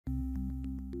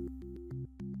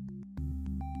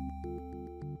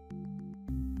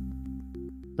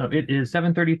So it is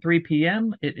 7:33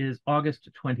 p.m. It is August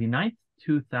 29th,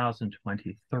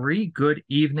 2023. Good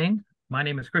evening. My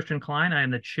name is Christian Klein. I am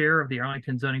the chair of the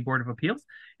Arlington Zoning Board of Appeals,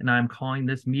 and I'm calling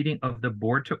this meeting of the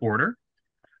board to order.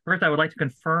 First, I would like to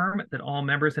confirm that all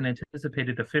members and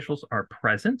anticipated officials are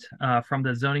present. From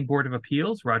the Zoning Board of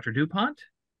Appeals, Roger DuPont.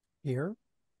 Here.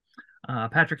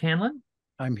 Patrick Hanlon.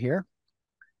 I'm here.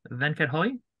 Venkat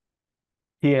Hoy.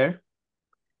 Here.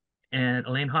 And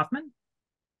Elaine Hoffman.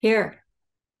 Here.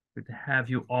 Good to have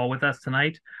you all with us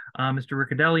tonight. Mr.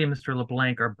 Riccadelli and Mr.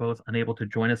 LeBlanc are both unable to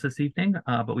join us this evening,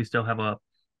 but we still have a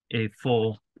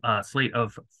full slate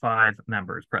of 5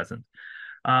 members present.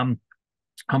 On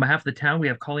behalf of the town, we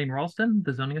have Colleen Ralston,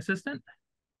 the zoning assistant.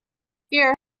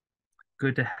 Here.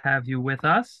 Good to have you with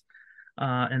us.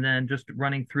 And then just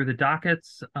running through the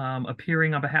dockets,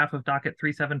 appearing on behalf of docket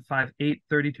 3758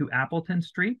 32 Appleton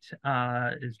Street,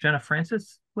 is Jenna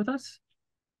Francis with us?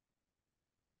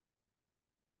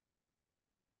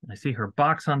 I see her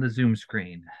box on the Zoom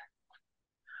screen.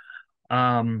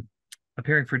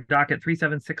 Appearing for docket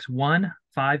 3761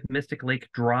 5 Mystic Lake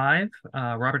Drive,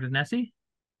 Robert Anesi.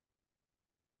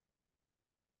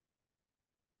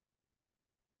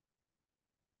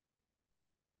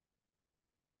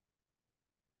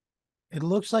 It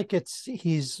looks like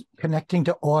he's connecting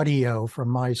to audio from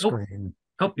my screen.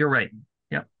 Oh, you're right.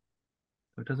 Yep.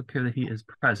 So it does appear that he is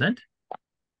present.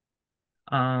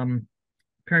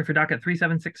 Appearing for docket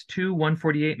 3762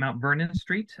 148 Mount Vernon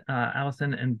Street,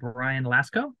 Allison and Brian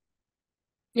Lasco.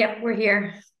 Yep, we're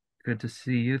here. Good to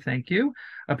see you. Thank you.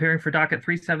 Appearing for docket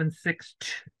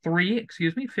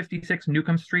 3763, 56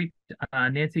 Newcomb Street,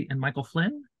 Nancy and Michael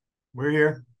Flynn. We're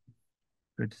here.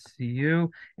 Good to see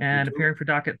you. And appearing for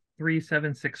docket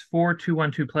 3764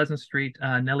 212 Pleasant Street,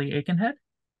 Nellie Aikenhead.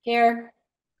 Here.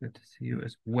 Good to see you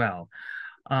as well.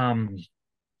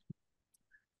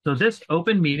 So this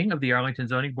open meeting of the Arlington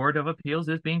Zoning Board of Appeals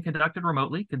is being conducted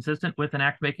remotely, consistent with an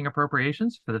act making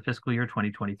appropriations for the fiscal year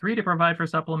 2023 to provide for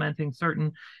supplementing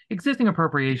certain existing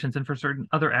appropriations and for certain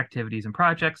other activities and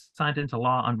projects signed into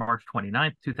law on March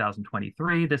 29th,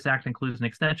 2023. This act includes an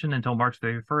extension until March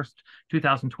 31st,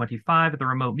 2025 of the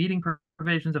remote meeting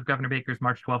provisions of Governor Baker's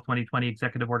March 12, 2020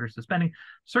 executive order suspending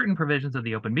certain provisions of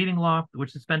the open meeting law,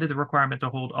 which suspended the requirement to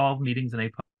hold all meetings in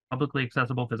a publicly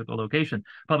accessible physical location.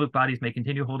 Public bodies may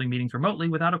continue holding meetings remotely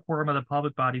without a quorum of the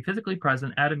public body physically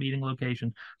present at a meeting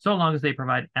location, so long as they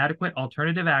provide adequate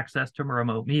alternative access to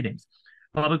remote meetings.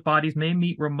 Public bodies may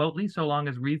meet remotely so long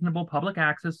as reasonable public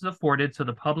access is afforded so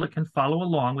the public can follow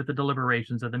along with the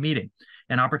deliberations of the meeting.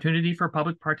 An opportunity for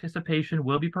public participation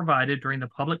will be provided during the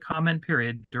public comment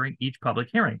period during each public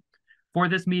hearing. For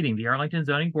this meeting, the Arlington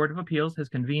Zoning Board of Appeals has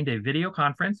convened a video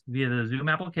conference via the Zoom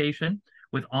application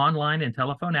with online and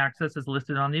telephone access as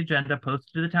listed on the agenda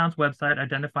posted to the town's website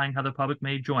identifying how the public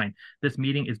may join. This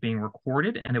meeting is being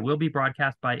recorded and it will be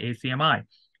broadcast by ACMi.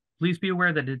 Please be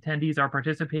aware that attendees are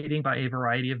participating by a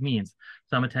variety of means.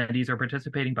 Some attendees are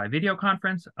participating by video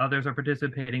conference, others are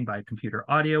participating by computer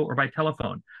audio or by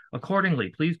telephone.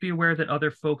 Accordingly, please be aware that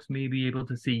other folks may be able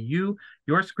to see you,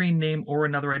 your screen name, or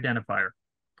another identifier.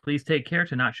 Please take care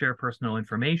to not share personal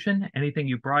information. Anything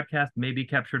you broadcast may be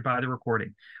captured by the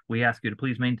recording. We ask you to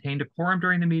please maintain decorum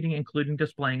during the meeting, including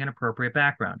displaying an appropriate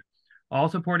background. All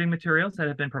supporting materials that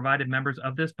have been provided members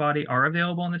of this body are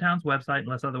available on the town's website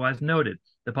unless otherwise noted.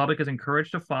 The public is encouraged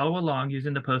to follow along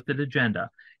using the posted agenda.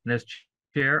 And as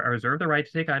chair, I reserve the right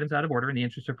to take items out of order in the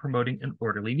interest of promoting an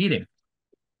orderly meeting.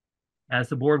 As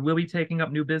the board will be taking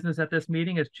up new business at this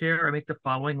meeting, as chair, I make the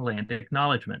following land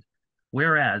acknowledgement.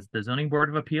 Whereas the Zoning Board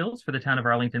of Appeals for the town of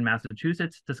Arlington,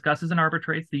 Massachusetts discusses and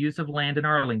arbitrates the use of land in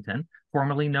Arlington,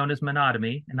 formerly known as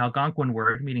Menotomy, an Algonquin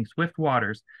word meaning swift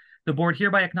waters, the board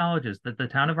hereby acknowledges that the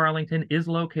town of Arlington is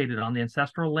located on the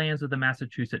ancestral lands of the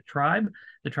Massachusetts tribe,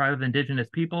 the tribe of indigenous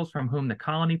peoples from whom the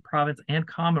colony, province, and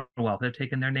commonwealth have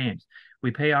taken their names.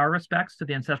 We pay our respects to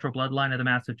the ancestral bloodline of the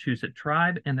Massachusetts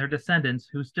tribe and their descendants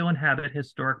who still inhabit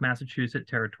historic Massachusetts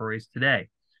territories today.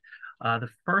 The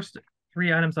first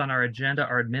 3 items on our agenda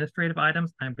are administrative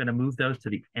items. I'm going to move those to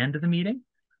the end of the meeting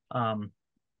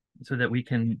so that we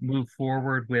can move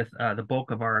forward with the bulk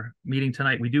of our meeting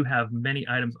tonight. We do have many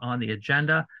items on the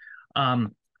agenda.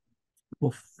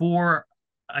 Before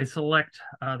I select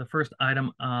the first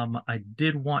item, I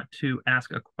did want to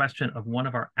ask a question of one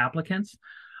of our applicants,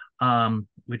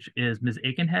 which is Ms.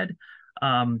 Aikenhead.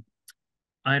 I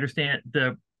understand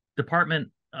the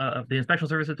department the Inspection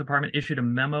Services Department issued a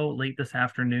memo late this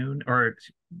afternoon, or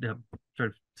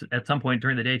sort of at some point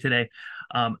during the day today,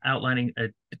 outlining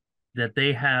that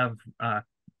they have a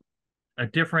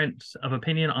difference of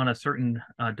opinion on a certain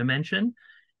dimension,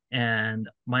 And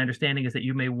my understanding is that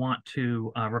you may want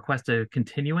to request a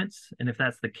continuance. And if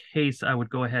that's the case, I would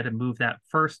go ahead and move that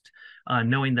first,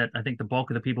 knowing that I think the bulk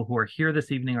of the people who are here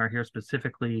this evening are here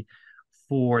specifically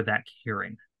for that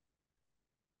hearing.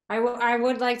 I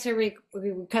would like to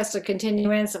request a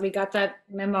continuance. We got that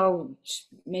memo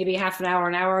maybe half an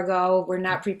hour ago. We're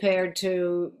not prepared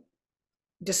to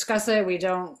discuss it. We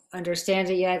don't understand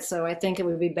it yet. So I think it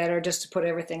would be better just to put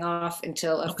everything off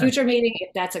until a future meeting,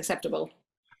 if that's acceptable.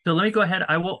 So let me go ahead.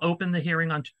 I will open the hearing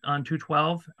on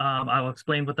 212. I will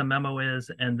explain what the memo is,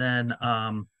 and then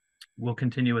we'll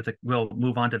continue with we'll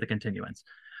move on to the continuance.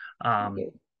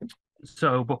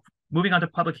 So moving on to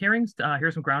public hearings,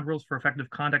 here's some ground rules for effective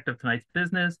conduct of tonight's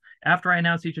business. After I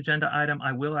announce each agenda item,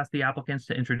 I will ask the applicants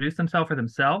to introduce themselves or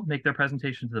themselves, make their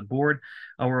presentation to the board.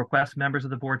 I will request members of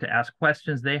the board to ask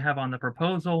questions they have on the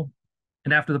proposal.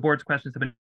 And after the board's questions have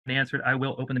been answered, I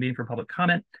will open the meeting for public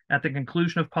comment. At the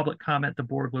conclusion of public comment, the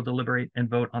board will deliberate and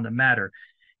vote on the matter.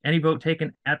 Any vote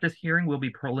taken at this hearing will be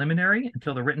preliminary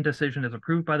until the written decision is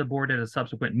approved by the board at a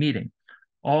subsequent meeting.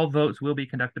 All votes will be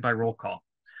conducted by roll call.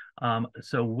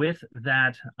 So with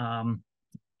that, I'm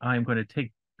going to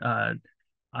take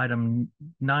item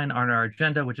 9 on our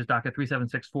agenda, which is docket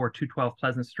 3764 212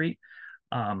 Pleasant Street,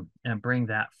 and bring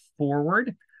that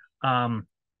forward. And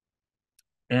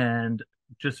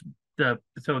just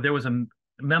so there was a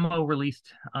memo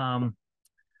released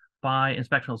by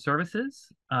Inspectional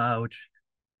Services, which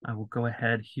I will go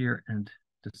ahead here and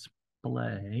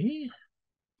display.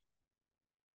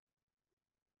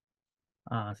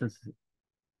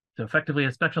 So effectively,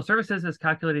 Inspectional Services has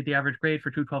calculated the average grade for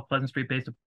 212 Pleasant Street based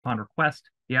upon request.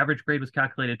 The average grade was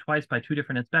calculated twice by 2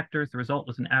 different inspectors. The result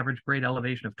was an average grade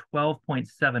elevation of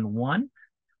 12.71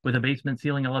 with a basement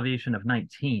ceiling elevation of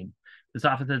 19. This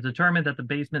office has determined that the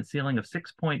basement ceiling of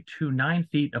 6.29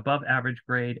 feet above average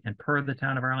grade, and per the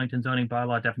Town of Arlington zoning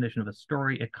bylaw definition of a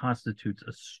story, it constitutes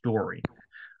a story.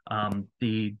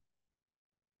 The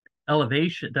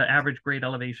elevation, the average grade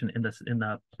elevation in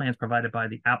the plans provided by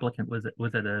the applicant was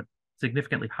at a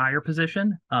significantly higher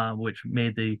position, which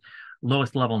made the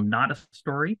lowest level not a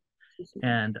story.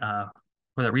 And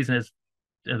for that reason, as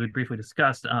we briefly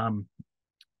discussed,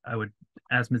 I would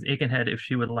ask Ms. Aikenhead if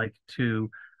she would like to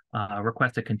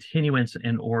request a continuance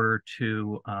in order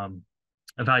to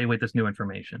evaluate this new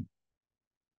information.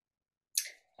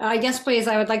 Yes, please.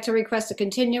 I would like to request a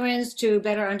continuance to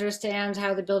better understand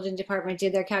how the building department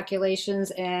did their calculations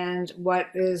and what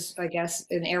is, I guess,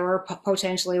 an error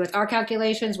potentially with our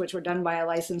calculations, which were done by a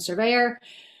licensed surveyor.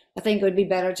 I think it would be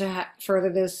better to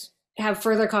have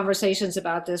further conversations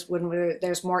about this when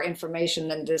there's more information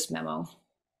than this memo.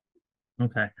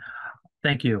 Okay,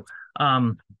 thank you.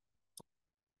 Ask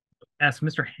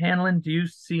Mr. Hanlon, do you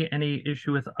see any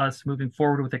issue with us moving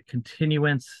forward with a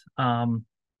continuance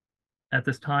at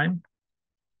this time?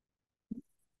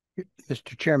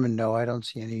 Mr. Chairman, no, I don't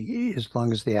see any, as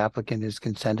long as the applicant is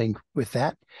consenting with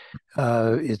that.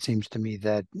 It seems to me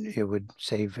that it would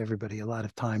save everybody a lot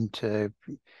of time to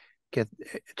get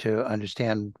to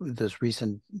understand this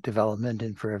recent development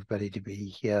and for everybody to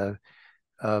be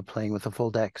playing with a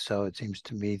full deck. So it seems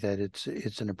to me that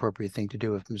it's an appropriate thing to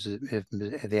do if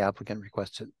the applicant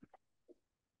requests it.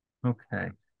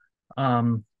 Okay.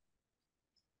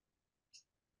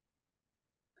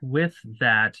 With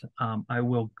that, I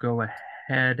will go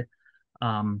ahead.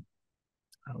 I'll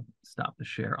stop the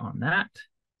share on that.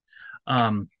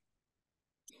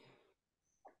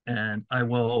 And I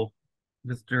will,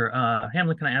 Mr.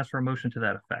 Hanlon, can I ask for a motion to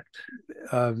that effect?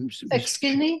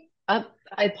 Excuse me? I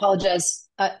apologize.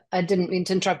 I didn't mean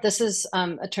to interrupt. This is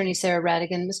Attorney Sarah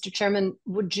Radigan. Mr. Chairman,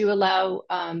 would you allow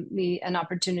me an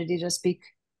opportunity to speak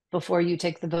before you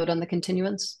take the vote on the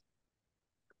continuance?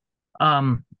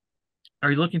 Are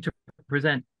you looking to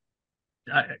present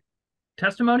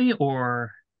testimony,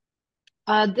 or?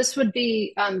 This would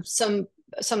be some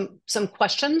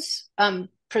questions,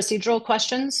 procedural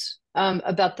questions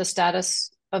about the status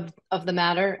of the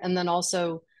matter, and then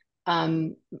also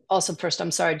first,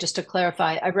 I'm sorry, just to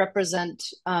clarify, I represent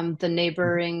the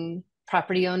neighboring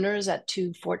property owners at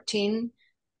 214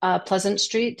 Pleasant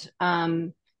Street,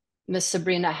 Miss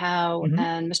Sabrina Howe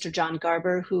and Mr. John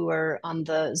Garber, who are on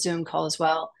the Zoom call as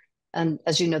well. And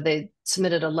as you know, they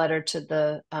submitted a letter to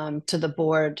the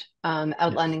board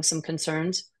outlining some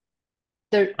concerns.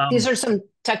 These are some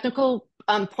technical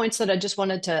points that I just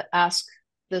wanted to ask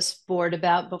this board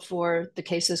about before the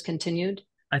case is continued.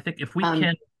 I think if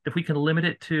we can limit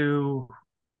it to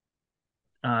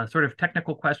sort of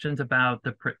technical questions about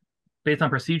based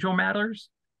on procedural matters.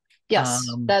 Yes,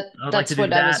 that's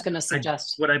what I was going to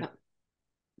suggest.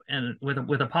 and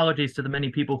with apologies to the many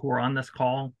people who are on this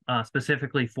call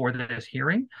specifically for this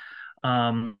hearing,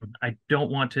 I don't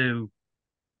want to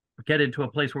get into a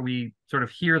place where we sort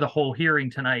of hear the whole hearing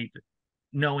tonight,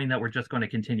 knowing that we're just going to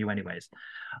continue anyways.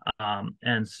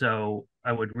 And so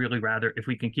I would really rather, if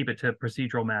we can keep it to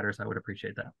procedural matters, I would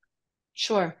appreciate that.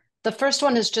 Sure. The first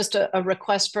one is just a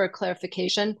request for a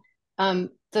clarification.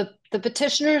 The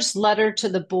petitioner's letter to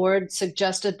the board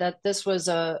suggested that this was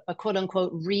a quote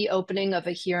unquote reopening of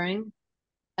a hearing.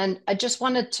 And I just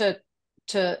wanted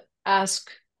to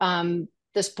ask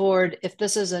this board if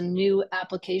this is a new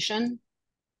application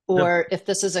or if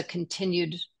this is a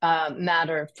continued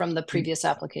matter from the previous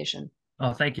application.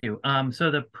 Oh, thank you.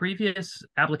 So the previous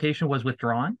application was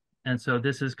withdrawn, and so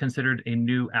this is considered a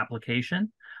new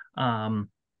application.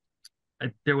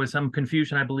 There was some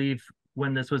confusion, I believe,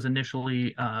 when this was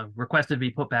initially requested to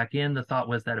be put back in. The thought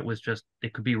was that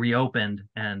it could be reopened,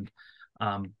 and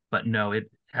but no,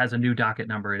 it has a new docket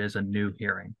number. It is a new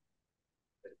hearing.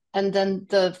 And then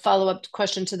the follow-up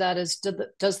question to that is,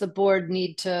 does the board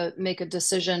need to make a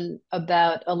decision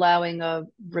about allowing a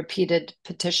repeated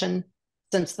petition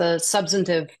since the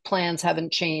substantive plans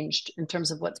haven't changed in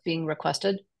terms of what's being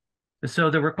requested? So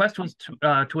the request was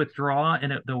to withdraw,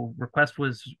 and the request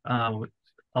was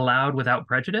allowed without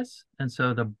prejudice. And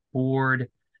so the board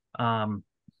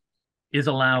is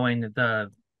allowing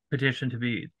the petition to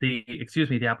be,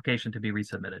 the application to be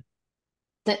resubmitted.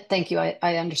 Thank you.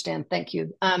 I understand. Thank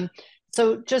you.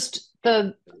 So just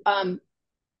the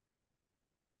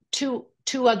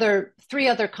three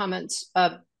other comments,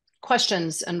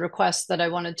 questions and requests that I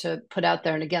wanted to put out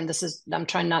there. And again, I'm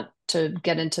trying not to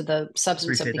get into the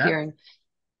substance of the hearing.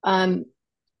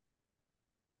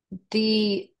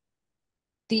 The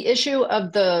issue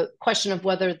of the question of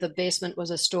whether the basement was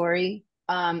a story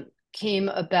came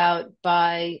about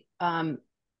by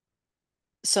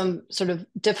some sort of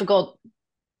difficult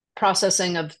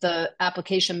processing of the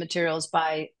application materials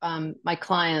by my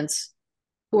clients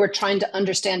who were trying to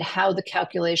understand how the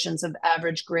calculations of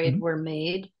average grade were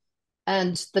made.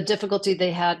 And the difficulty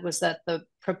they had was that the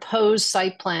proposed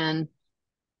site plan,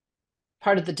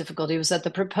 part of the difficulty was that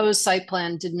the proposed site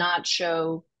plan did not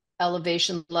show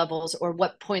elevation levels or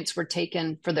what points were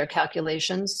taken for their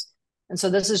calculations. And so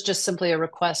this is just simply a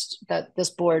request that this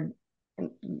board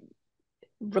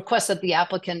requests that the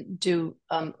applicant do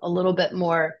a little bit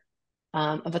more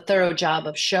of a thorough job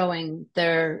of showing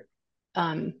their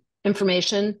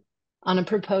information on a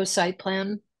proposed site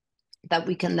plan that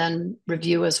we can then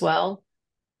review as well.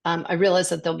 I realize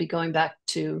that they'll be going back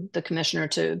to the commissioner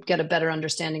to get a better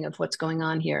understanding of what's going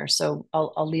on here. So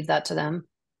I'll leave that to them.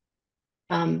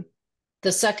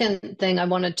 The second thing I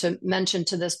wanted to mention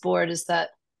to this board is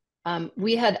that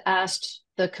we had asked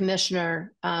the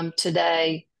commissioner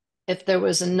today if there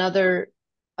was another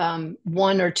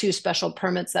 1 or 2 special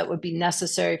permits that would be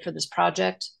necessary for this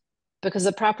project, because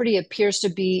the property appears to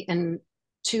be in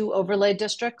 2 overlay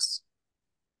districts.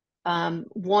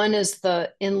 One is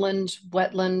the inland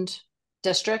wetland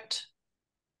district.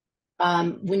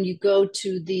 When you go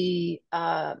to the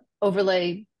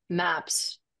overlay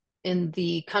maps in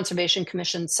the Conservation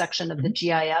Commission section of the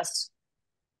GIS,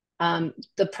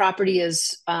 the property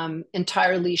is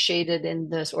entirely shaded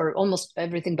in this, or almost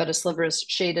everything but a sliver is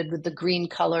shaded with the green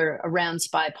color around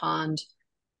Spy Pond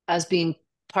as being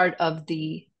part of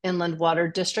the inland water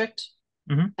district.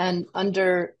 And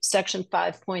under section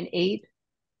 5.8,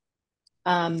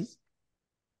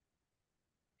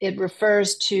 it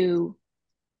refers to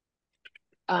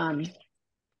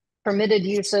permitted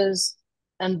uses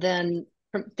and then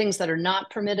things that are not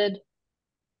permitted.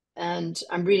 And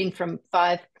I'm reading from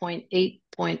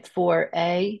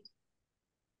 5.8.4a,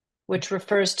 which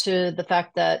refers to the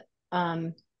fact that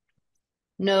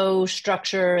no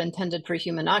structure intended for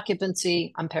human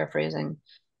occupancy, I'm paraphrasing,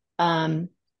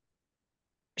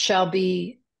 shall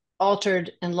be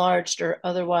altered, enlarged, or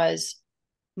otherwise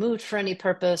moved for any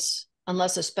purpose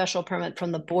unless a special permit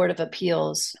from the Board of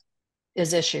Appeals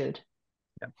is issued.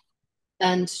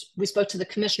 And we spoke to the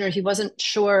commissioner. He wasn't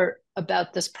sure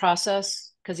about this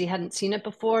process because he hadn't seen it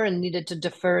before and needed to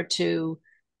defer to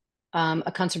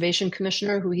a conservation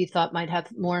commissioner who he thought might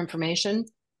have more information,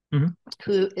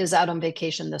 who is out on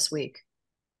vacation this week.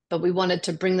 But we wanted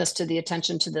to bring this to the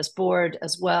attention to this board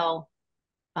as well,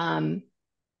 to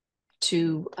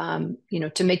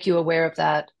make you aware of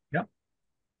that,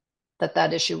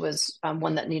 that issue was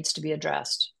one that needs to be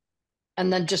addressed.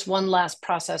 And then just one last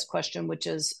process question, which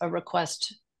is a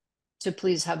request to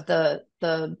please have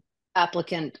the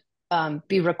applicant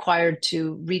be required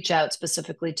to reach out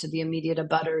specifically to the immediate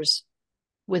abutters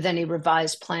with any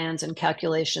revised plans and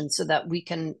calculations so that we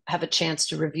can have a chance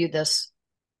to review this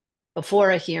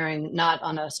before a hearing, not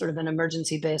on a sort of an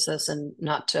emergency basis, and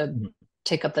not to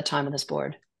take up the time of this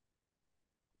board.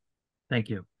 Thank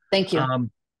you. Thank you.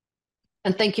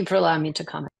 And thank you for allowing me to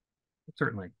comment.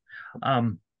 Certainly.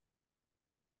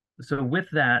 So with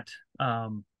that, I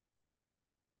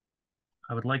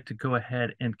would like to go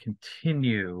ahead and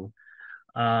continue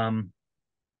as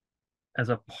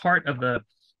a part of the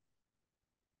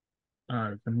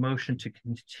motion to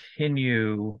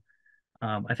continue.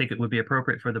 I think it would be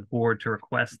appropriate for the board to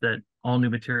request that all new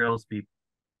materials be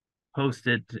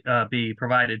posted, be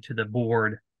provided to the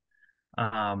board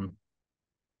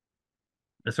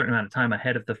a certain amount of time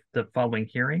ahead of the following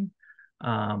hearing.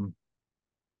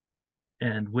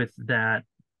 And with that,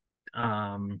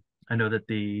 I know that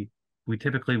we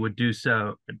typically would do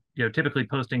so, typically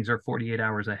postings are 48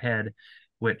 hours ahead,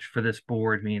 which for this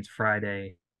board means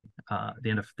Friday, the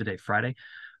end of the day, Friday.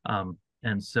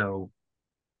 And so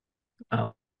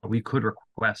we could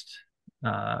request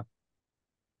that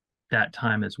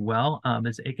time as well.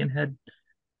 Ms. Aikenhead,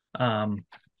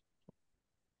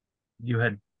 you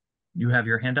have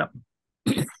your hand up.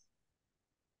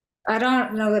 I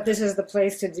don't know that this is the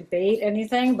place to debate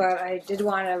anything, but I did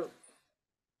want to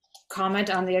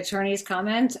comment on the attorney's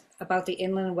comment about the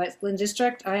inland wetland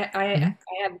district. I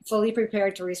am fully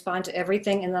prepared to respond to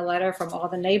everything in the letter from all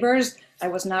the neighbors. I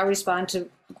was not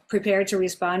prepared to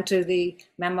respond to the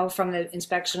memo from the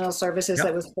inspectional services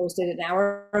that was posted an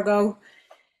hour ago.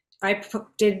 I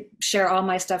did share all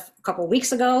my stuff a couple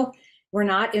weeks ago. We're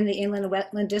not in the inland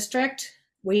wetland district.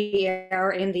 We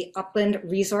are in the upland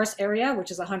resource area, which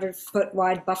is a 100-foot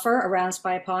wide buffer around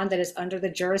Spy Pond that is under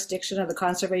the jurisdiction of the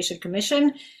Conservation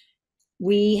Commission.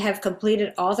 We have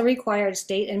completed all the required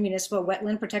state and municipal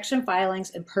wetland protection filings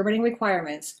and permitting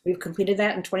requirements. We've completed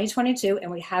that in 2022,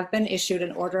 and we have been issued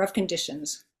an order of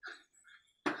conditions.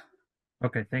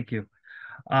 Okay, thank you.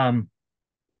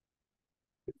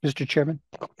 Mr. Chairman?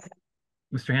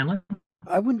 Mr. Hanlon?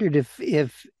 I wondered if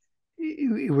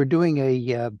we're doing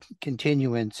a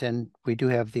continuance and we do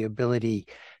have the ability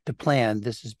to plan,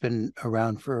 this has been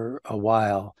around for a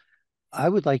while. I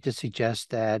would like to suggest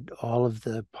that all of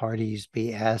the parties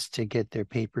be asked to get their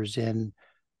papers in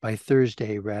by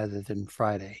Thursday rather than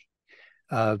Friday.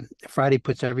 Friday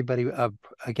puts everybody up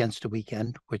against a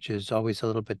weekend, which is always a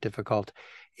little bit difficult.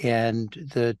 And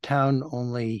the town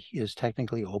only is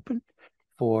technically open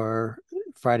for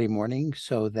Friday morning,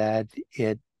 so that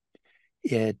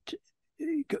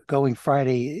going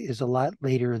Friday is a lot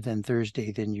later than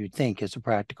Thursday than you'd think as a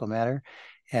practical matter.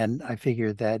 And I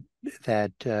figure that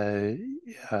it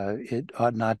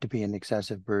ought not to be an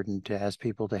excessive burden to ask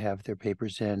people to have their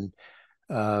papers in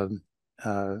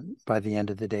by the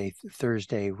end of the day,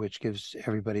 Thursday, which gives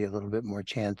everybody a little bit more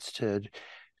chance to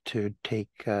take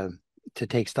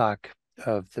stock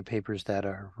of the papers that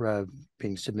are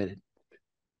being submitted.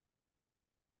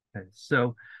 Okay,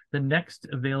 so the next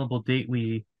available date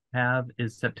we have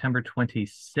is September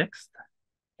 26th.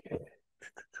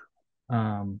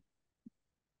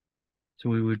 So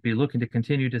we would be looking to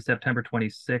continue to September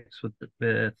 26th with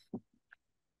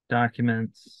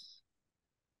documents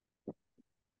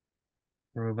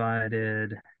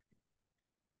provided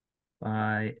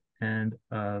by end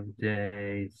of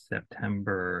day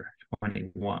September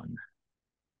 21,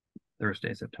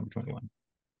 Thursday, September 21.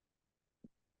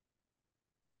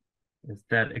 Is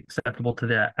that acceptable to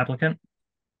the applicant?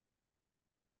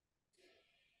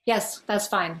 Yes, that's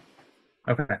fine.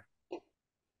 Okay.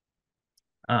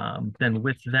 Then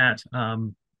with that,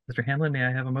 Mr. Hanlon, may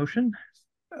I have a motion?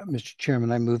 Mr.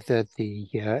 Chairman, I move that the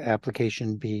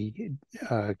application be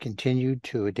continued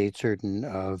to a date certain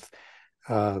of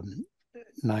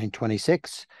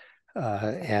 9/26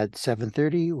 at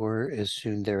 7:30 or as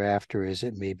soon thereafter as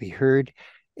it may be heard,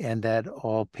 and that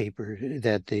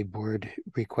that the board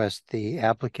request the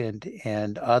applicant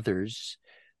and others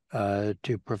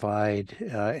to provide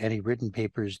any written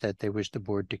papers that they wish the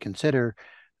board to consider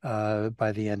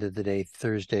by the end of the day,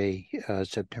 Thursday,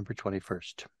 September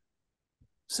 21st.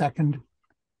 Second.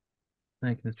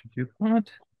 Thank you, Mr.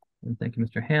 DuPont, and thank you,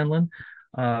 Mr. Hanlon.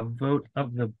 Vote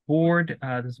of the board.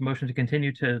 This is a motion to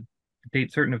continue to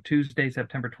date certain of Tuesday,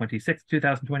 September 26th,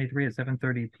 2023 at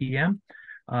 7:30 p.m.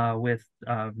 With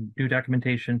new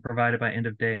documentation provided by end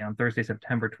of day on Thursday,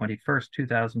 September 21st,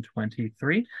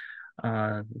 2023.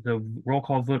 The roll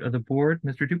call vote of the board,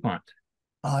 Mr. DuPont.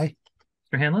 Aye.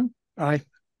 Mr. Hanlon? Aye.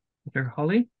 Mr.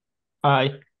 Hawley?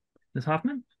 Aye. Ms.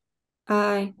 Hoffman?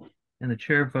 Aye. And the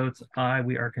chair votes aye.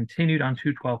 We are continued on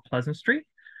 212 Pleasant Street.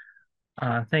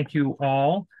 Thank you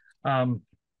all. For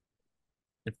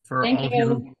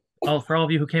all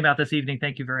of you who came out this evening,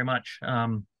 thank you very much.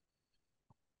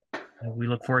 We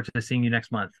look forward to seeing you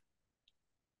next month.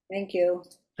 Thank you.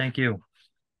 Thank you.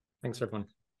 Thanks, everyone.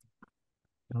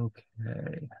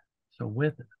 Okay. So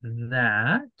with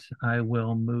that, I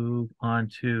will move on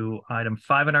to item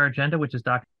 5 on our agenda, which is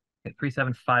docket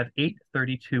 3758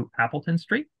 32 Appleton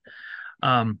Street.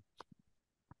 And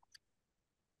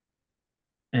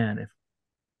if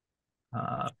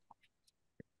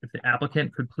the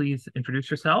applicant could please introduce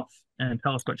herself and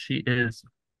tell us what she is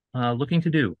looking to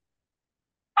do.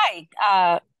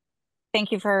 Hi,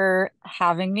 thank you for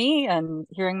having me and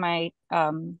hearing my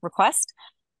request.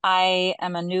 I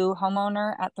am a new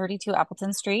homeowner at 32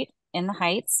 Appleton Street in the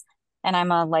Heights, and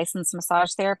I'm a licensed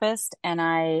massage therapist. And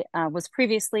I was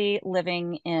previously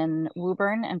living in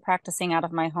Woburn and practicing out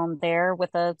of my home there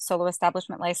with a solo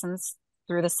establishment license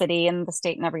through the city and the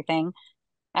state and everything.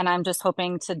 And I'm just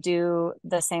hoping to do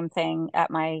the same thing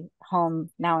at my home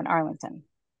now in Arlington.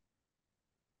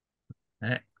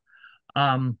 Okay.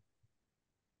 I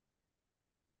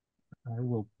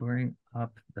will bring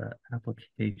up the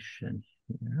application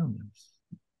here.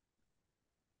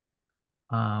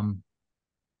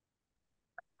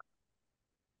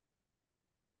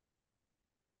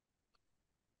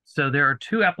 So there are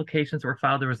 2 applications that were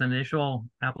filed. There was an initial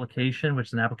application, which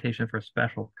is an application for a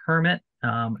special permit,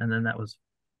 and then that was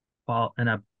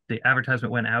the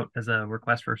advertisement went out as a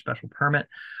request for a special permit,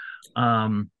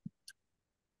 and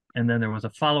then there was a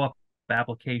follow-up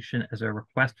application as a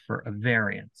request for a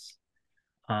variance.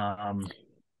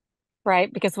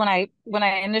 Right, because when I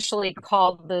initially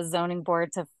called the zoning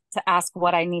board to ask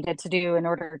what I needed to do in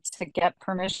order to get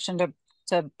permission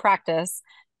to practice,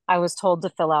 I was told to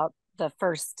fill out the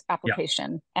first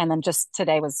application, and then just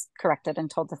today was corrected and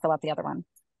told to fill out the other one.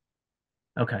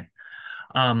 Okay.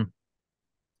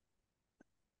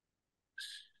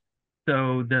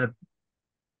 So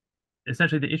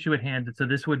essentially the issue at hand, so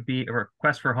this would be a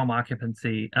request for home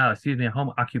occupancy, a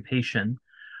home occupation.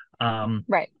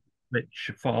 Right. Which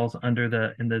falls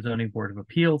under in the Zoning Board of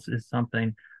Appeals, is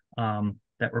something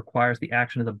that requires the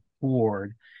action of the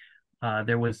board.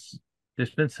 There's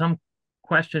been some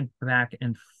question back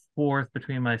and forth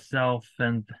between myself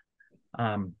and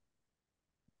Mr.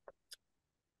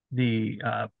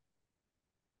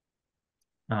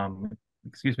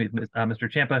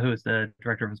 Champa, who is the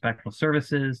Director of Inspectional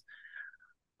Services,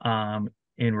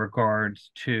 in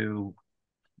regards to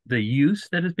the use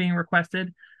that is being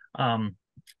requested.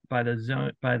 By the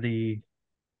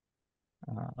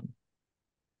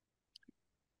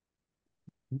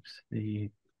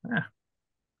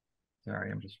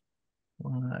sorry, I'm just,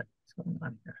 what's going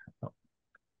on here? Oh,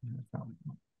 that's not what I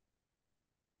want.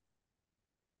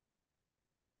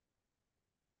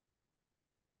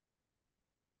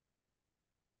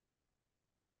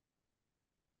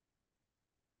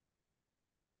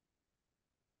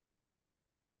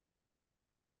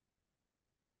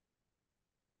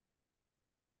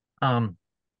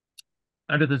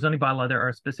 Under the zoning bylaw, there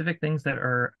are specific things that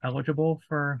are eligible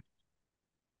for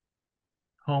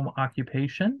home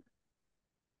occupation.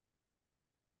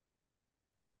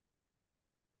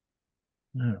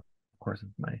 Oh, of course,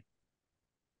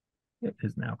 it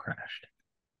is now crashed.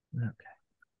 Okay.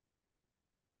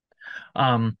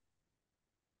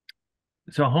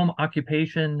 So home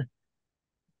occupation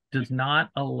does not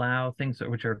allow things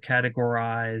which are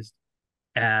categorized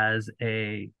as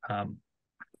a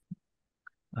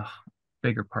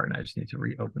bigger part, and I just need to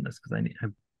reopen this because I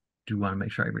do want to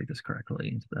make sure I read this correctly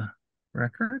into the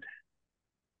record.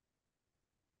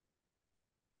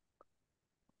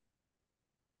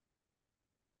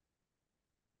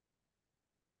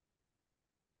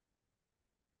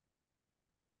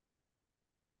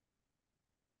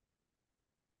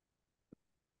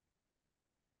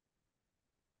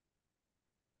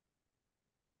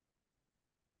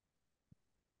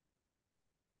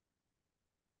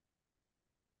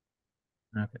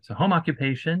 Okay, so home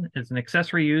occupation is an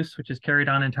accessory use which is carried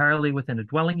on entirely within a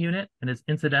dwelling unit and is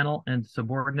incidental and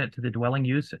subordinate to the dwelling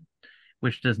use,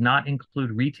 which does not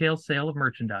include retail sale of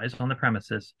merchandise on the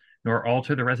premises, nor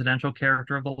alter the residential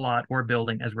character of the lot or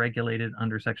building as regulated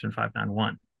under Section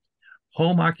 591.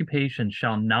 Home occupation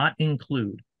shall not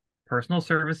include personal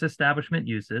service establishment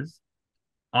uses,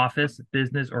 office,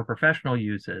 business, or professional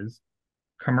uses,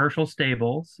 commercial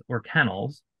stables or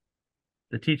kennels,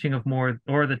 the teaching of more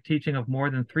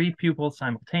than 3 pupils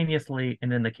simultaneously,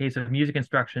 and in the case of music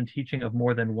instruction, teaching of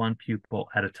more than 1 pupil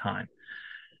at a time.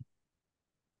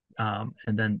 And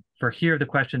then for here, the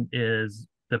question is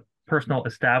the personal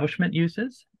establishment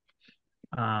uses,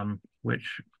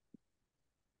 which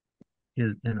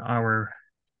is the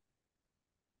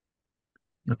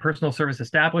personal service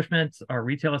establishments are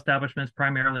retail establishments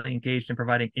primarily engaged in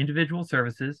providing individual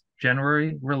services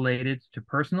generally related to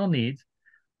personal needs,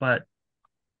 but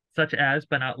such as,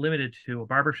 but not limited to, a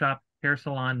barbershop, hair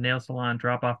salon, nail salon,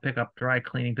 drop-off, pickup, dry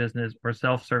cleaning business, or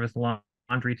self-service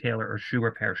laundry tailor or shoe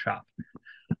repair shop.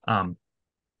 And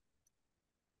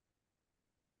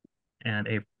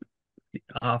a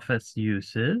office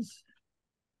uses.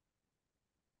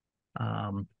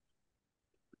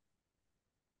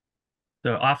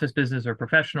 So office, business, or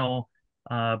professional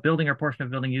building or portion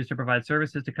of building used to provide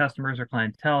services to customers or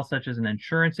clientele, such as an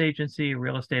insurance agency,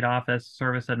 real estate office,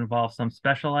 service that involves some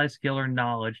specialized skill or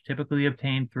knowledge typically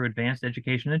obtained through advanced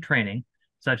education and training,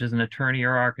 such as an attorney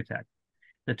or architect.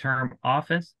 The term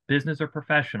office, business, or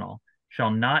professional shall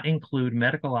not include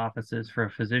medical offices for a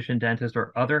physician, dentist,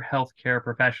 or other healthcare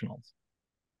professionals.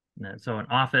 So an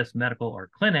office, medical, or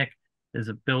clinic is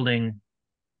a buildings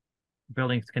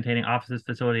containing offices,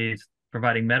 facilities,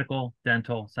 providing medical,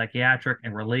 dental, psychiatric,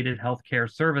 and related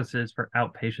healthcare services for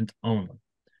outpatients only.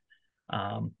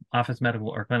 Office, medical,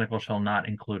 or clinical shall not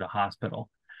include a hospital.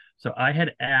 So I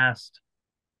had asked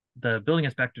the building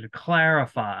inspector to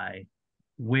clarify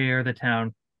where the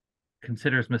town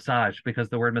considers massage, because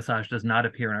the word massage does not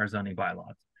appear in our zoning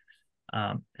bylaws.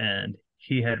 And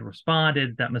he had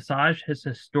responded that massage has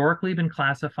historically been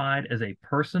classified as a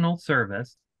personal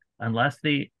service unless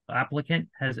the applicant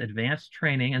has advanced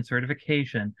training and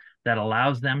certification that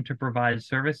allows them to provide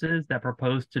services that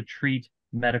propose to treat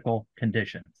medical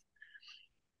conditions.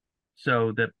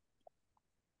 So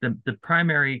the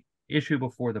primary issue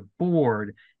before the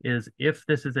board is if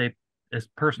this is a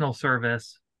personal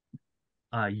service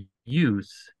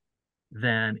use,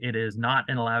 then it is not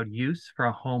an allowed use for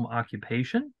a home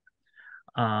occupation.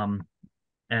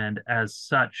 And as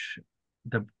such,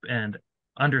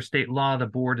 under state law, the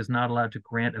board is not allowed to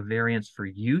grant a variance for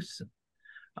use.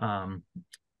 And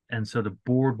so the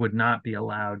board would not be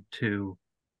allowed to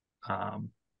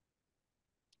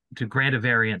grant a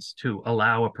variance to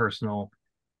allow a personal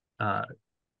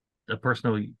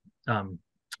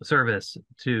service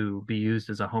to be used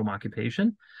as a home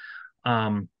occupation.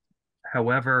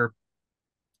 However,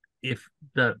 if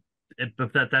that's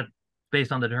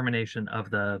based on the determination of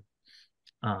the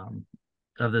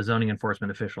zoning enforcement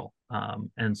official.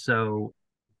 And so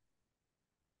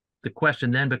the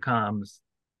question then becomes,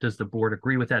 does the board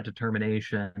agree with that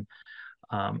determination?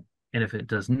 And if it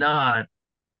does not,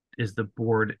 is the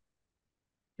board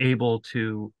able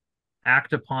to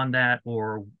act upon that,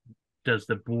 or does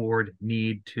the board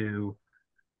need to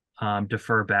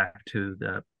defer back to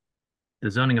the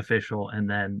zoning official and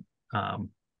then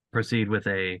proceed with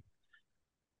an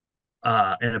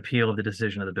appeal of the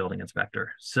decision of the building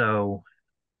inspector? So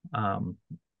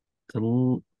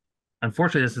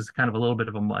unfortunately, this is kind of a little bit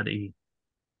of a muddy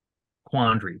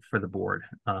quandary for the board.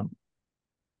 I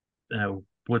know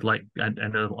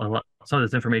some of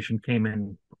this information came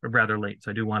in rather late,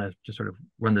 so I do want to just sort of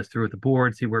run this through with the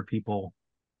board, see where people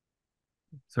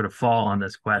sort of fall on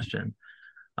this question.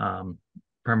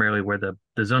 Primarily where the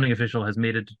zoning official has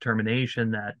made a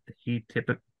determination that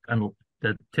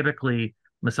typically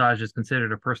massage is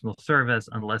considered a personal service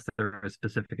unless there is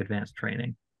specific advanced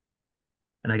training.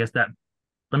 And I guess let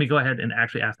me go ahead and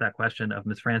actually ask that question of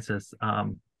Ms. Francis,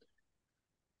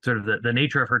 sort of the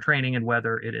nature of her training and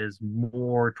whether it is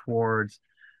more towards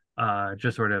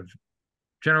just sort of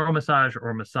general massage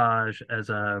or massage as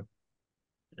a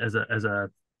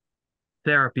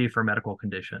therapy for medical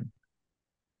condition.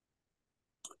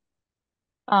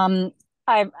 I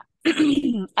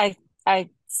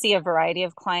see a variety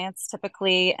of clients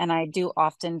typically, and I do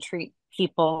often treat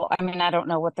people. I mean, I don't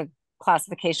know what the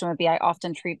classification would be. I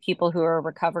often treat people who are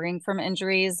recovering from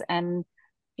injuries and,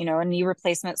 knee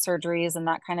replacement surgeries and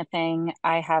that kind of thing.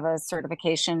 I have a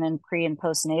certification in pre and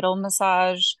postnatal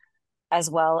massage, as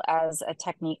well as a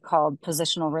technique called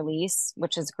positional release,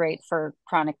 which is great for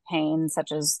chronic pain,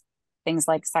 such as things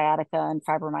like sciatica and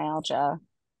fibromyalgia.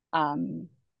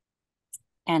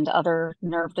 And other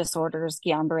nerve disorders,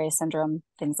 Guillain-Barré syndrome,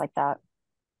 things like that.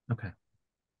 Okay.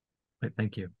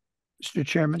 Thank you. Mr.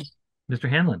 Chairman. Mr.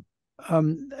 Hanlon.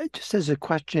 Just as a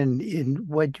question, in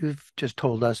what you've just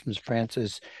told us, Ms.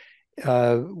 Francis,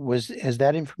 has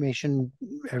that information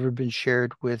ever been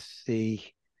shared with the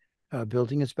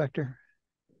building inspector?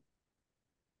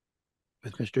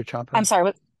 With Mr. Champa? I'm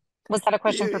sorry, was that a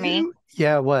question for me?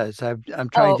 Yeah, it was. I'm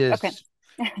trying to okay.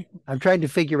 I'm trying to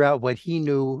figure out what he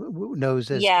knows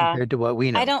as compared to what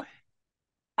we know.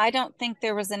 I don't think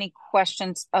there was any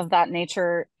questions of that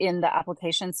nature in the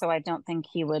application, so I don't think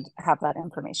he would have that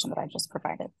information that I just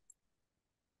provided.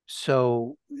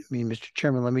 So, I mean, Mr.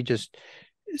 Chairman, let me just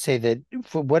say that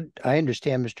for what I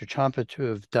understand Mr. Champa to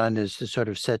have done is to sort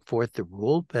of set forth the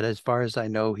rule, but as far as I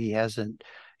know, he hasn't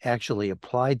actually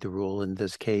applied the rule in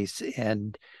this case.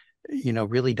 And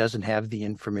really doesn't have the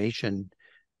information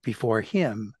before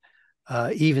him,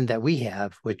 even that we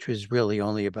have, which was really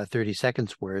only about 30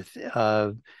 seconds worth.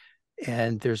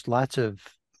 And there's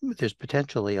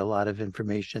potentially a lot of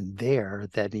information there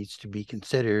that needs to be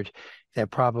considered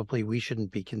that probably we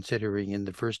shouldn't be considering in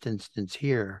the first instance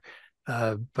here,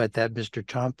 but that Mr.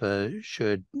 Champa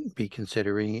should be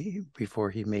considering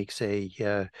before he makes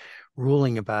a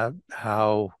ruling about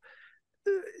how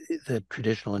the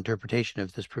traditional interpretation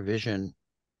of this provision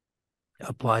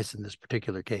applies in this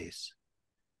particular case.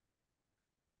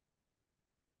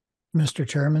 Mr.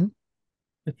 Chairman.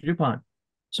 Mr. Dupont.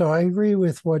 So I agree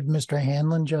with what Mr.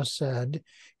 Hanlon just said.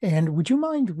 And would you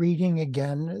mind reading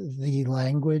again the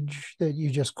language that you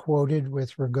just quoted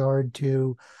with regard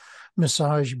to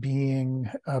massage being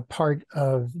a part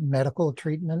of medical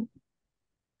treatment?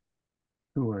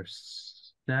 Sure.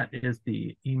 That is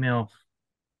the email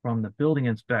from the building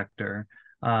inspector,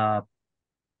 where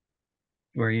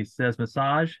he says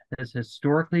massage has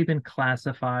historically been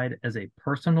classified as a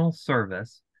personal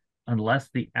service unless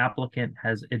the applicant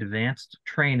has advanced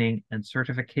training and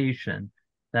certification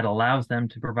that allows them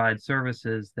to provide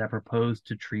services that propose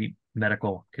to treat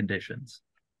medical conditions.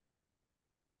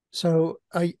 So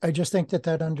I just think that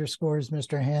underscores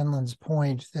Mr. Hanlon's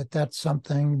point that that's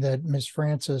something that Ms.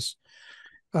 Francis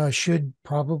should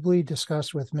probably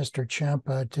discuss with Mr.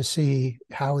 Champa to see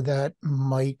how that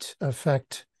might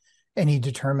affect any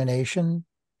determination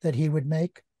that he would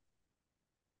make.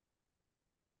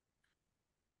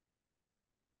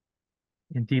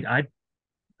 Indeed, I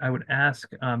would ask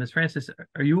Ms. Francis,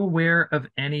 are you aware of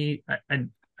any?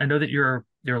 I know that you're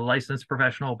a licensed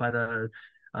professional by the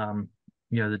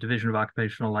the Division of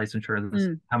Occupational Licensure in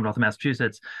the Commonwealth of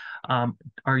Massachusetts.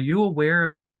 Are you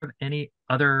aware of any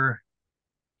other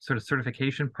sort of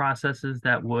certification processes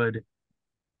that would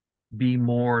be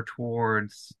more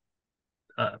towards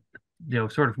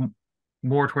sort of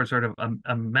more towards sort of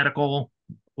a medical,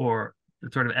 or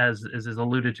sort of as is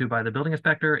alluded to by the building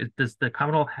inspector? Does the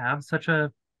Commonwealth have such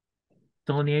a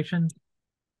delineation?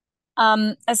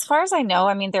 As far as I know,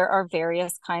 I mean, there are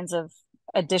various kinds of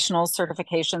additional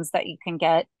certifications that you can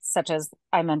get, such as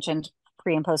I mentioned,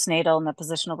 pre and postnatal and the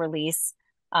positional release.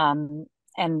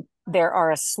 And there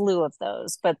are a slew of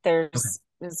those, but there's,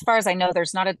 as far as I know,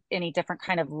 there's not any different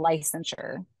kind of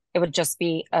licensure. It would just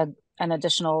be an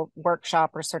additional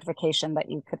workshop or certification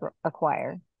that you could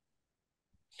acquire.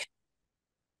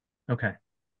 Okay.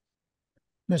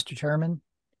 Mr. Chairman.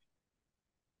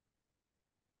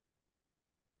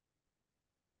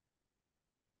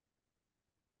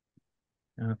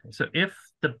 Okay, so if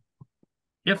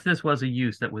this was a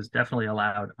use that was definitely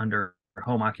allowed under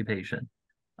home occupation,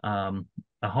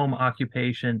 a home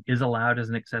occupation is allowed as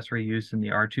an accessory use in the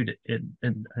R2.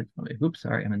 Oops,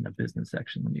 sorry, I'm in the business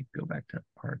section. Let me go back to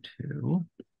R2.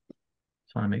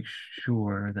 Just want to make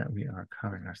sure that we are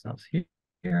covering ourselves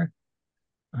here.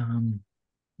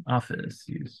 Office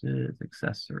uses,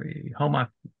 accessory, home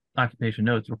occupation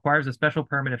notes, requires a special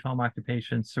permit if home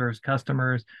occupation serves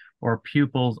customers or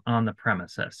pupils on the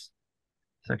premises.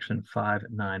 Section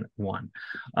 591.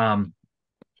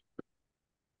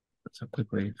 So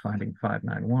quickly finding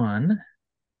 591.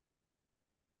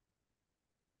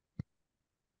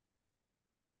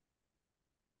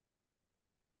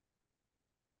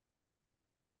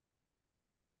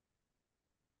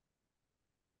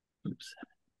 Oops.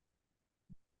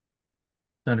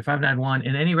 So under 591,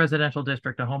 in any residential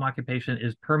district, a home occupation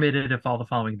is permitted if all the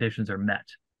following conditions are met.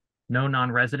 No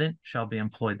non-resident shall be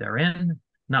employed therein.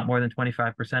 Not more than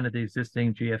 25% of the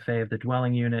existing GFA of the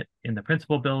dwelling unit in the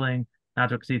principal building, not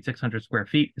to exceed 600 square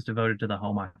feet, is devoted to the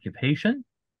home occupation.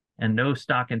 And no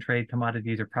stock and trade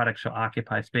commodities or products shall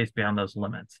occupy space beyond those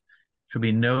limits. There shall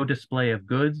be no display of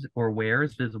goods or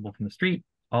wares visible from the street.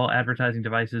 All advertising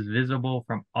devices visible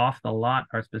from off the lot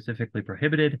are specifically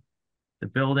prohibited. The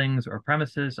buildings or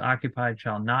premises occupied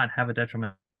shall not have a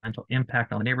detrimental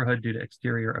impact on the neighborhood due to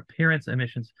exterior appearance,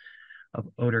 emissions of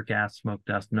odor, gas, smoke,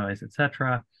 dust, noise,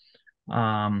 etc.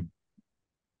 And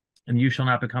use shall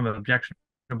not become objectionable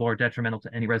or detrimental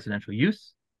to any residential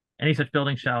use. Any such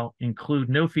building shall include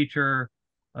no feature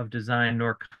of design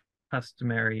nor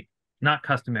not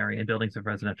customary in buildings of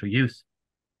residential use.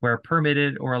 Where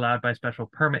permitted or allowed by special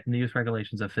permit in the use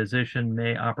regulations, a physician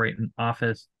may operate an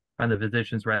office from the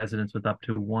physician's residence with up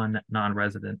to one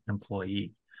non-resident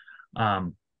employee.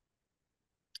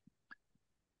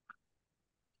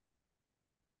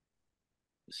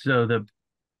 So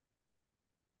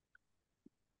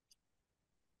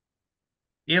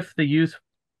if the use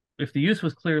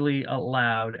was clearly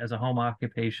allowed as a home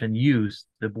occupation use,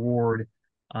 the board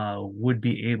would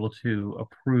be able to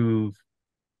approve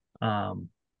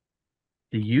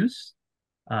use,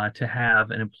 to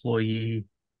have an employee,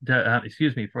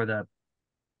 for the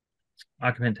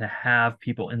occupant to have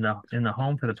people in the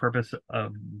home for the purpose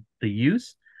of the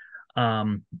use.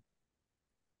 But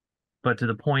to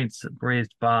the points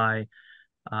raised by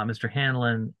Mr.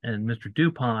 Hanlon and Mr.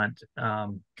 DuPont,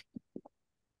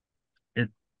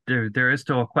 there is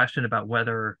still a question about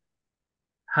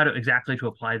how to exactly to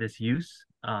apply this use,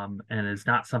 and it's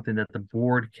not something that the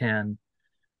board can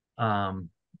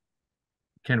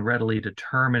readily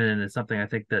determine, and it's something I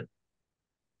think that,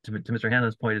 to Mr.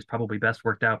 Hanlon's point, is probably best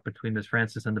worked out between Ms.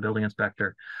 Francis and the building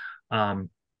inspector.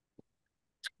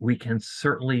 We can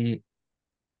certainly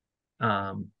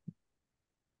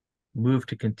move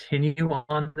to continue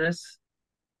on this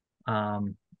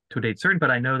to a date certain,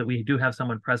 but I know that we do have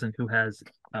someone present who has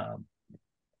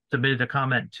submitted a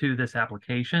comment to this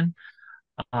application.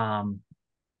 And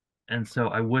so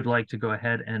I would like to go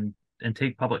ahead and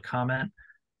take public comment,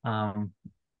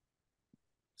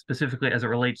 specifically as it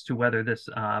relates to whether this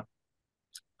home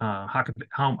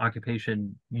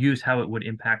occupation use, how it would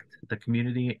impact the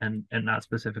community, and not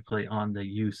specifically on the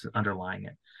use underlying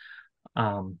it.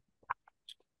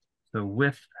 So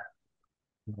with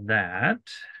that,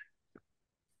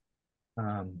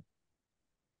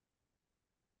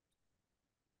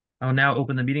 I'll now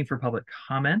open the meeting for public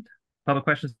comment. Public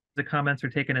questions and comments are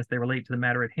taken as they relate to the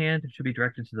matter at hand and should be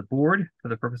directed to the board for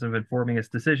the purpose of informing its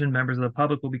decision. Members of the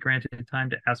public will be granted time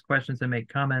to ask questions and make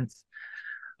comments.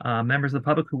 Members of the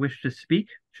public who wish to speak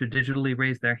should digitally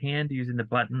raise their hand using the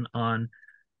button on, I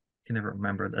can never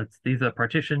remember, these are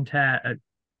partition tab,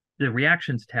 the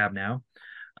reactions tab now.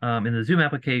 In the Zoom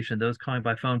application, those calling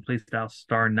by phone, please dial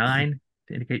 *9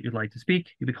 to indicate you'd like to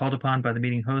speak. You'll be called upon by the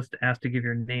meeting host, asked to give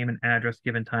your name and address,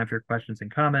 given time for your questions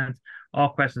and comments. All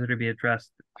questions are to be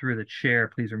addressed through the chair.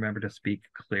 Please remember to speak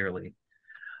clearly.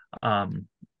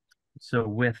 So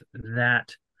with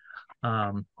that,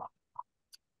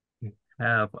 we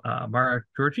have Mara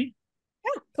Georgie.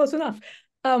 Yeah, close enough.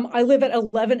 I live at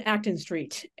 11 Acton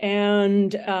Street,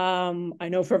 and I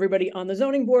know for everybody on the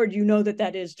zoning board, you know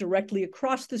that is directly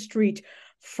across the street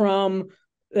from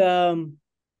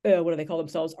what do they call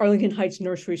themselves? Arlington Heights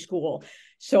Nursery School.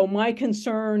 So my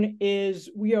concern is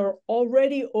we are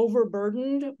already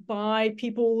overburdened by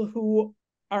people who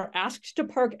are asked to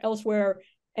park elsewhere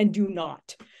and do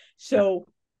not. So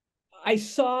I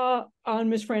saw on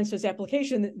Ms. Francis'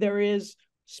 application that there is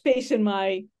space in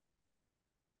my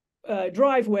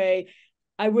driveway.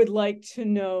 I would like to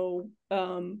know,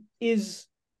 is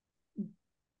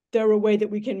there a way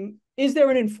that is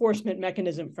there an enforcement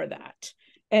mechanism for that?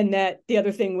 And that the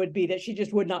other thing would be that she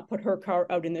just would not put her car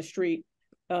out in the street.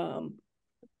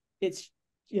 It's,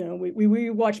 we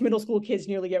watch middle school kids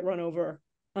nearly get run over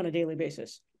on a daily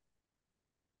basis.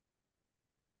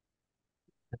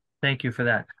 Thank you for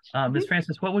that. Ms.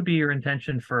 Francis, what would be your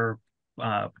intention for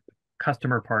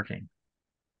customer parking?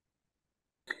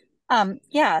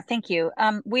 Yeah, thank you.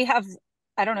 We have,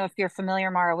 I don't know if you're familiar,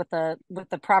 Mara, with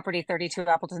the property 32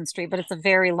 Appleton Street, but it's a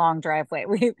very long driveway.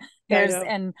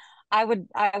 And I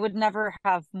would never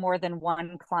have more than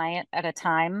one client at a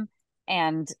time,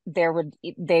 and I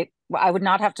would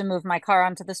not have to move my car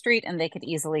onto the street, and they could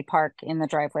easily park in the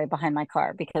driveway behind my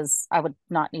car because I would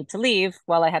not need to leave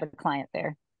while I had a client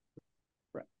there.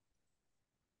 Right.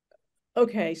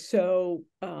 Okay, so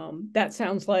that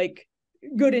sounds like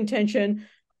good intention.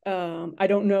 I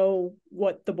don't know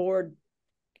what the board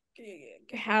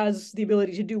has the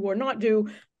ability to do or not do,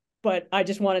 but I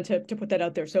just wanted to put that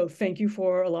out there. So thank you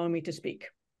for allowing me to speak.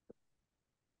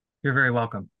 You're very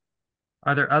welcome.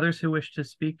 Are there others who wish to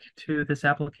speak to this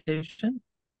application?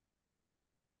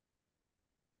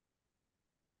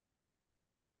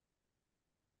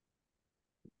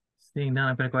 Seeing none,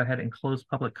 I'm going to go ahead and close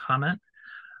public comment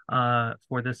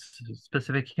for this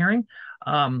specific hearing.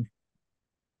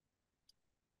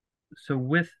 So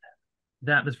with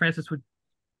that, Ms. Francis, would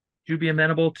you be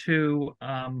amenable to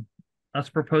us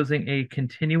proposing a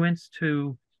continuance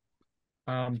to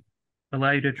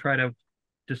allow you to try to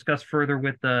discuss further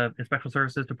with the Inspection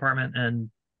Services Department and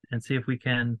see if we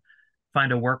can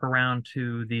find a workaround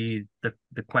to the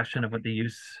question of what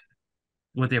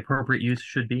the appropriate use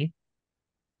should be?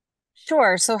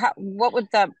 Sure. So what would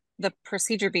the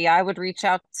procedure be? I would reach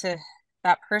out to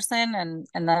that person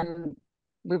and then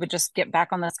we would just get back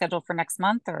on the schedule for next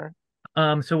month, or?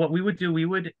 So what we would do, we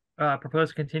would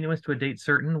propose continuance to a date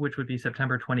certain, which would be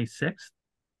September 26th.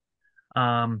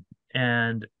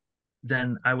 And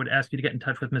then I would ask you to get in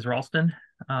touch with Ms. Ralston,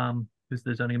 who's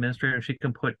the zoning administrator. She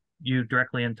can put you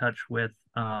directly in touch with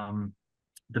the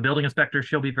building inspector.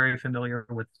 She'll be very familiar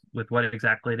with what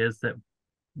exactly it is that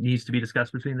needs to be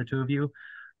discussed between the two of you.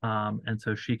 and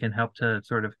so she can help to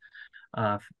sort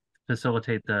of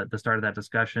facilitate the start of that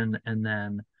discussion, and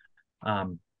then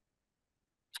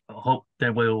hope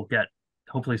that we'll get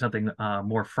hopefully something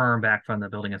more firm back from the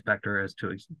building inspector as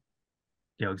to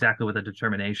exactly what the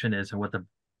determination is and what the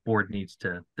board needs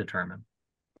to determine.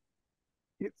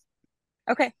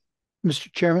 Okay.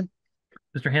 Mr. Chairman,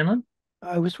 Mr. Hanlon?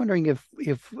 I was wondering if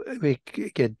we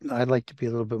could I'd like to be a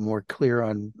little bit more clear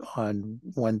on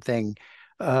one thing.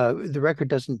 The record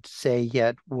doesn't say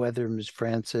yet whether Ms.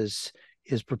 Francis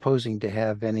is proposing to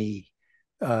have any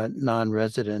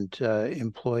non-resident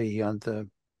employee on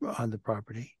the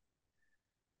property.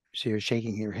 So you're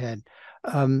shaking your head.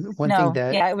 One thing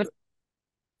that yeah, it would.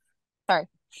 Sorry,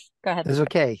 go ahead. is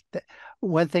okay.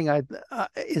 One thing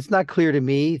it's not clear to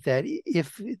me that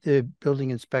if the building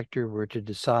inspector were to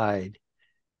decide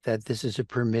that this is a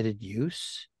permitted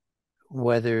use,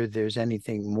 whether there's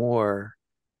anything more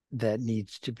that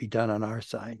needs to be done on our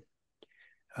side.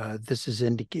 This is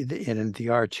indicated in the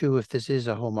R2. If this is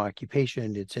a home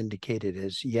occupation, it's indicated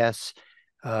as yes.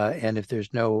 And if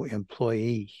there's no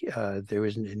employee, there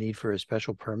isn't a need for a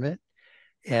special permit.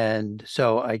 And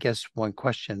so I guess one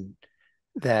question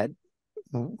that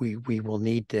we will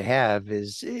need to have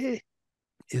is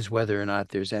whether or not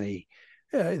there's any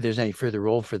further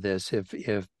role for this if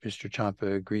Mr.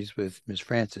 Champa agrees with Ms.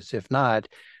 Francis. If not,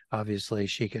 obviously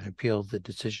she can appeal the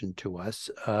decision to us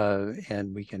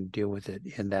and we can deal with it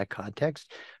in that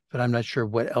context. But I'm not sure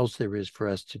what else there is for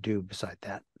us to do beside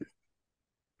that.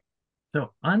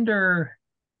 So under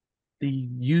the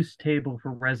use table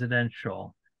for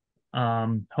residential,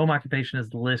 home occupation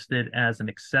is listed as an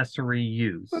accessory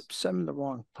use. Oops, I'm in the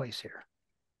wrong place here.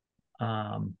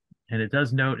 And it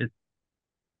does note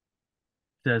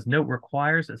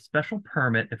requires a special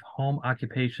permit if home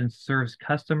occupation serves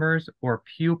customers or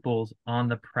pupils on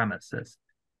the premises.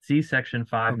 See section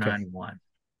 591.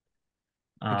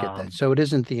 I get that. So it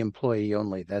isn't the employee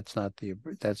only. That's not the.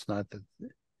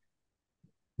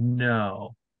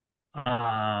 No.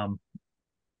 But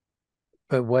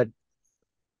what?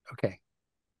 Okay.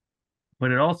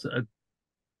 But it also,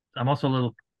 I'm also a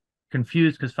little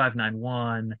confused because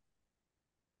 591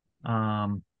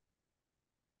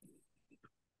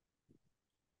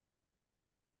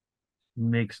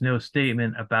 makes no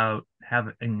statement about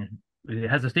having, it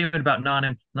has a statement about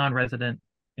non-resident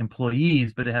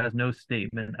employees, but it has no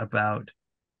statement about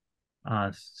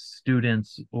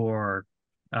students or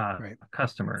right.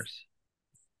 customers.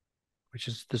 Which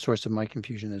is the source of my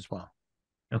confusion as well.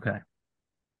 Okay.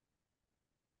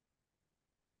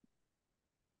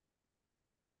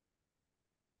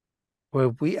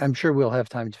 Well, I'm sure we'll have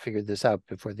time to figure this out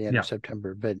before the end of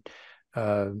September, but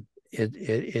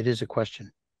it is a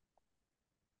question.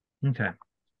 Okay.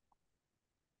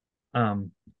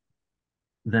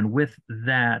 Then with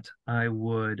that, I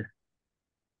would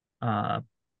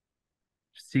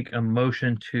seek a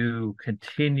motion to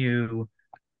continue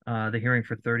the hearing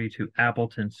for 32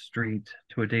 Appleton Street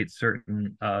to a date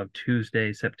certain of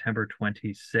Tuesday, September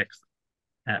 26th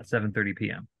at 7:30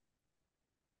 p.m.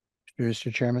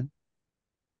 Mr. Chairman.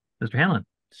 Mr. Hanlon.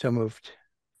 So moved.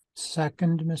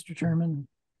 Second, Mr. Chairman.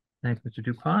 Thanks, Mr.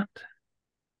 DuPont.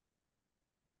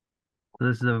 So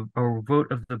this is a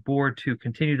vote of the board to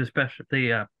continue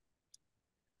the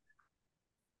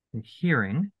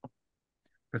hearing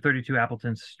for 32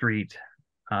 Appleton Street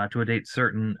to a date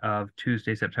certain of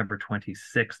Tuesday, September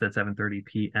 26th at 7:30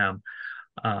 p.m.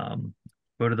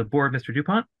 Vote of the board, Mr.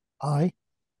 DuPont. Aye.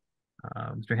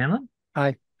 Mr. Hanlon.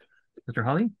 Aye. Mr.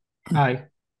 Hawley. Aye.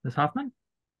 Ms. Hoffman.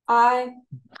 Aye.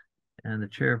 And the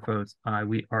chair votes aye.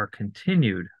 We are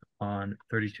continued on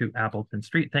 32 Appleton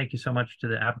Street. Thank you so much to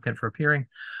the applicant for appearing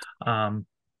and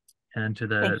to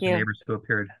the neighbors who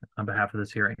appeared on behalf of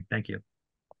this hearing. Thank you.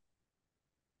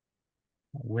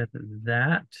 With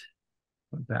that,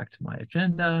 going back to my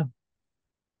agenda,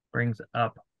 brings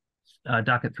up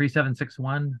docket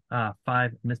 3761,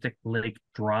 5 Mystic Lake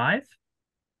Drive.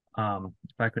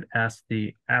 If I could ask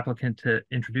the applicant to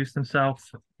introduce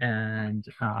themselves and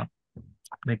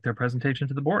make their presentation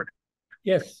to the board.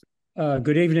 Yes.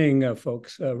 Good evening,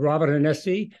 folks. Robert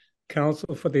Anesi,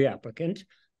 counsel for the applicant.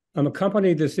 I'm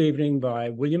accompanied this evening by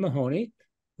William Mahoney,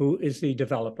 who is the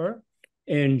developer,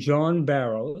 and John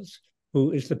Barrows,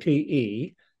 who is the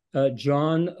PE.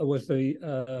 John was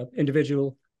the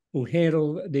individual who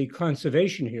handled the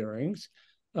conservation hearings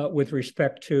with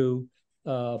respect to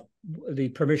the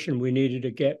permission we needed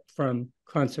to get from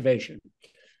conservation.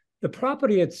 The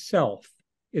property itself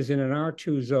is in an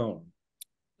R2 zone.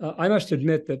 I must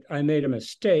admit that I made a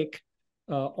mistake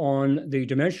on the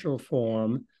dimensional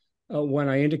form when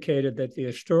I indicated that the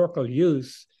historical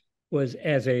use was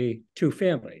as a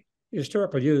two-family.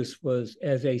 historical use was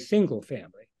as a single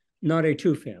family, not a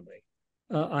two-family.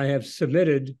 I have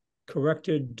submitted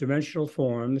corrected dimensional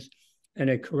forms and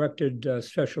a corrected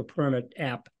special permit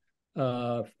app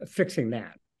fixing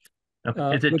that.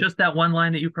 Okay. Is it just that one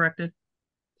line that you corrected?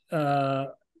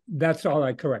 That's all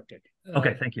I corrected.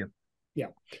 Okay, thank you. Yeah.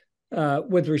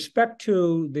 With respect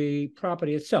to the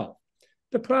property itself,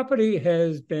 the property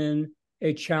has been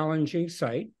a challenging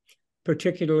site,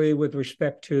 particularly with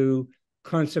respect to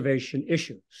conservation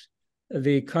issues.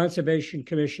 The Conservation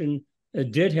Commission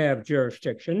did have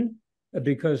jurisdiction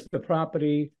because the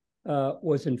property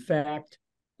was in fact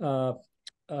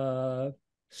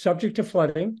subject to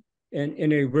flooding and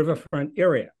in a riverfront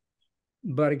area.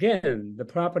 But again, the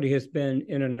property has been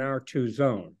in an R2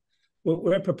 zone. What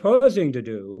we're proposing to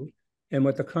do, and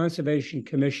what the Conservation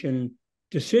Commission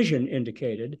decision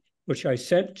indicated, which I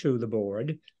sent to the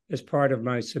board as part of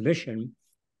my submission,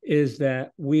 is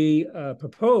that we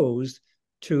propose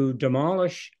to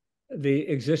demolish the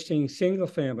existing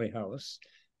single-family house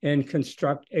and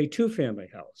construct a two-family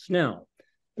house. Now,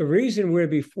 the reason we're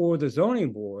before the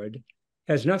zoning board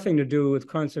has nothing to do with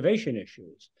conservation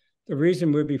issues. The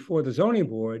reason we're before the zoning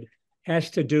board has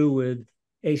to do with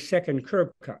a second curb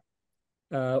cut.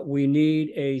 We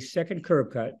need a second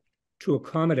curb cut to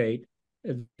accommodate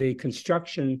the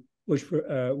construction which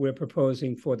we're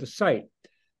proposing for the site.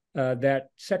 That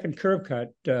second curb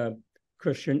cut,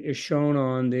 Christian, is shown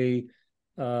on the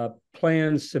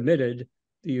plans submitted,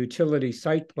 the utility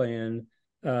site plan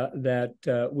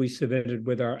that we submitted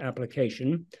with our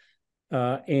application.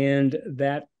 And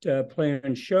that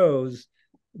plan shows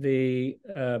the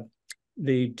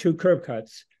two curb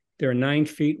cuts. They're 9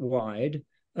 feet wide.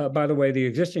 By the way, the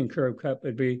existing curb cut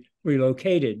would be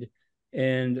relocated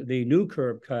and the new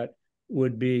curb cut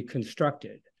would be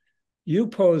constructed. You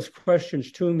posed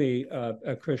questions to me,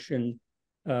 Christian,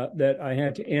 that I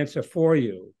had to answer for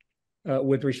you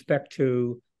with respect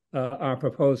to our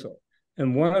proposal.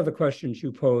 And one of the questions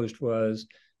you posed was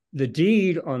the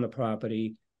deed on the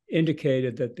property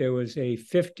indicated that there was a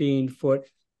 15-foot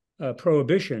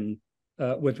prohibition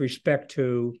with respect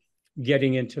to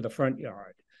getting into the front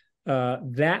yard.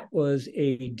 That was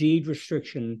a deed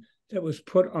restriction that was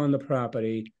put on the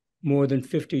property more than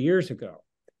 50 years ago.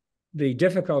 The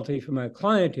difficulty for my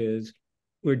client is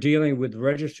we're dealing with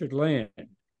registered land.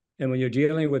 And when you're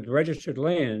dealing with registered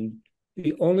land,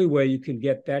 the only way you can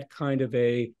get that kind of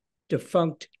a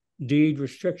defunct deed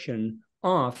restriction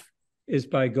off is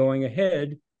by going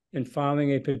ahead and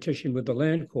filing a petition with the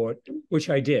land court, which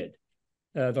I did.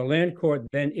 The land court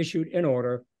then issued an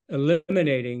order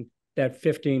eliminating that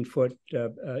 15-foot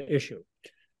issue.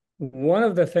 One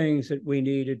of the things that we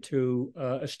needed to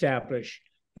establish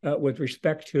with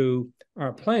respect to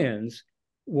our plans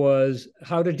was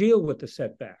how to deal with the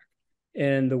setback.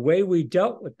 And the way we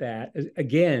dealt with that,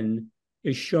 again,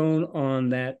 is shown on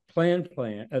that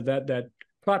that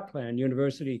plot plan,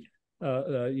 university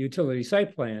utility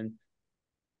site plan,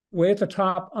 way at the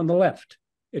top on the left.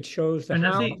 It shows the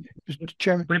house. Mr.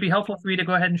 Chairman, Would it be helpful for you to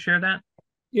go ahead and share that?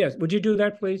 Yes, would you do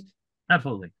that, please?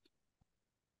 Absolutely.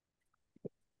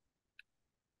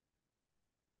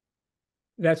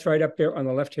 That's right up there on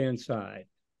the left-hand side.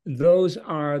 Those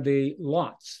are the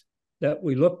lots that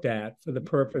we looked at for the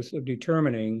purpose of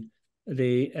determining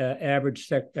the average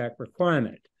setback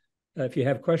requirement. If you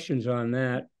have questions on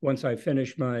that, once I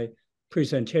finish my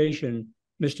presentation,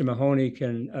 Mr. Mahoney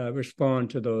can respond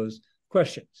to those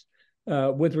questions.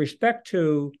 With respect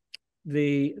to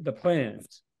the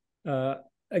plans,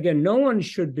 again, no one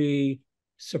should be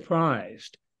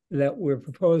surprised that we're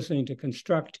proposing to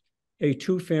construct a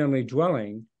two-family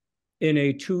dwelling in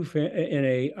a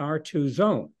R2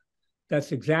 zone.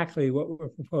 That's exactly what we're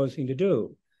proposing to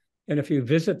do. And if you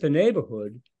visit the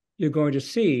neighborhood, you're going to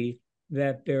see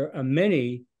that there are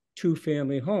many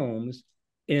two-family homes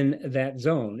in that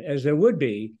zone, as there would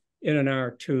be in an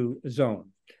R2 zone.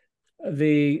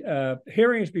 The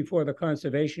hearings before the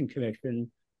Conservation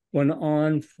Commission went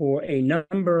on for a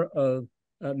number of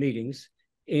meetings,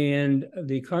 and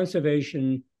the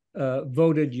Conservation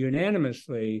voted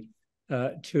unanimously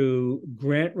to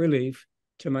grant relief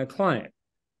to my client.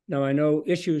 Now, I know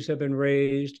issues have been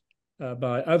raised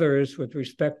by others with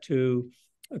respect to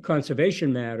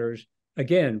conservation matters.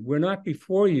 Again, we're not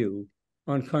before you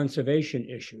on conservation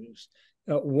issues.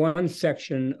 One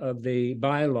section of the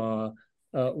bylaw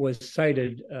was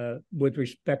cited with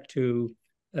respect to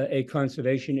a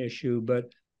conservation issue, but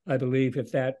I believe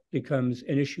if that becomes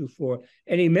an issue for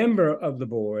any member of the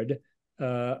board,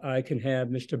 I can have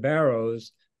Mr.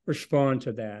 Barrows respond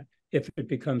to that if it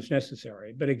becomes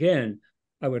necessary. But again,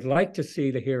 I would like to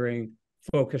see the hearing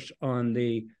focused on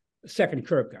the second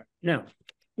curb cut. Now,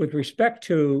 with respect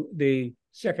to the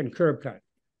second curb cut,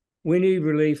 we need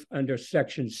relief under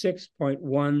section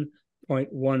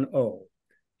 6.1.10.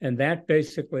 And that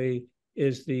basically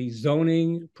is the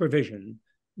zoning provision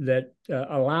that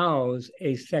allows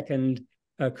a second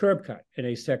curb cut and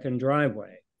a second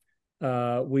driveway.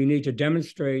 We need to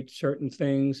demonstrate certain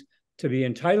things to be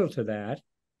entitled to that.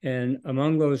 And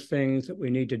among those things that we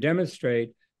need to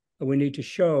demonstrate, we need to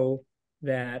show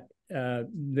that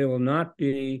there will not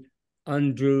be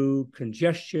undue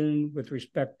congestion with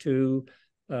respect to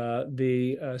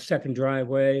the second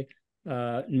driveway,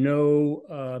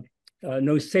 no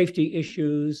safety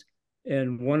issues.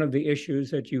 And one of the issues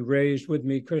that you raised with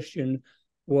me, Christian,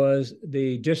 was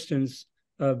the distance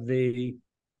of the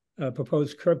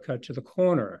proposed curb cut to the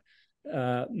corner.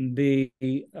 We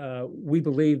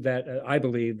believe that, I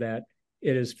believe that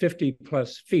it is 50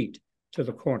 plus feet to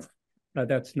the corner.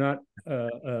 That's not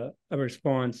a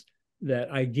response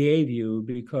that I gave you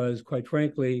because, quite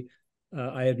frankly,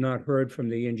 I had not heard from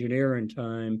the engineer in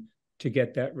time to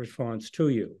get that response to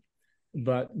you.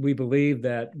 But we believe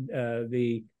that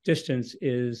the distance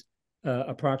is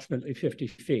approximately 50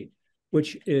 feet,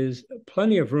 which is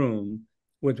plenty of room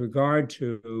with regard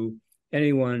to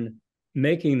anyone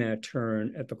making that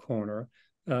turn at the corner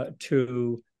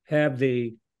to have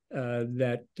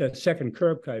that second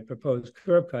curb cut, proposed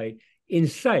curb cut, in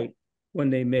sight when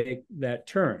they make that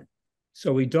turn.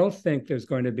 So we don't think there's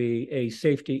going to be a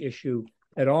safety issue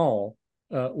at all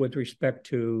with respect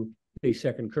to the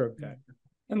second curb cut.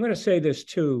 I'm going to say this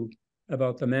too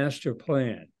about the master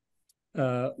plan.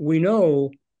 We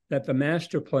know that the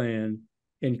master plan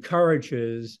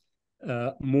encourages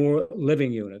more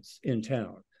living units in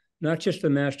town, not just the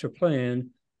master plan,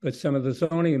 but some of the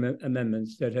zoning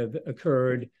amendments that have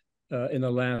occurred in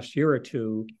the last year or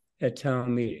two at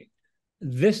town meeting.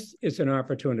 This is an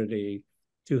opportunity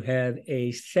to have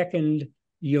a second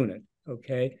unit,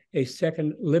 okay, a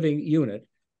second living unit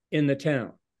in the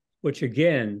town, which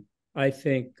again, I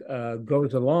think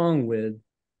goes along with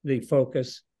the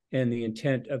focus and the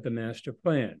intent of the master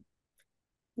plan.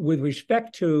 With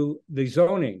respect to the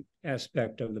zoning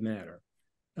aspect of the matter,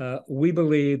 we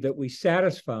believe that we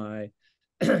satisfy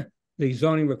the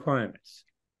zoning requirements.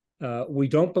 We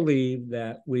don't believe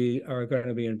that we are going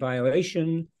to be in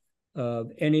violation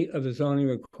of any of the zoning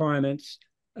requirements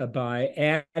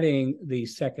by adding the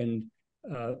second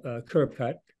curb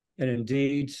cut. And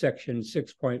indeed, section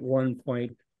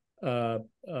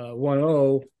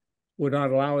 6.1.10 would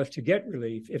not allow us to get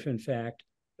relief if, in fact,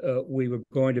 we were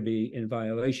going to be in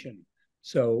violation.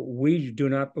 So we do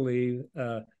not believe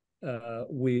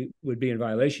we would be in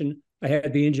violation. I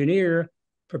had the engineer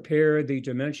prepare the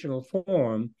dimensional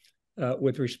form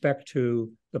with respect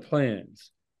to the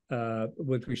plans,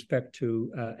 with respect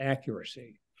to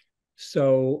accuracy.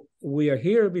 So we are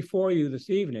here before you this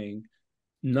evening,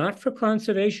 not for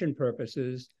conservation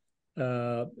purposes.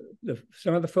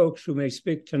 Some of the folks who may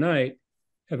speak tonight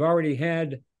have already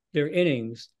had their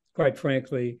innings, quite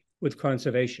frankly, with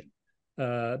conservation.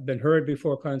 Been heard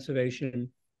before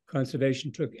conservation.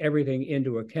 Conservation took everything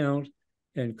into account,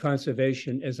 and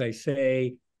conservation, as I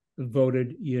say,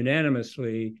 voted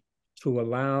unanimously to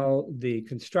allow the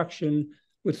construction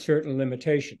with certain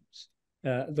limitations.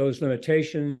 Those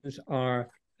limitations are,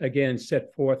 again,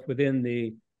 set forth within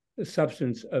the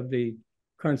substance of the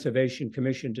Conservation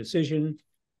Commission decision,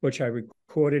 which I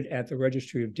recorded at the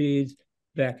Registry of Deeds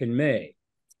back in May.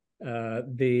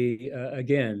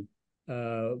 Again,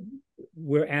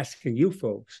 we're asking you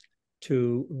folks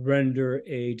to render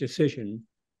a decision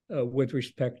with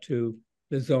respect to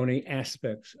the zoning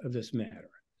aspects of this matter.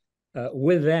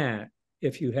 With that,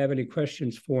 if you have any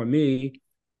questions for me,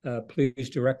 please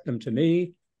direct them to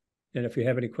me. And if you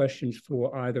have any questions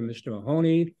for either Mr.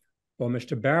 Mahoney or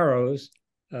Mr. Barrows,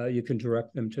 you can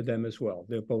direct them to them as well.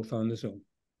 They're both on the Zoom.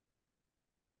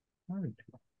 All right.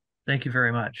 Thank you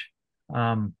very much.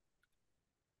 I'll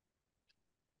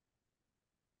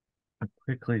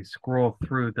quickly scroll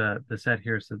through the set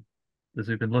here. So as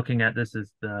we've been looking at, this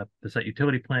is the site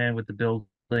utility plan with the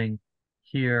building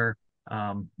here.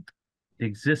 The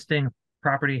existing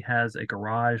property has a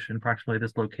garage in approximately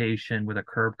this location with a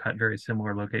curb cut, very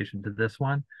similar location to this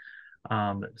one.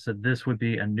 So this would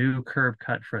be a new curb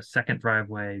cut for a second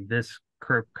driveway. This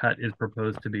curb cut is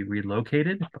proposed to be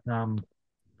relocated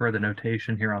per the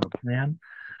notation here on the plan.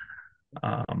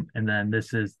 And then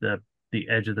this is the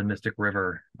edge of the Mystic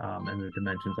River and the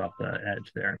dimensions off the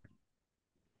edge there.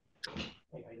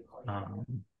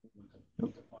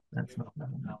 That's not what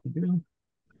I want to do.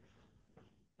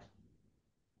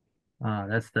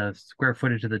 That's the square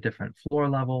footage of the different floor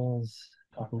levels,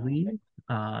 I believe.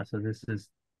 So this is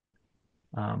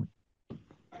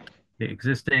the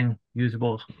existing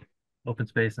usable open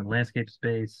space and landscape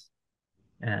space,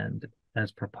 and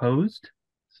as proposed.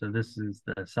 So this is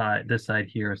the side, this side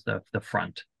here is the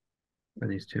front for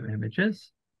these two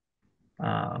images.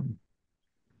 So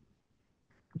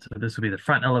this will be the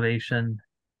front elevation.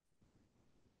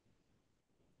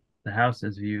 The house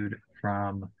is viewed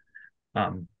from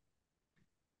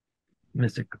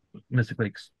Mystic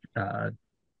Lakes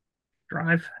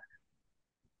Drive.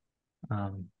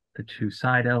 The two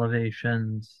side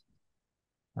elevations.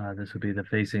 This would be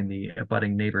facing the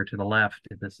abutting neighbor to the left.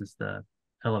 This is the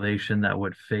elevation that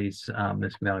would face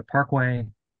Mystic Valley Parkway.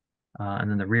 And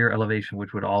then the rear elevation,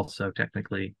 which would also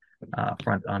technically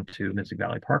front onto Mystic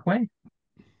Valley Parkway.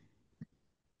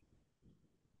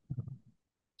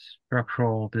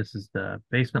 Structural, this is the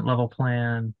basement level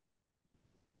plan.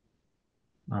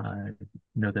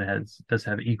 Note that it does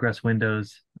have egress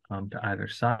windows to either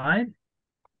side.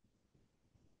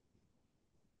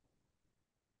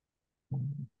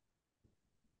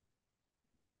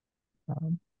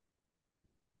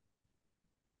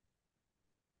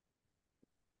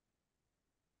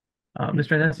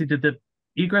 Mr. Nessie, did the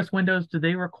egress windows, do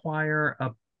they require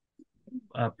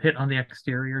a pit on the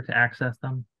exterior to access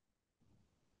them?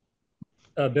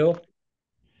 Bill?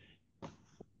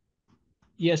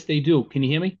 Yes, they do. Can you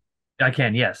hear me? I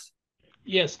can, yes.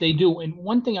 Yes, they do. And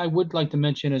one thing I would like to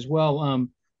mention as well,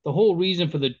 the whole reason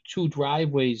for the two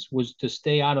driveways was to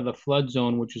stay out of the flood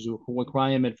zone, which is a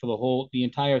requirement for the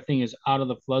entire thing is out of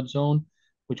the flood zone,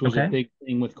 which was a big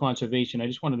thing with conservation. I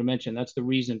just wanted to mention that's the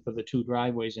reason for the two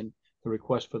driveways and the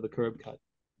request for the curb cut.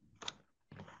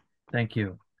 Thank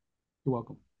you. You're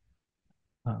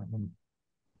welcome.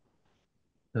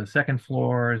 The second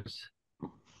floors,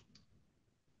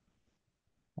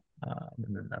 and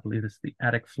then I believe this is the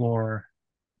attic floor.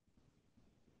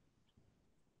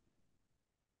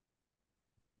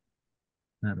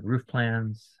 And the roof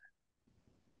plans,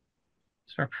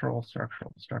 structural.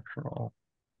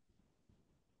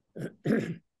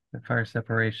 The fire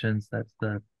separations, that's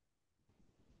the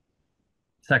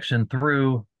section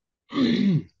through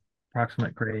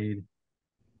approximate grade.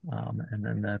 And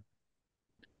then the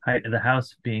height of the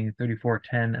house being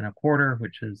 3410 and a quarter,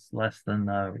 which is less than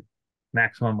the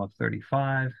maximum of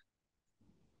 35.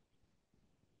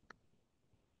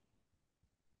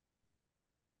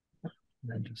 And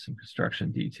then just some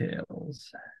construction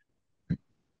details.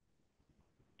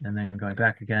 And then going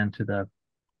back again to the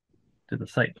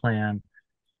site plan.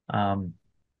 So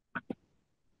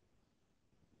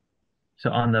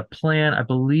on the plan, I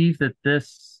believe that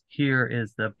this here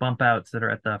is the bump outs that are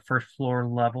at the first floor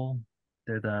level.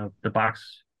 They're the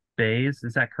box bays.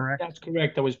 Is that correct? That's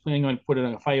correct. I was planning on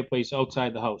putting a fireplace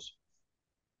outside the house.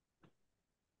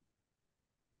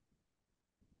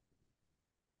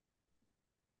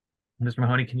 Mr.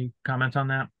 Mahoney, can you comment on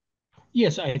that?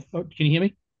 Yes, can you hear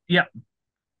me? Yeah.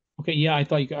 Okay, yeah, I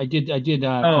thought I did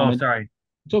Oh, comment. sorry.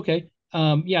 It's okay.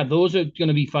 Yeah, those are going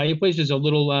to be fireplaces. A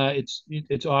little, it's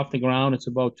off the ground. It's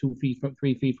about 3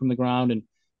 feet from the ground, and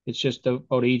it's just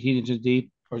about 18 inches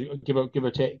deep, or give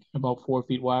or take, about 4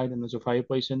 feet wide. And there's a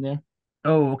fireplace in there.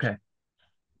 Oh, okay.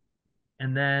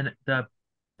 And then the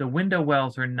window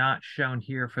wells are not shown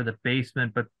here for the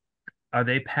basement, but are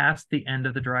they past the end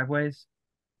of the driveways?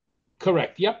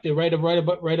 Correct. Yep, they're right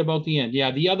about the end.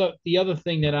 Yeah, the other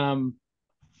thing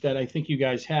that I think you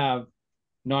guys have,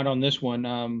 not on this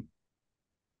one,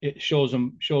 it shows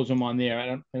them on there.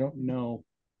 I don't know.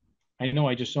 I know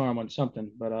I just saw them on something,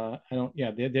 but I don't.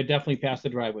 Yeah, they're definitely past the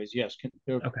driveways. Yes,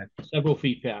 they're Okay. several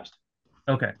feet past.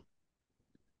 Okay.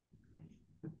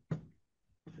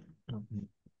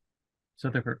 So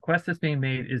the request that's being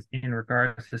made is in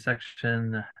regards to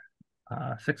section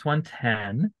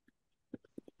 6110,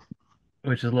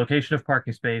 which is location of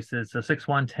parking spaces. So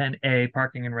 6110A,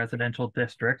 parking in residential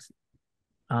districts.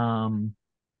 Do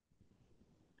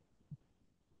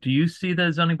you see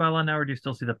the zoning bylaw now, or do you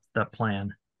still see the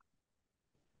plan?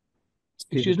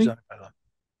 Excuse me?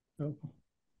 Oh.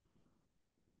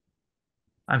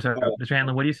 I'm sorry, Mr.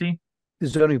 Hanlon, what do you see? The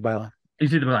zoning bylaw. You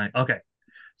see the plan. Okay.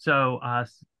 So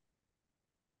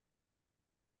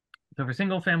so for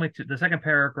single family, the second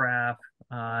paragraph,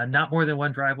 not more than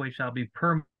one driveway shall be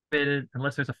permitted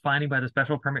unless there's a finding by the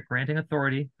special permit granting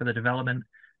authority for the development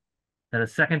that a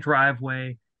second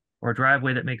driveway or a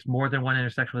driveway that makes more than one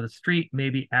intersection with a street may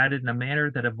be added in a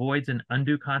manner that avoids an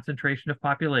undue concentration of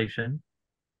population,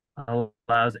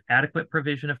 allows adequate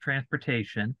provision of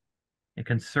transportation, and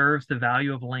conserves the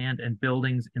value of land and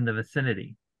buildings in the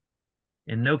vicinity.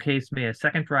 In no case may a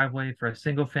second driveway for a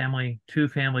single family, two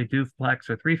family, duplex,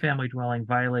 or three family dwelling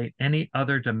violate any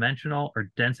other dimensional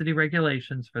or density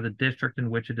regulations for the district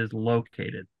in which it is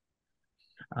located.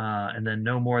 and then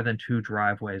no more than 2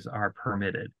 driveways are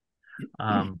permitted.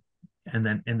 And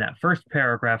then in that first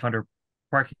paragraph under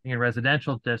parking in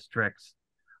residential districts,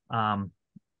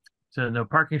 so no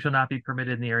parking shall not be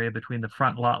permitted in the area between the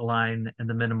front lot line and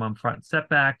the minimum front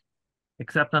setback,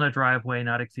 except on a driveway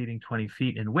not exceeding 20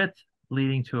 feet in width,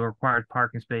 leading to required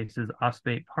parking spaces.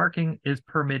 Off-street parking is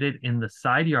permitted in the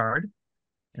side yard,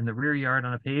 in the rear yard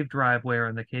on a paved driveway, or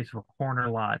in the case of a corner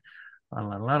lot.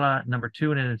 Number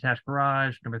 2, in an attached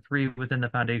garage. Number 3, within the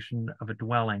foundation of a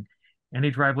dwelling.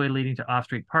 Any driveway leading to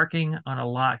off-street parking on a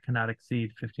lot cannot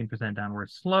exceed 15% downward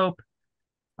slope.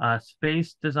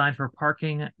 Space designed for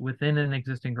parking within an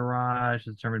existing garage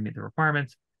is determined to meet the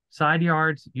requirements. Side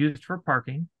yards used for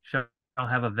parking shall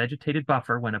have a vegetated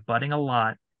buffer when abutting a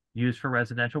lot used for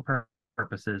residential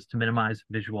purposes to minimize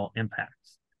visual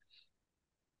impacts.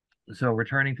 So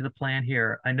returning to the plan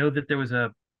here, I know that there was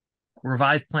a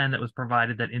revised plan that was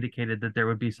provided that indicated that there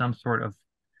would be some sort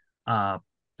of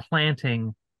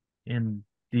planting in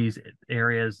these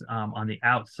areas on the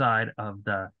outside of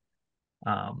the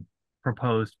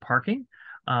proposed parking.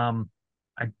 I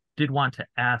did want to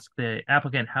ask the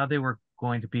applicant how they were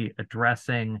going to be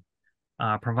addressing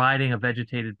providing a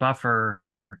vegetated buffer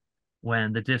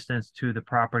when the distance to the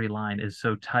property line is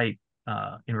so tight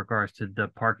in regards to the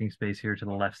parking space here to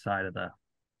the left side of the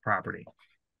property.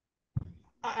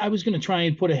 I was going to try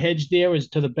and put a hedge there as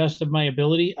to the best of my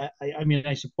ability. I mean,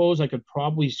 I suppose I could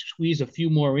probably squeeze a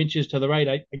few more inches to the right.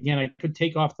 I could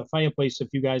take off the fireplace if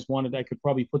you guys wanted. I could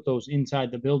probably put those inside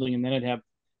the building, and then I'd have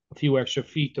a few extra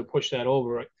feet to push that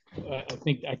over. I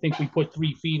think we put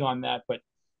 3 feet on that, but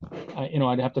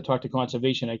I'd have to talk to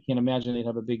conservation. I can't imagine they'd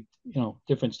have a big,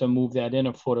 difference to move that in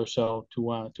a foot or so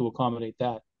to accommodate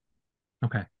that.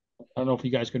 Okay. I don't know if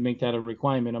you guys could make that a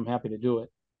requirement. I'm happy to do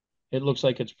it. It looks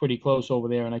like it's pretty close over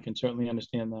there, and I can certainly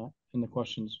understand that. And the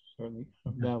question's certainly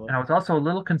valid. And I was also a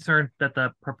little concerned that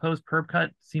the proposed curb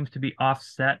cut seems to be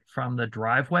offset from the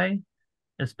driveway,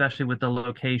 especially with the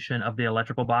location of the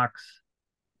electrical box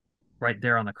right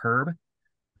there on the curb.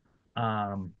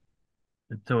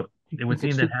 So it would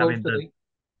seem that having the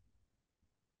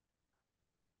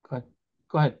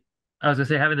Go ahead. I was gonna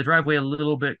say having the driveway a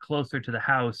little bit closer to the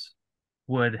house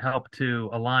would help to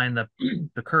align the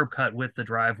curb cut with the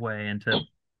driveway and to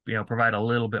provide a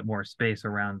little bit more space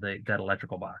around that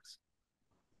electrical box.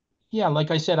 Yeah, like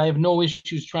I said, I have no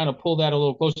issues trying to pull that a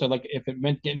little closer. Like if it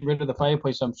meant getting rid of the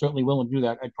fireplace, I'm certainly willing to do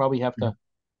that. I'd probably have to,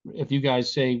 if you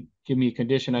guys say give me a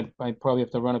condition, I'd probably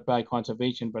have to run it by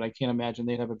conservation, but I can't imagine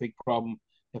they'd have a big problem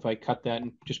if I cut that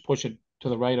and just push it to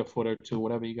the right a foot or two,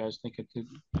 whatever you guys think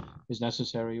is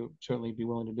necessary. You'd certainly be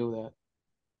willing to do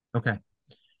that. Okay.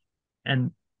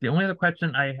 And the only other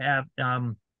question I have,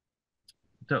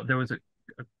 so there was a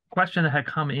question that had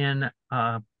come in,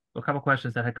 a couple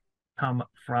questions that had come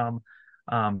from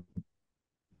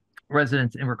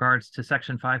residents in regards to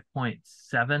section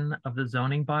 5.7 of the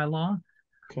zoning bylaw.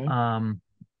 Okay.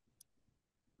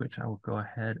 Which I will go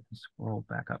ahead and scroll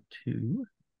back up to.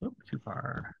 Oh, too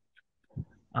far.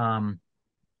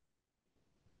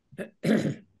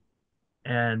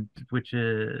 And which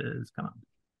is, come on.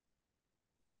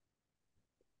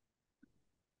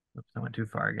 Oops, I went too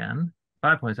far again.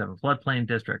 5.7 floodplain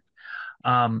district.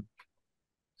 So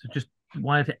just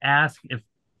wanted to ask if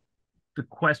the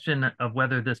question of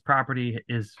whether this property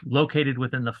is located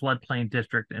within the floodplain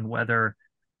district and whether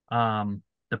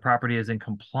the property is in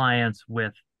compliance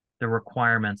with the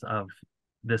requirements of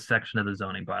this section of the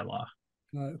zoning bylaw.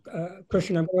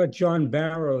 Christian, I'm going to let John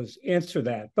Barrows answer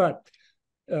that. But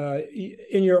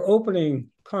in your opening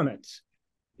comments,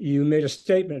 you made a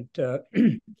statement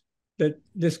that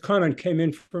this comment came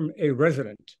in from a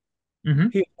resident. Mm-hmm.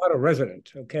 He is not a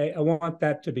resident, okay? I want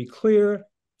that to be clear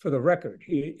for the record.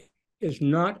 He is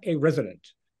not a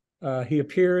resident. He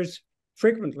appears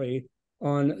frequently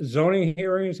on zoning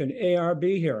hearings and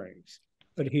ARB hearings,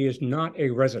 but he is not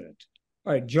a resident.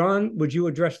 All right, John, would you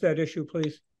address that issue,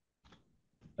 please?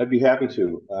 I'd be happy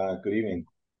to. Good evening.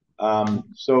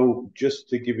 So just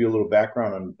to give you a little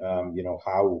background on,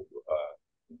 how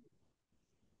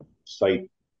site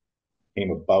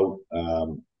came about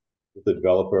with the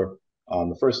developer.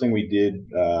 The first thing we did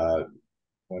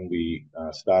when we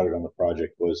started on the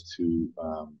project was to,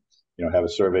 have a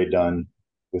survey done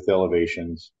with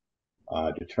elevations,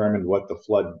 determined what the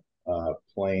flood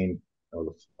plain or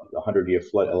the 100-year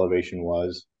flood elevation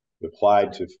was. We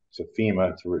applied to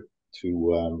FEMA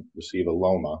to receive a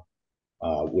LOMA,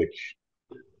 which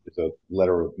is a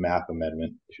letter of map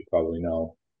amendment, you should probably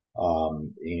know.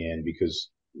 And because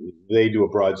they do a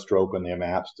broad stroke on their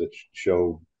maps that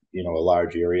show, a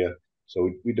large area. So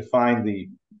we defined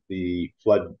the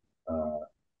flood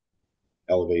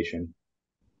elevation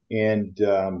And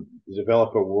the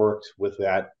developer worked with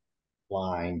that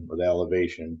line or the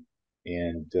elevation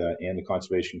and the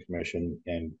Conservation Commission,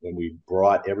 and when we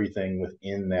brought everything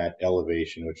within that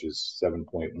elevation, which is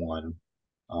 7.1.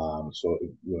 So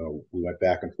we went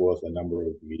back and forth a number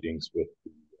of meetings with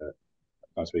the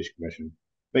Conservation Commission,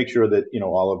 make sure that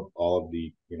all of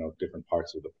the different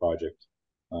parts of the project,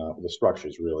 the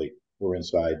structures really were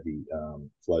inside the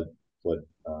flood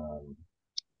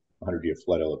 100-year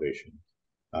flood elevation,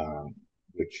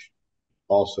 which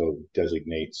also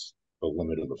designates the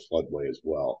limit of the floodway as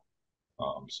well.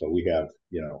 So we have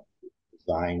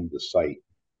designed the site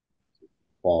to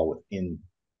fall within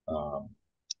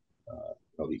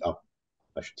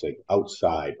I should say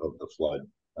outside of the flood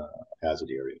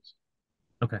hazard areas.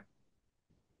 Okay.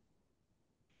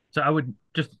 So I would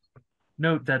just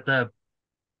note that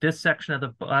this section of the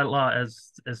bylaw,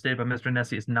 as stated by Mr.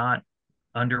 Nessie, is not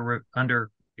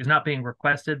is not being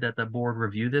requested that the board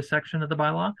review this section of the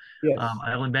bylaw. Yes.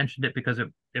 I only mentioned it because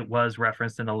it was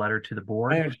referenced in a letter to the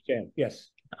board. I understand. Yes.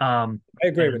 I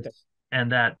agree with that.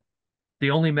 And that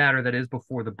the only matter that is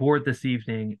before the board this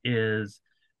evening is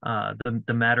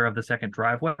the matter of the second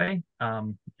driveway.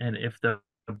 And if the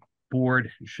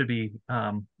board should be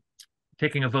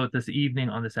taking a vote this evening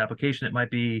on this application, it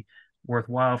might be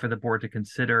worthwhile for the board to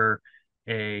consider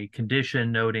a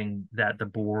condition noting that the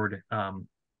board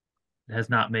has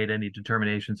not made any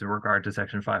determinations in regard to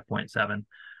section 5.7.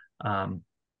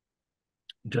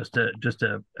 Just as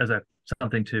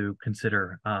something to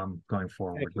consider going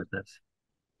forward with this.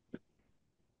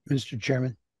 Mr.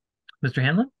 Chairman. Mr.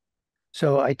 Hanlon?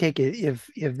 So I take it if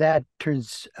that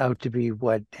turns out to be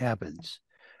what happens,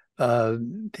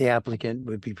 the applicant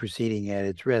would be proceeding at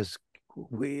its risk.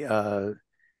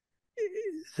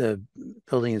 The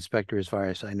building inspector, as far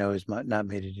as I know, has not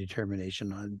made a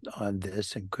determination on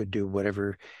this and could do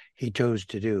whatever he chose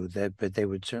to do. But they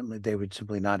would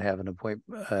simply not have a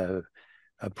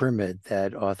permit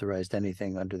that authorized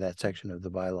anything under that section of the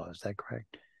bylaw. Is that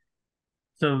correct?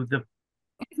 So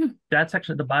that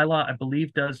section of the bylaw, I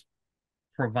believe, does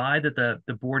provide that the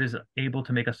board is able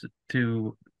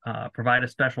to provide a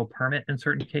special permit in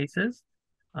certain cases.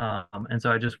 And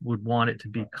so I just would want it to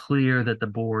be clear that the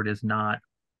board isn't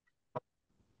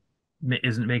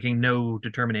making no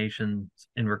determinations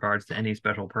in regards to any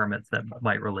special permits that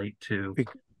might relate to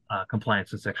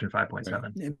compliance with section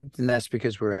 5.7. And that's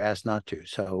because we're asked not to.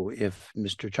 So if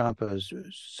Mr. Champa's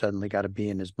suddenly got a bee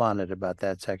in his bonnet about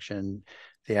that section,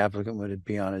 the applicant would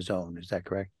be on his own. Is that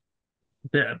correct?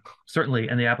 Yeah, certainly.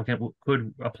 And the applicant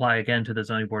could apply again to the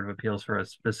Zoning Board of Appeals for a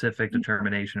specific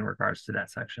determination in regards to that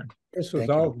section. This was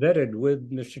all vetted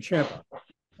with Mr. Champa.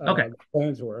 Okay. The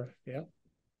plans were, yeah.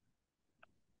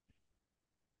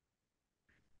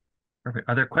 Perfect.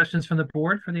 Are there questions from the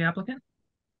board for the applicant?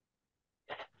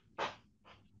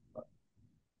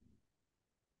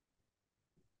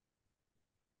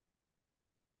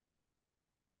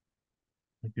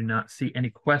 I do not see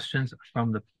any questions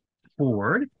from the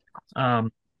board.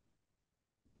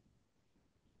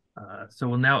 So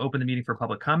we'll now open the meeting for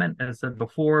public comment. As said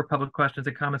before, public questions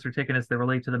and comments are taken as they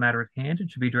relate to the matter at hand and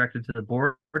should be directed to the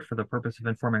board for the purpose of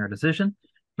informing our decision.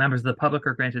 Members of the public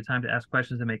are granted time to ask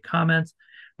questions and make comments.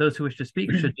 Those who wish to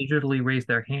speak should digitally raise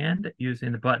their hand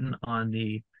using the button on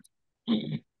the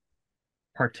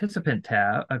participant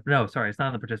tab. No, sorry, it's not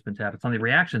on the participant tab. It's on the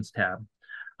reactions tab.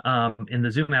 In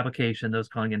the Zoom application, those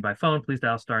calling in by phone, please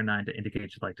dial *9 to indicate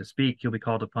you'd like to speak. You'll be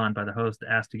called upon by the host,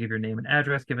 asked to give your name and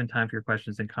address. Given time for your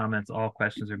questions and comments, all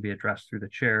questions will be addressed through the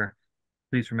chair.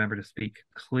 Please remember to speak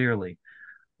clearly.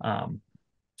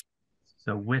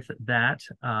 So with that,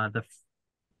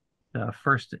 the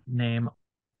first name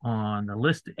on the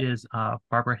list is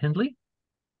Barbara Hindley.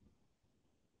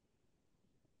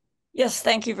 Yes,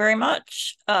 thank you very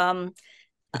much.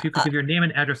 If you could give your name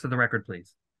and address to the record,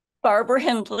 please. Barbara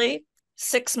Hindley,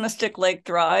 6 Mystic Lake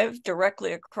Drive,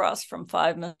 directly across from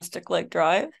 5 Mystic Lake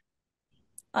Drive.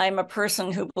 I'm a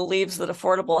person who believes that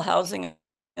affordable housing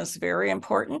is very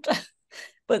important,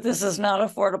 but this is not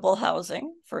affordable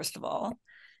housing, first of all.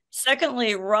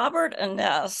 Secondly, Robert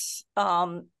Ines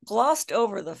glossed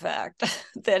over the fact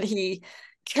that he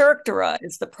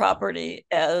characterized the property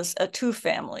as a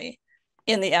 2-family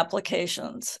in the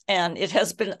applications. And it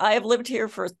has been, I have lived here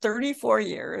for 34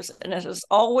 years and it has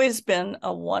always been a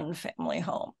 1-family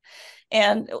home.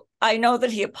 And I know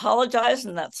that he apologized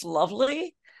and that's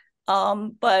lovely.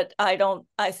 But I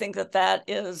think that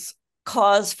is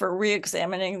cause for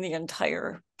re-examining the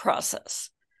entire process.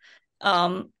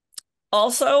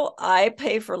 Also, I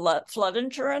pay for flood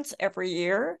insurance every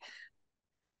year.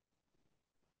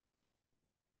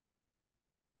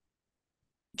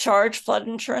 charge flood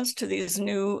insurance to these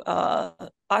new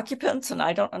occupants, and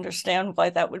I don't understand why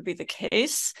that would be the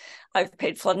case. I've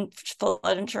paid flood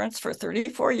insurance for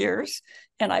 34 years,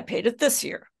 and I paid it this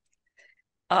year.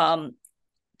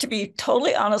 To be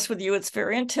totally honest with you, it's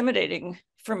very intimidating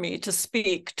for me to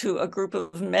speak to a group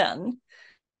of men.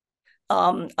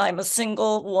 I'm a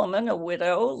single woman, a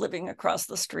widow living across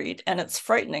the street, and it's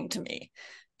frightening to me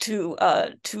to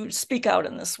speak out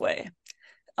in this way.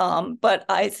 But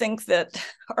I think that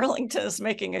Arlington is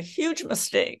making a huge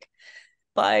mistake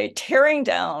by tearing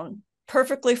down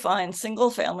perfectly fine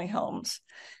single family homes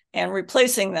and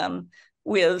replacing them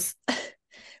with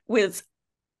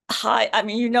high, I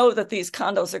mean, you know that these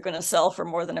condos are going to sell for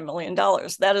more than $1 million.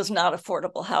 That is not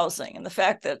affordable housing. And the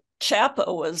fact that CHAPA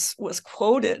was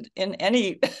quoted in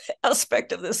any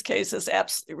aspect of this case is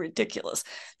absolutely ridiculous.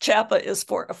 CHAPA is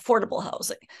for affordable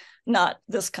housing, not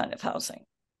this kind of housing.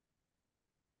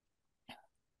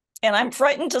 And I'm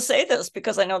frightened to say this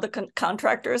because I know the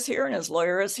contractor is here and his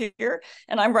lawyer is here,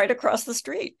 and I'm right across the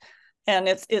street. And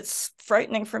it's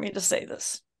frightening for me to say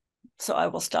this. So I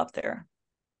will stop there.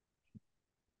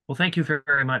 Well, thank you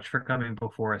very much for coming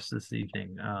before us this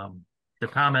evening. The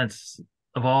comments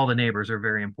of all the neighbors are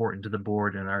very important to the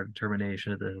board and our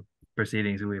determination of the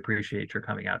proceedings, and we appreciate your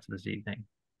coming out to this evening.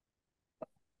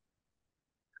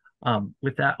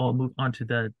 With that, I'll move on to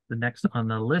the next on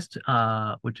the list,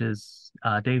 which is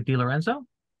Dave DiLorenzo.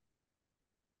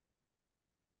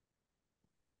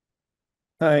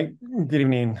 Hi, good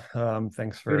evening.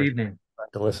 Thanks for good evening.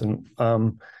 To listen.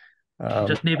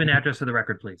 Just name and address for the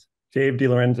record, please. Dave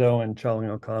DiLorenzo and Charlie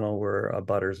O'Connell were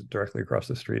abutters directly across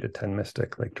the street at 10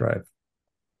 Mystic Lake Drive.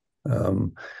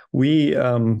 We,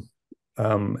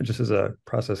 just as a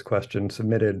process question,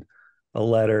 submitted a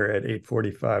letter at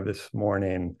 8:45 this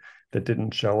morning that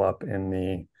didn't show up in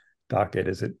the docket.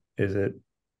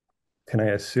 Can I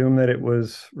assume that it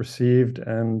was received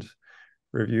and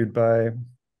reviewed by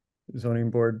zoning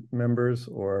board members,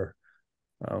 or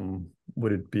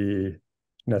would it be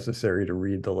necessary to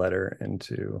read the letter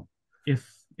into?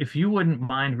 If you wouldn't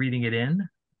mind reading it in,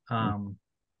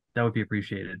 that would be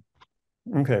appreciated.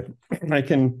 Okay, I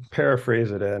can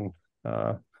paraphrase it in.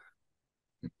 I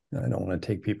don't want to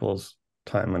take people's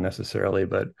time unnecessarily,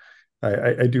 but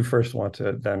I do first want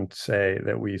to then say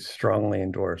that we strongly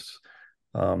endorse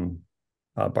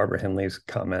Barbara Henley's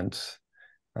comments.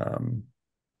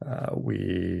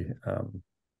 We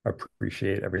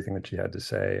appreciate everything that she had to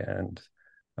say and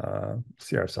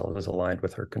see ourselves as aligned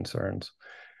with her concerns.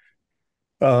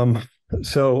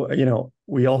 So,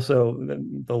 we also,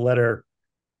 the letter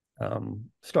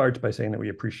starts by saying that we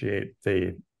appreciate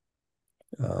the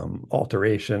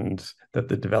alterations that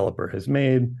the developer has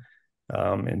made,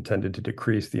 intended to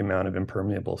decrease the amount of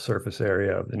impermeable surface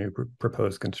area of the new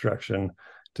proposed construction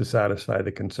to satisfy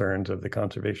the concerns of the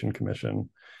Conservation Commission.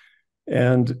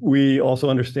 And we also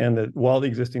understand that while the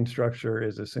existing structure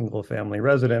is a single family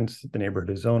residence, the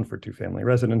neighborhood is zoned for 2-family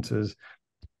residences.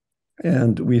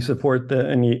 And we support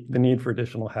the need for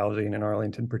additional housing in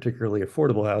Arlington, particularly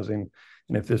affordable housing.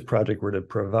 And if this project were to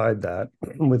provide that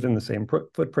within the same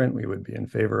footprint, we would be in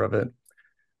favor of it.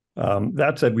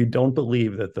 That said, we don't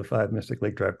believe that the 5 Mystic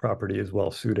Lake Drive property is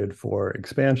well suited for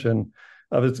expansion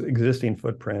of its existing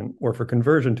footprint or for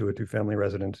conversion to a 2-family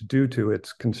residence due to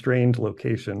its constrained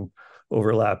location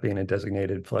overlapping a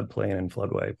designated floodplain and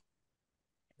floodway.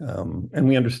 And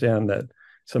we understand that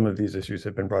some of these issues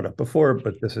have been brought up before,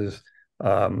 but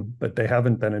but they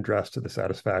haven't been addressed to the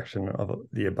satisfaction of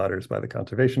the abutters by the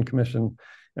Conservation Commission,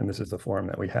 and this is the forum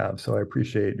that we have. So I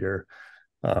appreciate your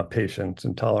patience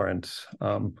and tolerance.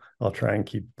 I'll try and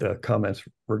keep the comments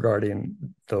regarding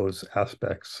those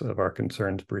aspects of our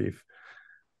concerns brief.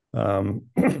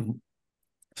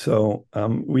 So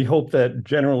we hope that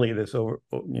generally this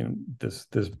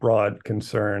broad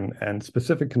concern and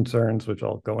specific concerns, which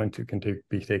I'll go into, can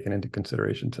be taken into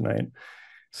consideration tonight.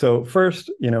 So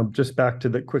first, just back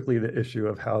to quickly the issue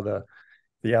of how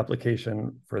the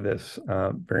application for this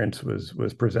variance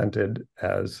was presented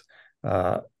as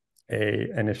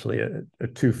initially a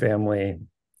 2-family.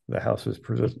 The house was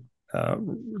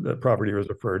the property was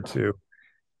referred to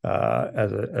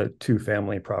as a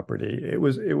 2-family property. It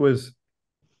was,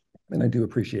 and I do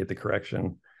appreciate the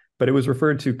correction, but it was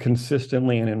referred to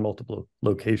consistently and in multiple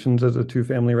locations as a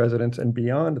 2-family residence. And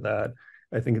beyond that,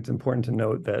 I think it's important to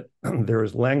note that there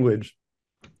is language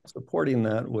supporting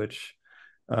that, which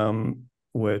to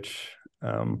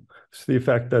the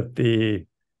effect that the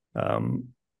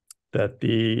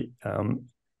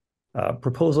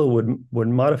proposal would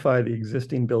modify the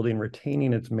existing building,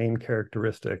 retaining its main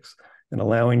characteristics and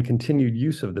allowing continued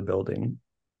use of the building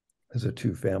as a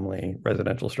 2-family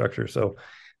residential structure. So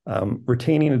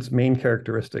retaining its main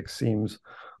characteristics seems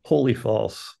wholly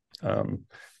false,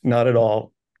 not at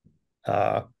all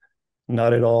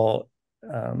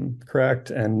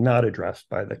correct, and not addressed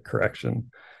by the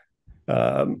correction.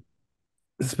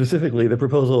 Specifically, the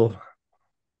proposal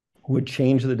would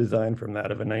change the design from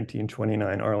that of a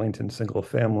 1929 Arlington single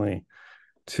family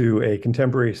to a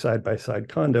contemporary side-by-side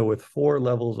condo with 4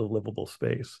 levels of livable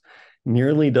space,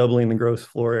 nearly doubling the gross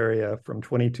floor area from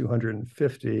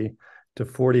 2,250 to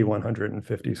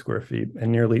 4,150 square feet,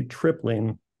 and nearly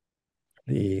tripling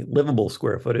the livable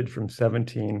square footage from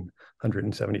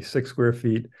 1,776 square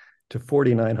feet to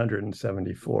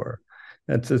 4,974.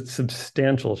 That's a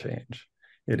substantial change.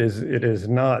 It is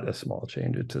not a small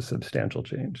change, it's a substantial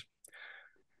change.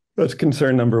 That's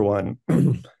concern number one.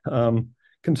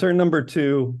 Concern number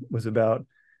two was about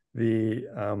the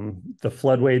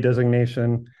floodway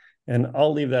designation, and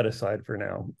I'll leave that aside for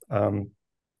now.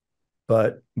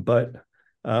 But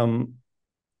the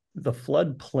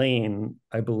floodplain,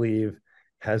 I believe,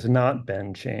 has not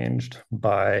been changed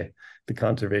by the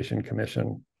Conservation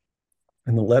Commission.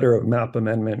 And the letter of map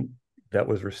amendment that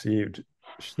was received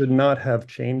should not have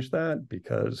changed that,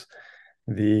 because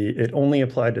it only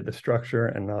applied to the structure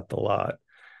and not the lot.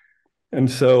 And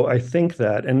so I think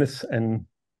that, and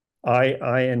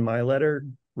I in my letter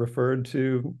referred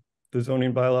to the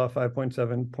zoning bylaw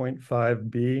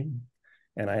 5.7.5b,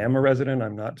 and I am a resident,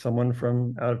 I'm not someone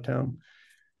from out of town,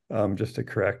 just to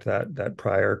correct that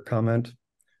prior comment.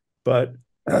 But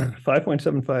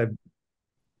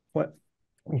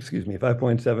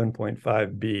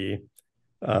 5.7.5b,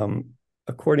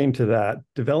 according to that,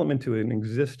 development to an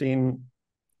existing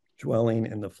dwelling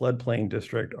in the floodplain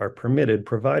district are permitted,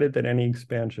 provided that any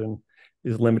expansion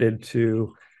is limited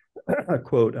to,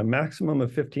 quote, a maximum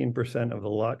of 15% of the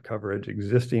lot coverage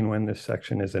existing when this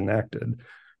section is enacted,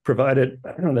 provided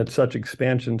that such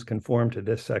expansions conform to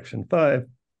this section 5,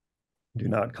 do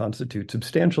not constitute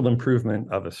substantial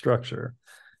improvement of a structure.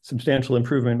 Substantial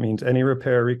improvement means any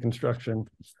repair, reconstruction,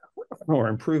 or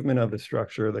improvement of the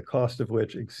structure, the cost of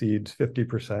which exceeds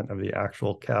 50% of the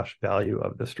actual cash value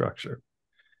of the structure.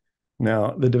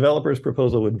 Now, the developer's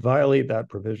proposal would violate that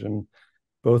provision,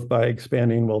 both by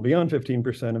expanding well beyond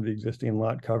 15% of the existing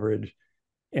lot coverage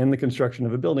and the construction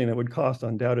of a building that would cost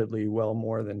undoubtedly well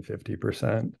more than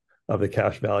 50% of the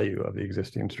cash value of the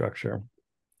existing structure.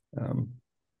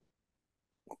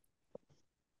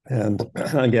 And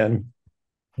again,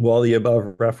 while the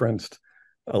above referenced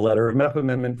a letter of map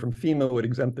amendment from FEMA would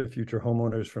exempt the future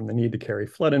homeowners from the need to carry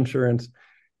flood insurance,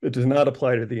 it does not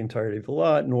apply to the entirety of the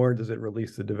lot, nor does it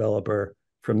release the developer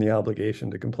from the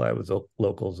obligation to comply with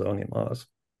local zoning laws.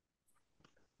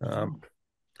 The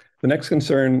next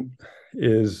concern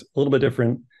is a little bit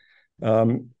different.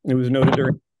 It was noted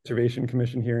during the Conservation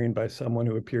Commission hearing by someone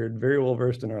who appeared very well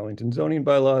versed in Arlington zoning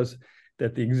bylaws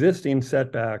that the existing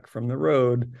setback from the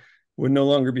road would no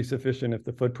longer be sufficient if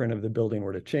the footprint of the building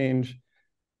were to change.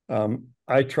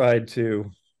 I tried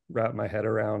to wrap my head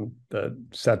around the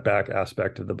setback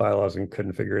aspect of the bylaws and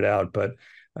couldn't figure it out, but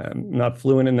I'm not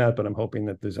fluent in that, but I'm hoping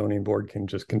that the zoning board can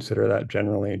just consider that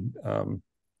generally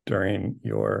during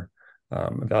your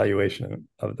evaluation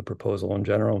of the proposal in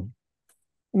general.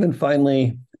 And then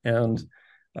finally, and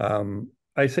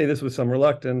I say this with some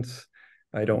reluctance,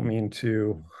 I don't mean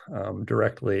to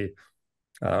directly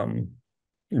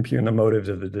impugn the motives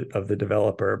of the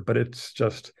developer, but it's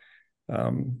just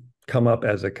come up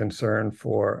as a concern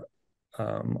for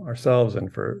ourselves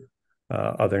and for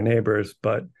other neighbors.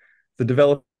 But the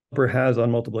developer has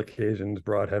on multiple occasions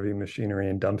brought heavy machinery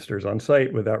and dumpsters on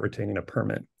site without retaining a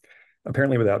permit,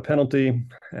 apparently without penalty.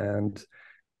 And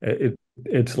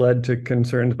it's led to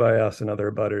concerns by us and other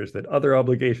abutters that other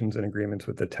obligations and agreements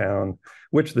with the town,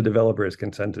 which the developer has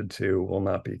consented to, will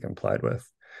not be complied with.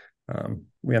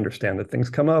 We understand that things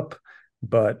come up,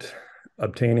 but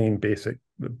obtaining basic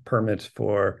permits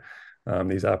for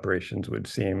these operations would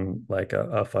seem like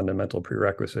a fundamental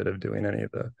prerequisite of doing any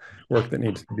of the work that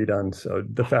needs to be done. So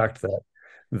the fact that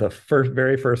the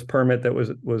very first permit that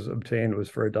was obtained was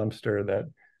for a dumpster that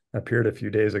appeared a few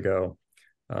days ago,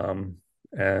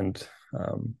 and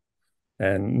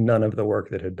none of the work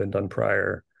that had been done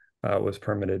prior was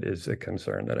permitted is a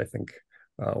concern that I think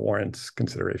warrants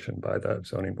consideration by the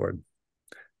zoning board.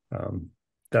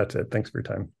 That's it. Thanks for your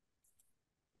time.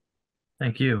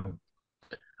 Thank you.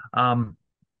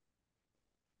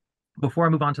 Before I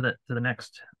move on to the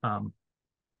next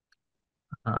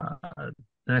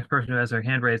person who has their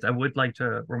hand raised, I would like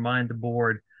to remind the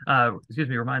board,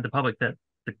 remind the public that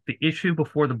the issue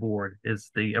before the board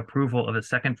is the approval of a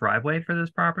second driveway for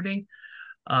this property.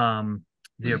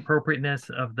 The appropriateness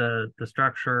of the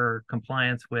structure,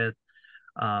 compliance with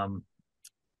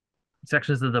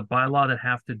sections of the bylaw that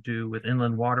have to do with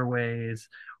inland waterways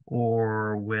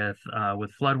or with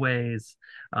floodways,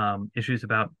 issues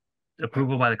about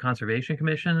approval by the Conservation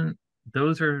Commission.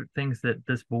 Those are things that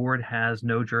this board has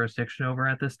no jurisdiction over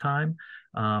at this time.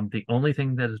 The only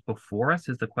thing that is before us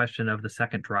is the question of the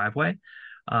second driveway,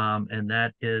 and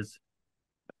that is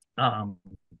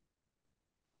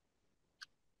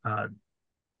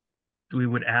we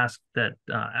would ask that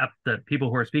that people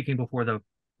who are speaking before the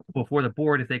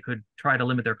board, if they could try to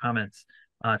limit their comments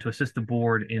to assist the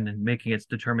board in making its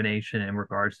determination in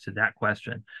regards to that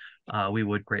question, we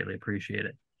would greatly appreciate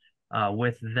it.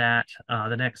 With that,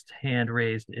 the next hand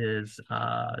raised is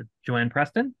Joanne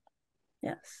Preston.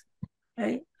 Yes.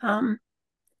 Okay.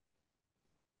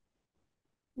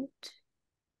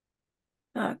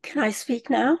 Can I speak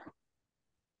now?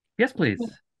 Yes, please.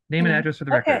 Name and address for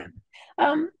the record.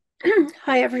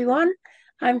 Hi, everyone.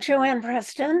 I'm Joanne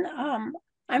Preston. I'm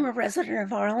a resident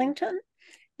of Arlington.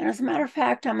 And as a matter of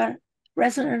fact, I'm a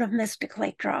resident of Mystic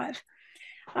Lake Drive.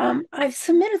 I've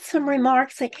submitted some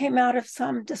remarks that came out of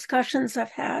some discussions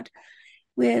I've had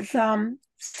with some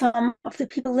of the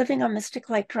people living on Mystic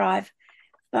Lake Drive,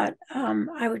 but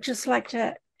I would just like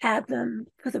to add them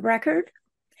for the record.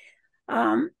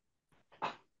 One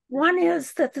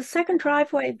is that the second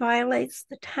driveway violates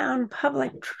the town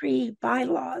public tree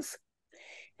bylaws,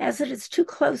 as it is too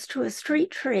close to a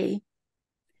street tree,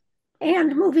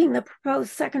 and moving the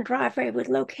proposed second driveway would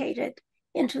locate it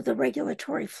into the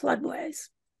regulatory floodways.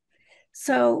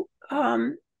 So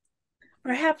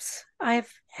perhaps I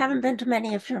haven't been to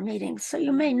many of your meetings, so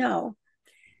you may know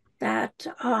that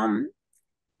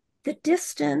the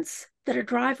distance that a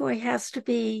driveway has to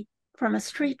be from a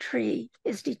street tree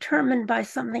is determined by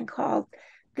something called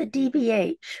the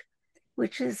DBH,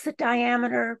 which is the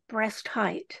diameter breast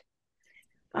height.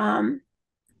 A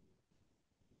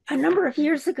number of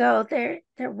years ago, there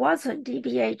was a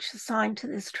DBH assigned to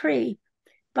this tree,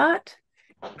 but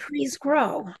trees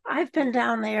grow. I've been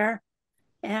down there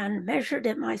and measured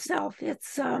it myself.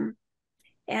 It's and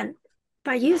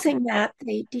by using that,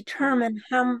 they determine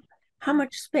how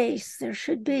much space there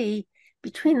should be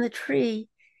between the tree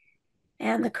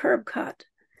and the curb cut.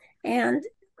 And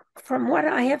from what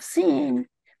I have seen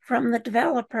from the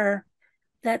developer,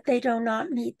 that they do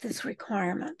not meet this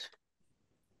requirement.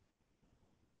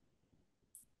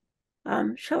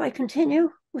 Shall I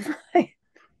continue with my?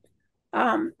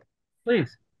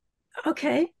 Please.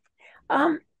 Okay.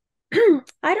 I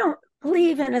don't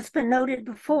believe, and it's been noted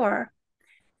before,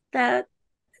 that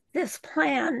this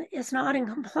plan is not in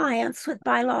compliance with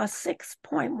bylaw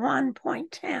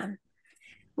 6.1.10,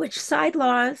 which side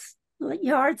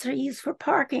yards are used for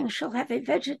parking shall have a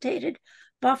vegetated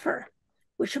buffer,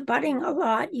 which abutting a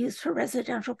lot used for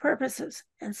residential purposes,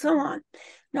 and so on.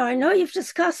 Now, I know you've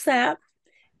discussed that,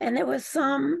 and there was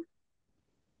some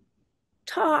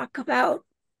talk about,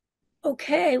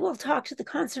 okay, we'll talk to the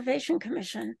Conservation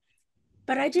Commission,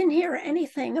 but I didn't hear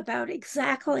anything about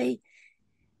exactly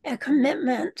a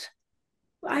commitment.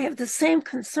 I have the same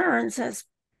concerns as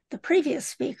the previous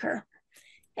speaker,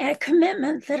 and a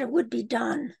commitment that it would be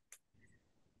done.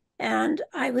 And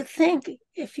I would think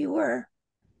if you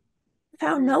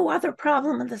found no other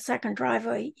problem with the second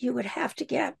driveway, you would have to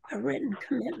get a written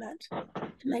commitment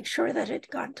to make sure that it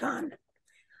got done.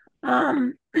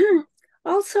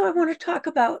 Also, I want to talk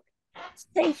about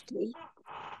safety,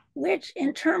 which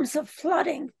in terms of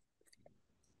flooding,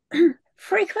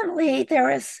 frequently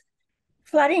there is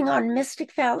flooding on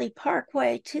Mystic Valley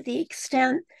Parkway to the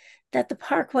extent that the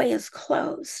parkway is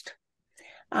closed.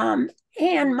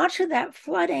 And much of that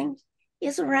flooding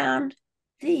is around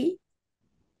the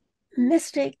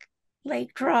Mystic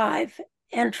Lake Drive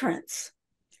entrance.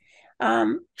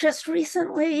 Just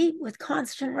recently, with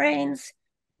constant rains,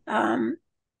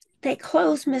 they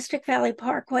closed Mystic Valley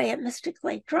Parkway at Mystic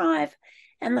Lake Drive,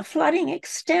 and the flooding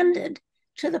extended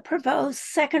to the proposed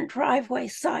second driveway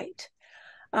site.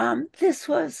 This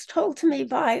was told to me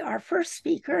by our first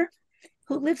speaker,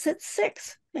 who lives at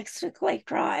 6 Mystic Lake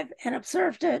Drive and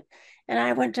observed it, and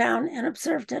I went down and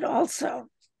observed it also.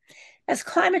 As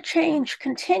climate change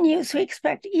continues, we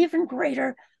expect even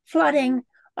greater flooding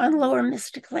on lower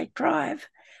Mystic Lake Drive.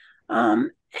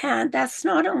 And that's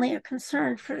not only a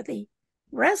concern for the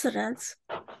residents,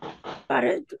 but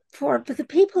for the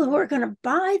people who are going to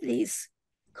buy these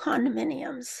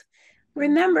condominiums.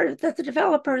 Remember that the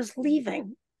developer is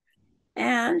leaving,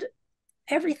 and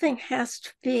everything has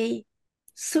to be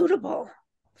suitable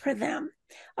for them.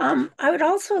 I would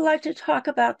also like to talk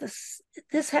about this.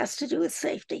 This has to do with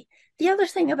safety. The other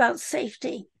thing about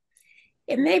safety,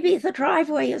 it may be the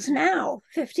driveway is now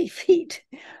 50 feet,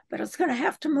 but it's going to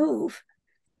have to move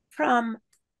from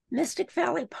Mystic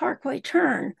Valley Parkway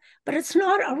turn, but it's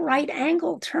not a right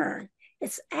angle turn.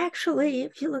 It's actually,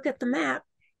 if you look at the map,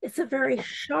 it's a very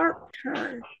sharp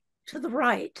turn to the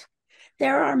right.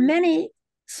 There are many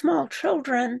small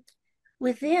children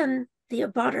within the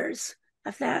abutters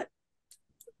of that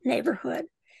neighborhood.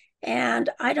 And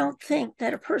I don't think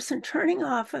that a person turning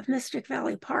off of Mystic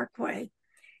Valley Parkway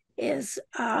is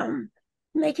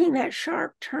making that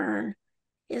sharp turn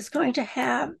is going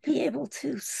to be able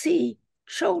to see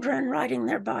children riding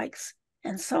their bikes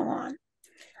and so on.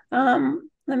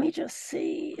 Let me just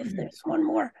see if there's one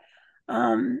more.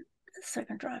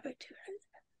 Second driveway too.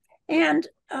 And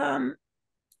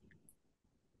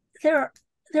there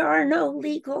are no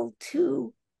legal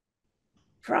two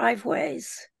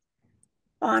driveways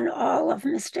on all of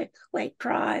Mystic Lake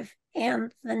Drive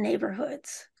and the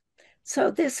neighborhoods. So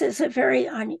this is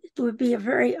would be a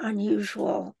very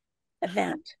unusual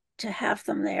event to have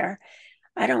them there.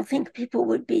 I don't think people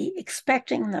would be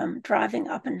expecting them driving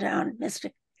up and down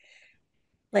Mystic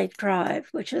Lake Drive,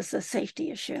 which is a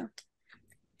safety issue.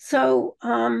 So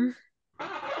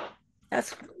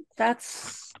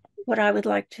that's what I would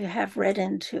like to have read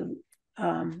into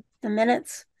the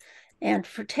minutes and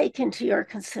for take into your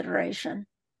consideration.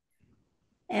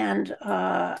 And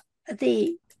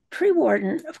the tree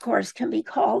warden, of course, can be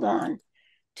called on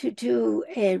to do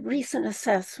a recent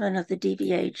assessment of the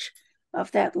DVH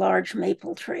of that large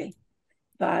maple tree.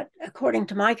 But according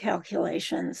to my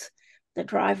calculations, the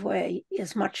driveway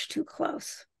is much too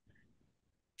close.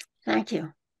 Thank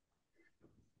you.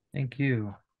 Thank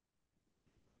you.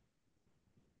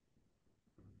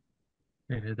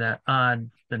 Maybe that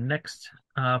the next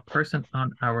person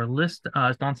on our list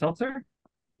is Don Seltzer.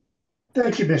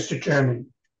 Thank you, Mr.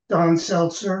 Chairman. Don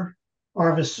Seltzer,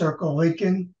 Harvest Circle,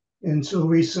 Lincoln, until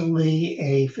recently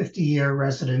a 50-year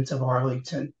resident of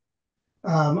Arlington.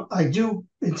 I do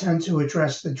intend to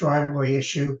address the driveway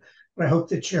issue, but I hope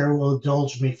the chair will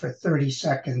indulge me for 30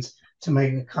 seconds to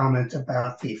make a comment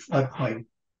about the floodplain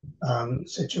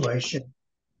situation.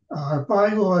 Our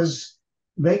bylaws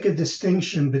make a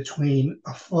distinction between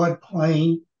a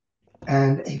floodplain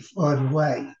and a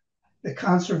floodway. The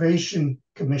Conservation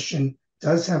Commission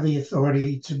does have the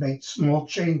authority to make small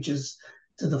changes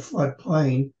to the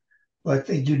floodplain, but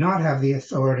they do not have the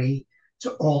authority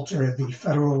to alter the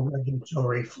federal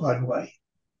regulatory floodway.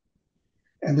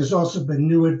 And there's also been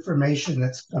new information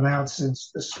that's come out since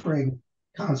the spring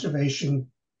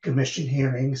Conservation Commission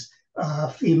hearings.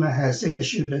 FEMA has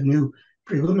issued a new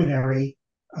preliminary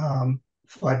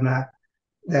flood map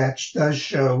that does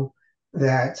show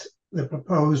that the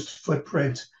proposed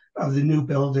footprint of the new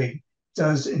building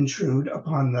does intrude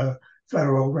upon the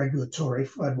federal regulatory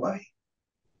floodway.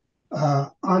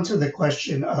 Onto the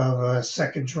question of a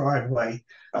second driveway.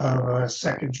 I'd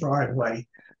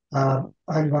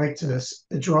like to,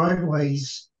 the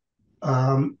driveways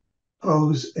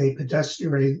pose a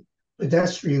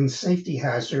pedestrian safety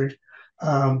hazard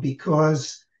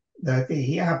because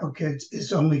the applicant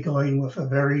is only going with a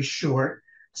very short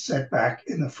setback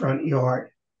in the front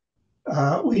yard.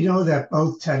 We know that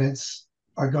both tenants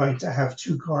are going to have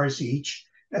 2 cars each,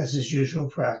 as is usual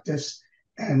practice,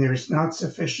 and there's not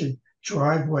sufficient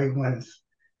driveway length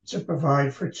to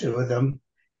provide for 2 of them.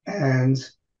 And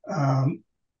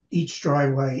each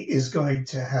driveway is going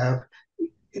to have,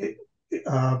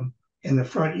 in the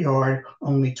front yard,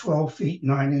 only 12 feet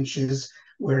 9 inches,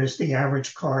 whereas the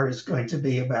average car is going to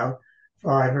be about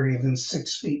 5 or even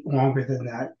 6 feet longer than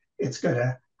that. It's going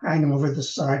to hang over the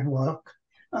sidewalk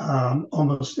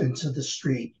almost into the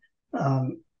street.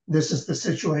 This is the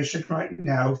situation right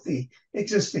now with the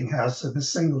existing house and the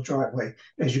single driveway,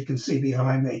 as you can see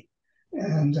behind me.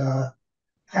 And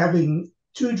having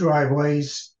 2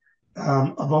 driveways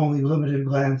of only limited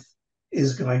length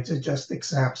is going to just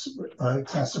exacerbate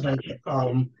the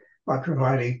problem by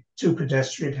providing 2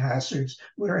 pedestrian hazards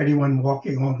where anyone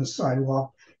walking along the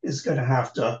sidewalk is going to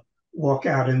have to walk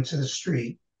out into the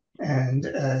street. And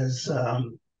as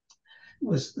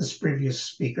was this previous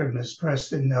speaker, Ms.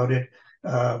 Preston, noted,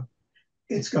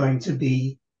 it's going to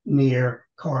be near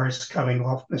cars coming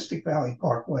off Mystic Valley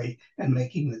Parkway and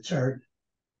making the turn.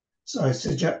 So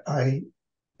I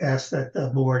ask that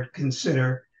the board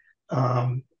consider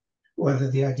whether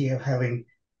the idea of having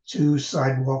 2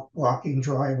 sidewalk blocking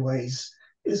driveways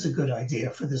is a good idea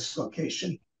for this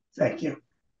location. Thank you.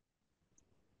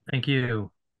 Thank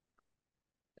you.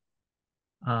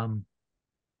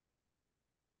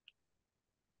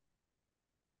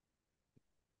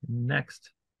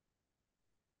 Next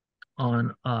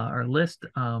on our list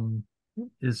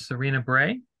is Serena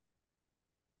Bray.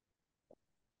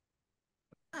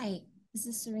 Hi, this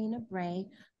is Serena Bray.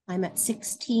 I'm at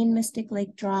 16 Mystic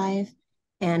Lake Drive,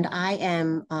 and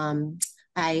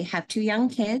I have 2 young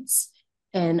kids,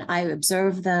 and I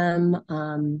observe them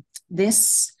where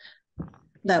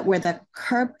the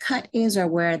curb cut is, or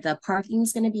where the parking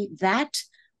is going to be, that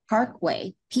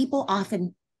parkway, people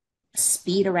often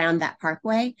speed around that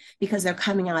parkway because they're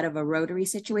coming out of a rotary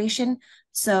situation.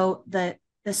 So the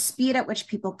speed at which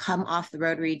people come off the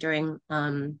rotary during,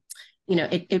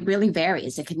 it really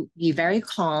varies. It can be very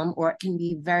calm, or it can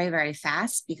be very, very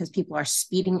fast because people are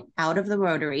speeding out of the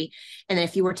rotary. And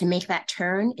if you were to make that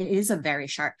turn, it is a very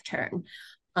sharp turn.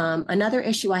 Another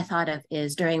issue I thought of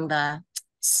is during the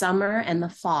summer and the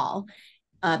fall,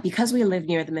 because we live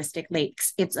near the Mystic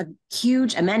Lakes, it's a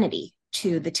huge amenity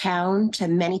to the town, to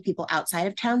many people outside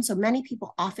of town. So many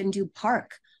people often do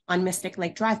park on Mystic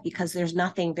Lake Drive because there's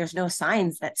no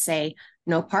signs that say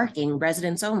no parking,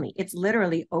 residents only. It's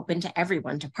literally open to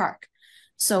everyone to park.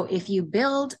 So if you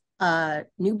build a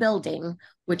new building,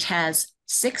 which has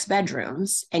 6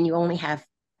 bedrooms, and you only have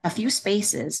a few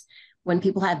spaces, when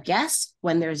people have guests,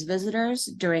 when there's visitors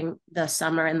during the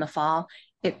summer and the fall,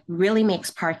 it really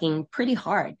makes parking pretty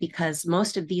hard, because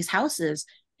most of these houses,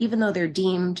 even though they're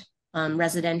deemed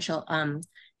residential,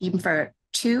 even for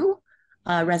 2,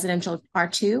 residential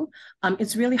R2,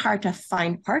 it's really hard to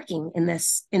find parking in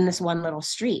this one little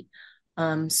street.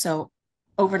 So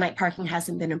overnight parking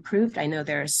hasn't been improved. I know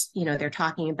they're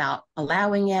talking about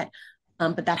allowing it,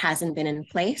 but that hasn't been in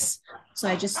place. So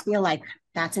I just feel like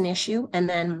that's an issue. And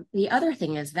then the other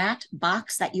thing is that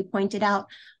box that you pointed out,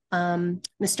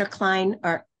 Mr. Klein,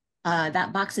 or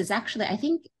that box is actually, I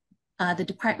think the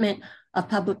Department of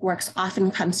Public Works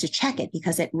often comes to check it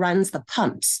because it runs the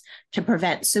pumps to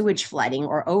prevent sewage flooding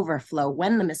or overflow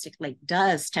when the Mystic Lake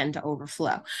does tend to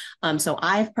overflow. So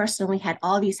I've personally had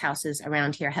all these houses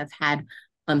around here have had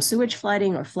sewage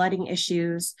flooding or flooding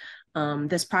issues.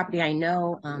 This property, I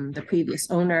know the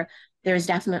previous owner, there's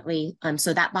definitely,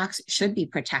 so that box should be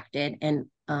protected, and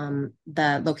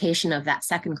the location of that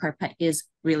second curb cut is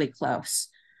really close,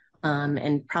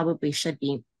 and probably should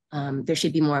be, there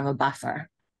should be more of a buffer.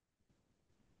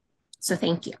 So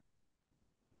thank you.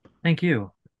 Thank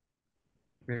you.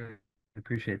 Really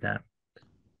appreciate that.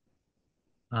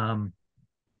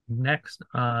 Next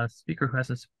speaker who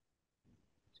hasn't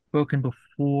spoken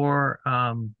before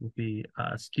will be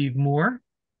Steve Moore.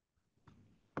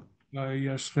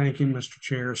 Yes, thank you, Mr.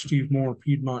 Chair. Steve Moore,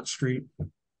 Piedmont Street.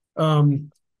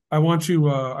 I want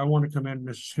to commend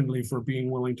Mrs. Hindley for being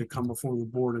willing to come before the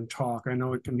board and talk. I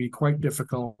know it can be quite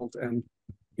difficult, and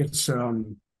it's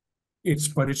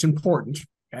important,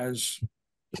 as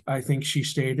I think she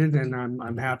stated, and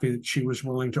I'm happy that she was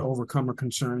willing to overcome her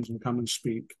concerns and come and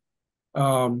speak.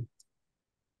 And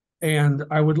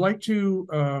I would like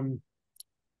to,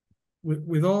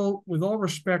 with all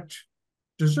respect,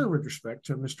 deserved respect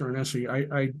to Mr. Anesi,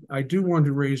 I do want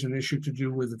to raise an issue to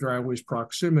do with the driveway's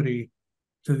proximity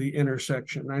to the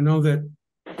intersection. I know that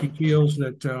he feels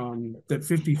that that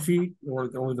 50 feet or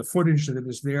the footage that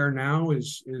is there now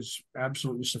is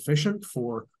absolutely sufficient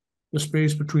for the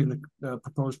space between the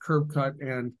proposed curb cut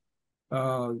and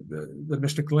the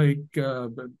Mystic Lake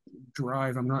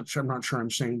Drive. I'm not sure I'm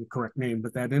saying the correct name,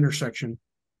 but that intersection.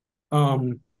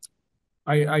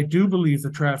 I do believe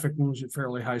the traffic moves at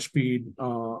fairly high speed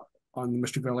on the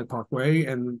Mystic Valley Parkway,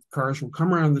 and cars will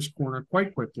come around this corner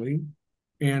quite quickly.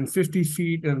 And 50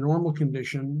 feet in a normal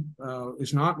condition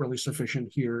is not really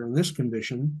sufficient here in this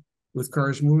condition, with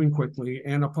cars moving quickly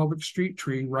and a public street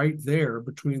tree right there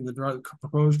between the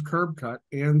proposed curb cut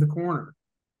and the corner.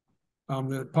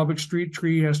 The public street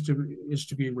tree is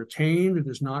to be retained. It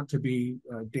is not to be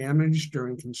damaged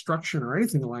during construction or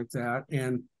anything like that.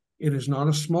 And it is not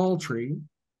a small tree.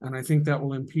 And I think that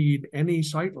will impede any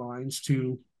sight lines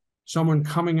to someone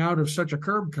coming out of such a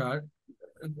curb cut,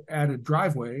 added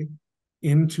driveway,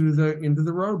 into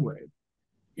the roadway.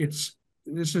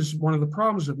 This is one of the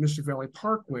problems of Mystic Valley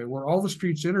Parkway, where all the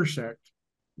streets intersect.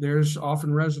 There's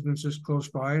often residences close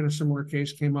by, and a similar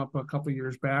case came up a couple of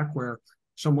years back where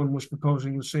someone was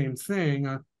proposing the same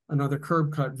thing, another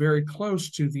curb cut very close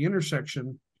to the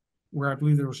intersection, where I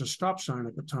believe there was a stop sign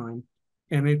at the time,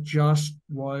 and it just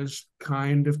was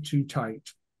kind of too tight.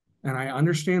 And I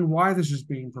understand why this is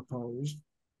being proposed.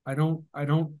 I don't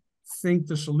think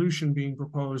the solution being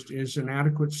proposed is an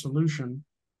adequate solution.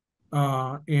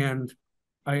 And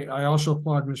I also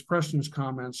applaud Ms. Preston's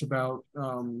comments about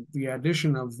the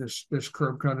addition of this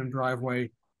curb cut and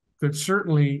driveway could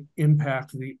certainly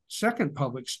impact the second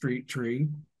public street tree,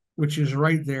 which is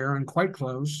right there and quite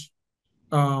close.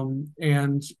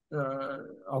 And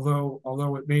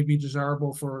although it may be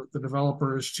desirable for the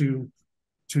developers to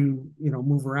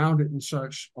move around it and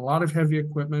such, a lot of heavy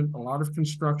equipment, a lot of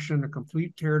construction, a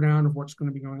complete tear down of what's going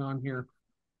to be going on here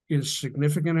is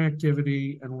significant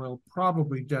activity and will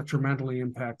probably detrimentally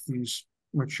impact these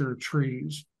mature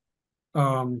trees.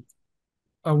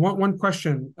 One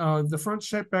question, the front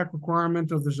setback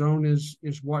requirement of the zone is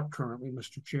what currently,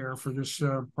 Mr. Chair, for this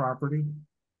property?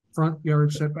 Front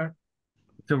yard setback?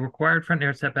 So required front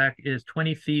yard setback is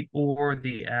 20 feet or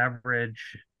the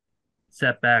average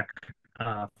setback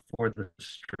for the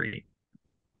street.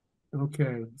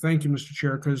 Okay, thank you, Mr.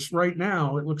 Chair, because right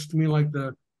now it looks to me like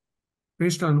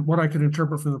based on what I could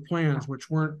interpret from the plans, which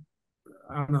weren't,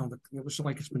 I don't know, it was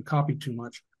like it's been copied too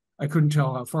much. I couldn't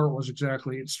tell how far it was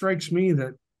exactly. It strikes me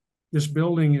that this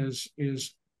building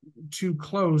is too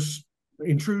close,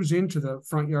 intrudes into the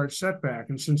front yard setback.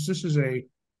 And since this is a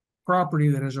property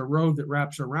that has a road that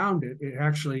wraps around it, it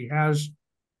actually has,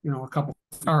 a couple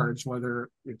of yards, whether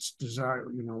it's desired,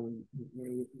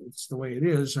 it's the way it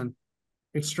is. And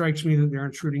it strikes me that they're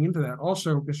intruding into that.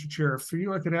 Also, Mr. Chair, for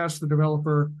you, I could ask the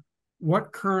developer,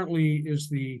 what currently is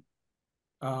the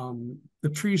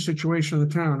tree situation in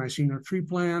the town? I see no tree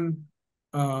plan,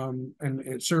 and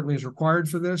it certainly is required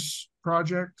for this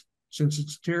project since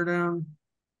it's a tear down.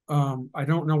 I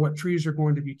don't know what trees are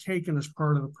going to be taken as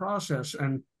part of the process.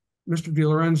 And Mr.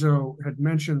 DiLorenzo had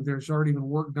mentioned there's already been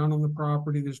work done on the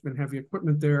property. There's been heavy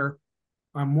equipment there.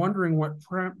 I'm wondering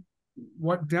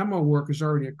what demo work has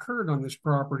already occurred on this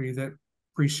property that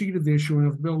preceded the issuing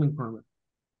of the building permit.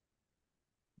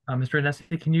 Mr.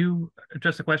 Anesi, can you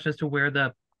address the question as to where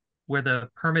the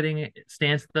permitting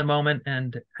stands at the moment,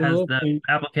 and has the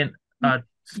applicant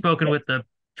spoken with the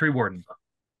tree warden?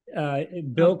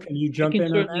 Bill, can you jump in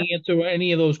on that? I can certainly answer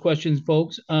any of those questions,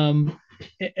 folks.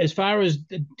 As far as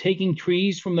taking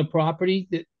trees from the property,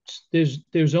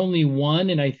 there's only one,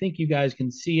 and I think you guys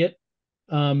can see it.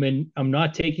 And I'm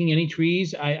not taking any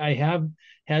trees. I have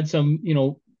had some,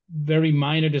 very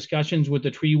minor discussions with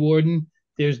the tree warden.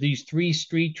 There's these 3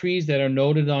 street trees that are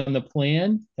noted on the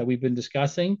plan that we've been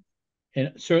discussing.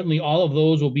 And certainly all of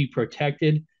those will be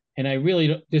protected. And I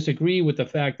really disagree with the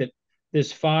fact that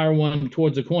this far one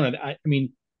towards the corner, I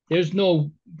mean, there's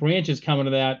no branches coming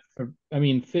to that for,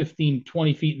 15,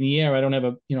 20 feet in the air. I don't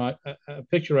have a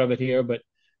picture of it here, but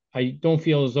I don't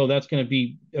feel as though that's going to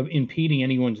be impeding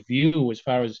anyone's view as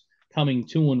far as coming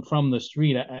to and from the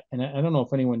street. And I don't know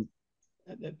if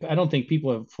I don't think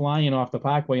people are flying off the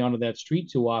parkway onto that street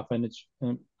too often.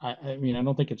 I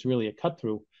don't think it's really a cut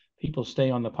through. People stay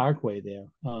on the parkway there.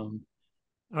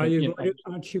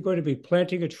 Aren't you going to be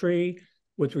planting a tree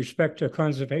with respect to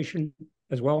conservation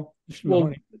as well, Mr.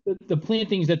 Mahoney? The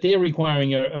plantings that they're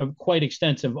requiring are quite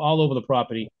extensive all over the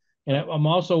property. And I'm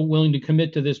also willing to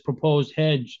commit to this proposed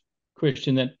hedge,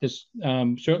 Christian, that this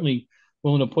certainly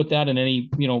willing to put that in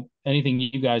anything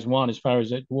you guys want as far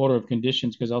as the order of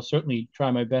conditions, because I'll certainly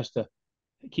try my best to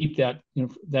keep that.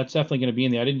 That's definitely going to be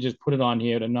in there. I didn't just put it on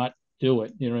here to not do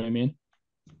it. You know what I mean?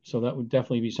 So that would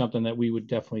definitely be something that we would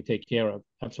definitely take care of.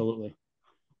 Absolutely.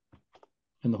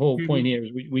 And the whole point here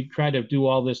is we try to do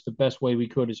all this the best way we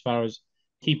could as far as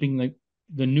keeping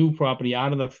the new property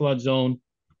out of the flood zone.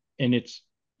 And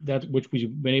that's which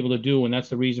we've been able to do. And that's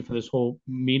the reason for this whole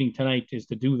meeting tonight, is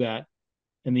to do that.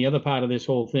 And the other part of this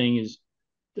whole thing is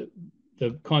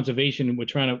the conservation. We were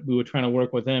trying to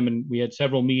work with them, and we had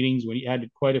several meetings. We had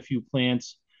quite a few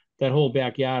plants. That whole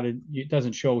backyard, it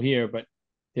doesn't show here, but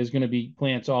there's going to be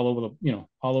plants all over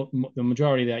the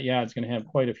majority of that yard is going to have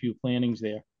quite a few plantings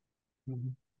there. Mm-hmm.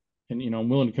 And I'm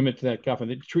willing to commit to that.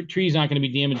 The trees aren't going to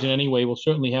be damaged in any way. We'll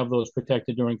certainly have those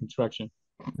protected during construction.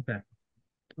 Okay.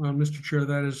 Mr. Chair,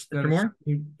 that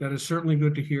is certainly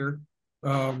good to hear,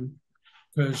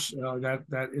 because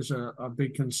that is a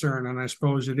big concern, and I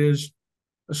suppose it is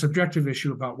a subjective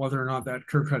issue about whether or not that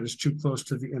curb cut is too close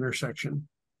to the intersection.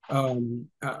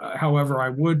 However, I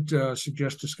would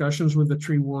suggest discussions with the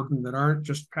tree warden that aren't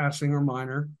just passing or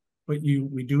minor, but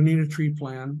we do need a tree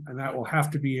plan, and that will have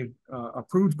to be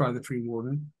approved by the tree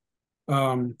warden,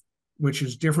 which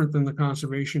is different than the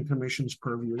Conservation Commission's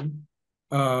purview.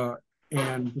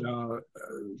 And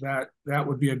that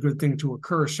would be a good thing to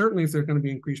occur. Certainly, if there's going to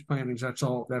be increased plantings, that's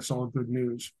all good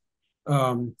news.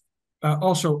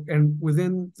 Also, and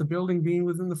within the building being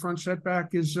within the front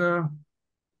setback is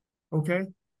okay.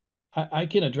 I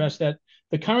can address that.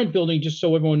 The current building, just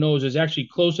so everyone knows, is actually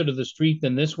closer to the street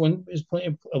than this one is,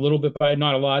 a little bit by,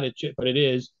 not a lot, but it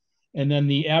is. And then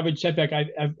the average setback, I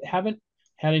haven't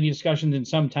had any discussions in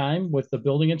some time with the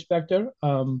building inspector.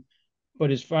 But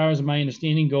as far as my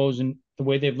understanding goes, and the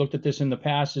way they've looked at this in the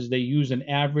past, is they use an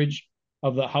average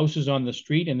of the houses on the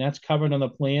street, and that's covered on the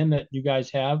plan that you guys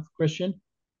have, Christian.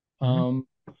 Mm-hmm.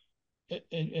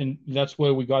 And that's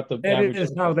where we got the that average.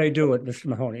 Is how they do it, Mr.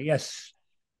 Mahoney. Yes.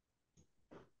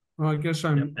 Well, I guess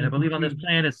and I believe on this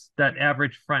plan is that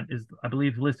average front is, I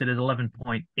believe, listed as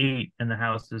 11.8, and the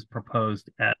house is proposed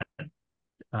at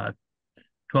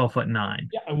 12'9".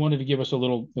 Yeah, I wanted to give us a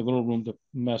little room to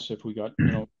mess if we got, you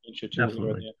know, inch or two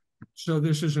here or there. So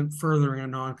this isn't furthering a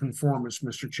nonconformist,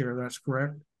 Mr. Chair, that's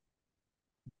correct?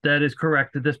 That is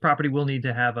correct. That this property will need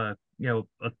to have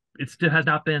it still has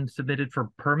not been submitted for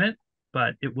permit,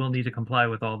 but it will need to comply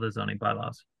with all the zoning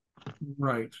bylaws.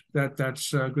 Right.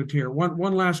 That's good to hear.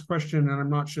 One last question, and I'm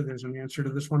not sure there's an answer to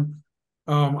this one.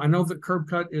 I know that curb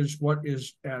cut is what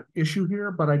is at issue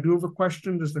here, but I do have a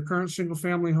question. Does the current single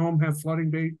family home have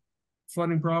flooding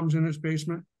problems in its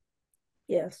basement?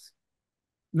 Yes.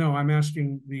 No, I'm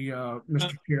asking the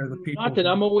Mr. Chair, the people. Not that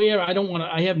I'm aware.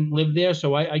 I haven't lived there,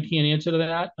 so I can't answer to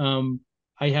that.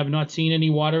 I have not seen any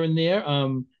water in there.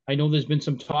 I know there's been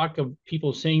some talk of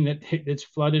people saying that it's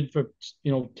flooded for,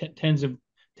 you know, 10,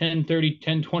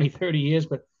 20, 30 years,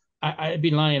 but I'd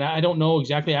be lying. I don't know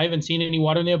exactly. I haven't seen any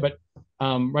water in there, but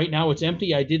right now it's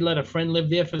empty. I did let a friend live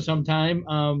there for some time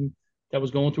that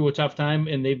was going through a tough time,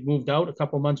 and they've moved out a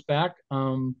couple months back.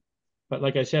 But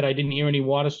like I said, I didn't hear any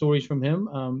water stories from him.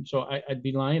 So I'd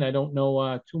be lying. I don't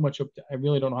know too much. I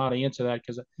really don't know how to answer that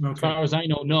because as far as I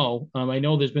know, no. I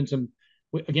know there's been some,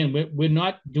 again, we're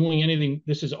not doing anything.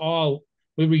 This is all,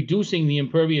 we're reducing the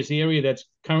impervious area that's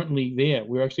currently there.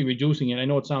 We're actually reducing it. I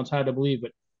know it sounds hard to believe,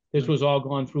 but this was all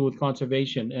gone through with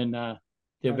conservation, and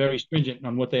they're very stringent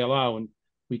on what they allow. And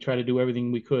we try to do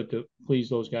everything we could to please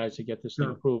those guys to get this thing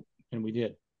approved, and we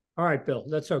did. All right, Bill,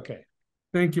 that's okay.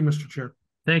 Thank you, Mr. Chair.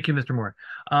 Thank you, Mr. Moore.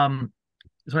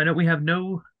 So I know we have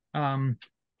no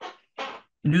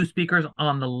new speakers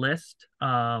on the list,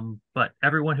 but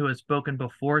everyone who has spoken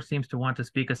before seems to want to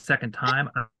speak a second time.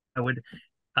 I would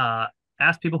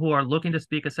ask people who are looking to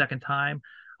speak a second time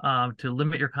to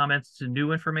limit your comments to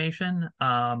new information.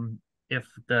 If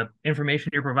the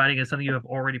information you're providing is something you have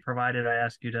already provided, I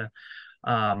ask you to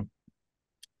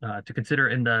consider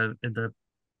in the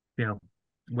you know,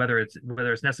 whether it's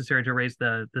necessary to raise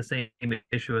the same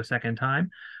issue a second time.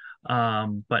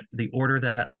 But the order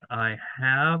that I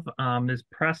have is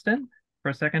Preston for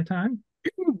a second time.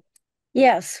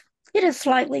 Yes, it is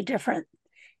slightly different.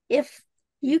 If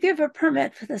you give a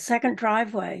permit for the second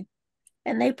driveway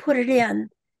and they put it in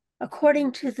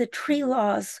according to the tree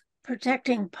laws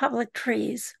protecting public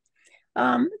trees,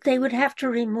 they would have to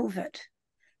remove it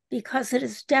because it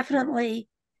is definitely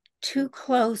too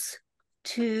close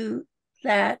to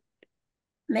that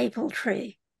maple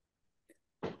tree.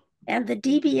 And the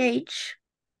DBH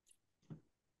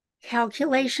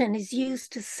calculation is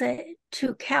used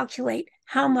to calculate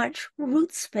how much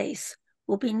root space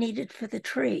will be needed for the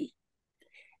tree.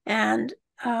 And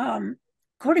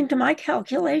according to my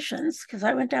calculations, because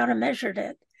I went down and measured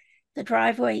it, the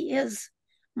driveway is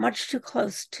much too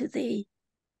close to the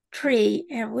tree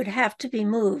and would have to be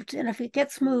moved. And if it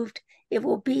gets moved, it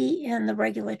will be in the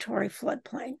regulatory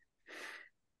floodplain.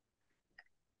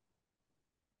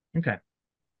 Okay.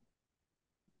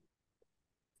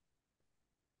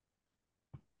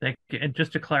 Thank you. And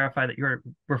just to clarify that you're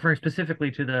referring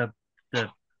specifically to the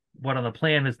what on the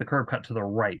plan is the curb cut to the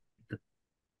right,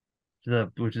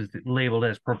 which is labeled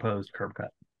as proposed curb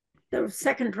cut. The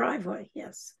second driveway,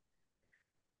 yes.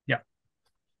 Yeah.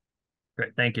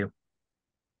 Great, thank you.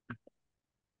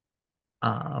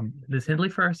 Ms. Hindley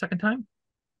for a second time?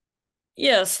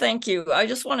 Yes, thank you. I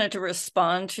just wanted to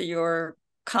respond to your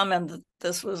comment that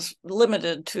this was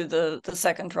limited to the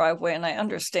second driveway, and I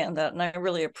understand that, and I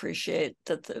really appreciate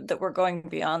that we're going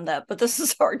beyond that, but this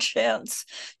is our chance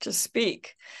to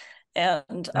speak.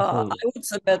 And I would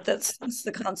submit that since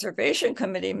the Conservation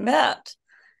Committee met,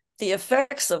 the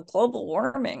effects of global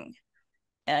warming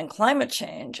and climate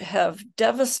change have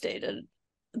devastated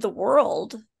the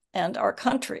world and our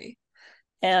country.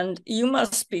 And you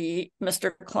must be,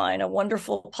 Mr. Klein, a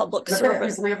wonderful public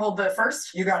servant. Leopold the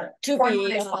First, you got it. To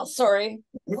be, sorry.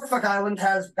 Norfolk Island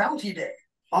has Bounty Day,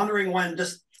 honoring when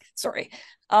just. Sorry.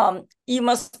 You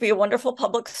must be a wonderful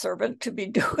public servant to be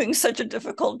doing such a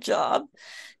difficult job.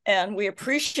 And we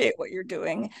appreciate what you're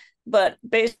doing. But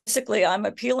basically, I'm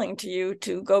appealing to you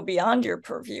to go beyond your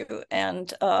purview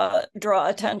and draw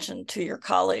attention to your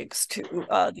colleagues to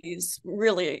these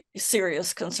really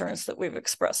serious concerns that we've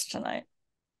expressed tonight.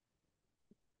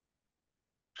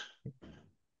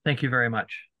 Thank you very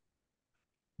much.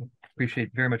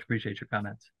 Very much appreciate your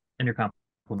comments and your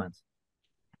compliments.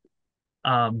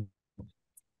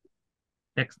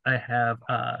 Next, I have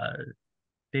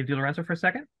Dave DiLorenzo for a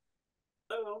second.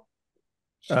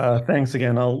 Thanks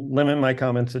again. I'll limit my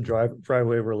comments to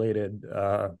driveway related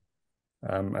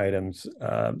items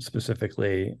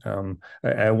specifically.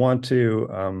 I want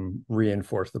to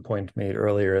reinforce the point made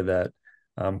earlier that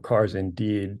cars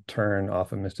indeed turn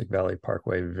off of Mystic Valley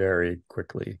Parkway very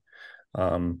quickly.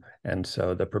 And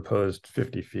so the proposed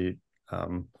 50 feet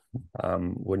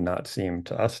would not seem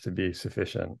to us to be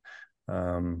sufficient.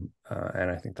 And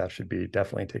I think that should be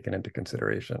definitely taken into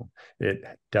consideration. It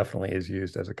definitely is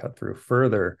used as a cut through.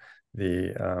 Further,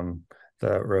 the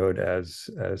road, as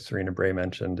Serena Bray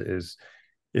mentioned, is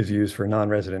used for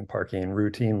non-resident parking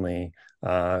routinely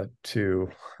to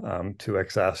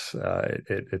excess.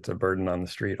 It's a burden on the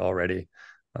street already.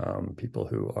 People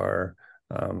who are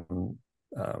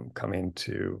coming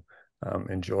to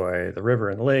enjoy the river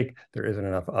and the lake, there isn't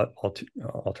enough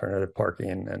alternative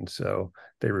parking, and so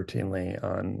they routinely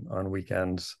on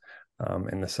weekends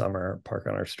in the summer park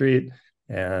on our street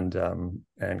and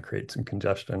create some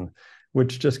congestion,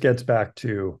 which just gets back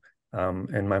to,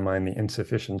 in my mind, the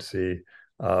insufficiency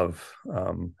of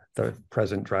the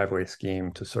present driveway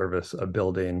scheme to service a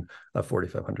building of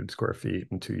 4,500 square feet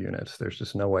and 2 units. There's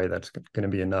just no way that's going to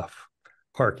be enough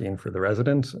parking for the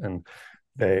residents, and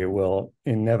they will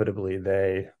inevitably,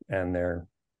 they and their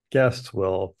guests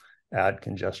will add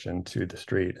congestion to the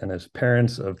street. And as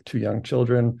parents of 2 young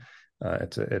children,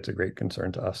 it's a great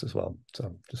concern to us as well.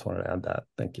 So just wanted to add that.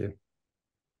 Thank you.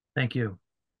 Thank you.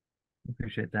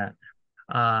 Appreciate that.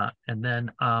 And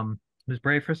then Ms.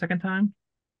 Bray for a second time.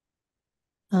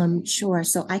 Sure.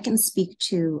 So I can speak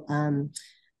to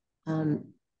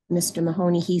Mr.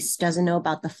 Mahoney. He doesn't know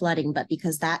about the flooding, but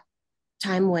because that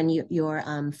time when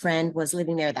your friend was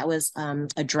living there, that was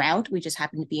a drought. We just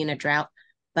happened to be in a drought.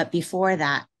 But before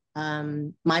that,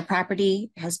 my property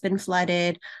has been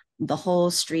flooded. The whole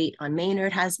street on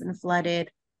Maynard has been flooded.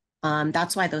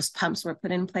 That's why those pumps were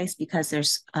put in place, because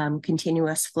there's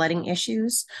continuous flooding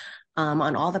issues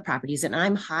on all the properties. And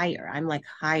I'm higher,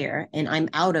 and I'm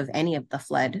out of any of the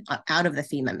flood, out of the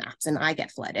FEMA maps, and I get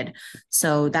flooded.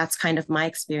 So that's kind of my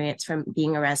experience from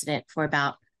being a resident for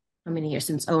about, how many years,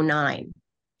 since 2009.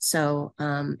 So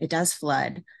it does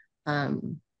flood.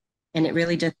 And it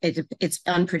really just, it's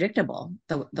unpredictable,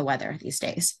 the weather these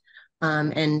days.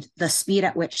 And the speed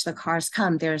at which the cars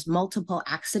come, there's multiple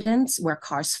accidents where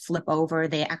cars flip over.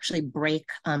 They actually break.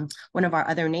 One of our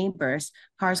other neighbors,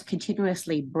 cars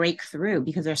continuously break through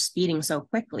because they're speeding so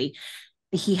quickly.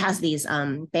 He has these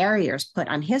barriers put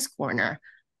on his corner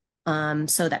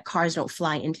so that cars don't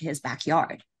fly into his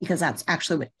backyard, because that's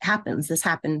actually what happens. This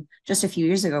happened just a few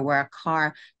years ago where a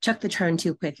car took the turn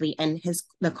too quickly and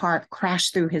the car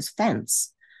crashed through his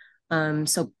fence.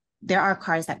 So there are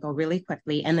cars that go really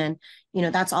quickly. And then,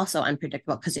 that's also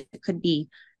unpredictable, because it could be,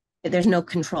 there's no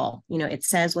control. It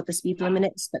says what the speed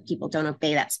limit is, but people don't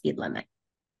obey that speed limit.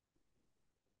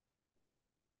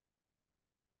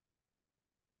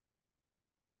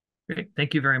 Great.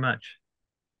 Thank you very much.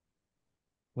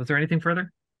 Was there anything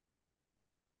further?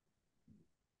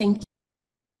 Thank you.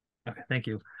 Okay, thank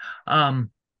you. Then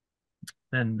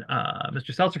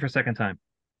Mr. Seltzer for a second time.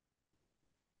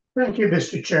 Thank you,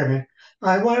 Mr. Chairman.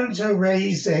 I wanted to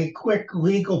raise a quick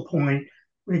legal point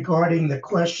regarding the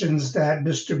questions that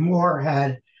Mr. Moore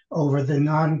had over the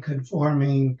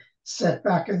non-conforming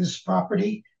setback of this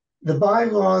property. The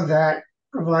bylaw that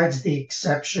provides the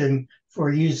exception for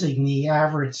using the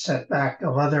average setback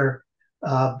of other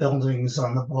buildings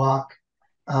on the block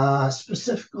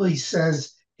specifically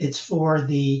says it's for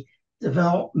the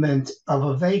development of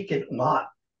a vacant lot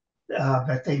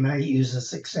that they may use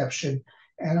this exception.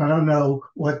 And I don't know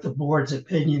what the board's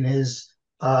opinion is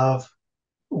of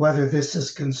whether this is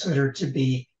considered to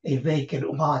be a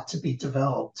vacant lot to be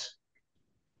developed.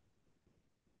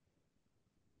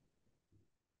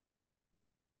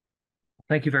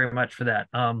 Thank you very much for that.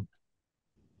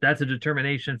 That's a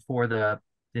determination for the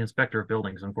inspector of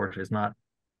buildings. Unfortunately,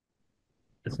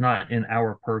 it's not in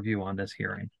our purview on this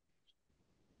hearing.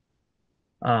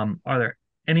 Are there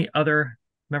any other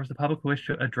members of the public who wish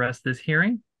to address this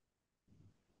hearing?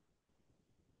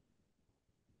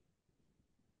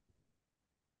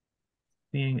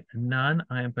 Being none,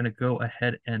 I am going to go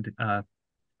ahead and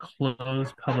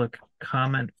close public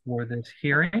comment for this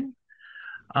hearing.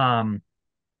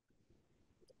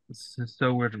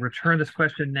 So we'll return this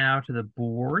question now to the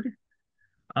board.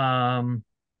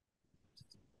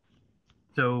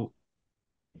 So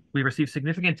we received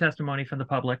significant testimony from the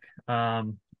public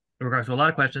in regards to a lot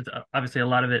of questions, obviously a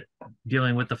lot of it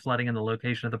dealing with the flooding and the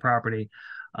location of the property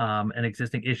and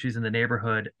existing issues in the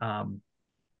neighborhood.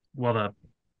 Well,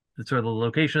 the sort of the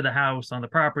location of the house on the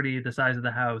property, the size of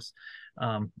the house,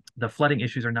 the flooding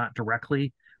issues are not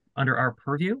directly under our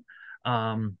purview.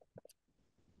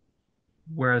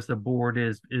 Whereas the board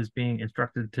is being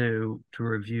instructed to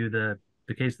review the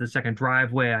the case of the second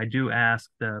driveway, I do ask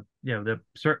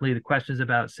certainly the questions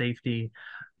about safety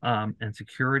and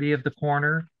security of the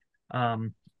corner are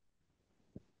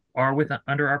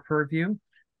under our purview.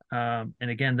 And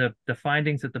again, the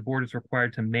findings that the board is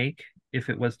required to make if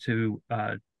it was to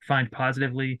find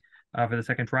positively for the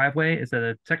second driveway is that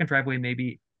a second driveway may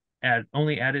be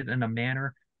only added in a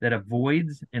manner that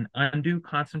avoids an undue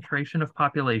concentration of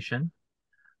population,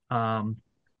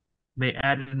 may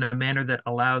add it in a manner that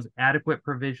allows adequate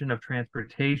provision of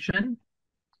transportation,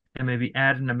 and may be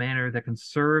added in a manner that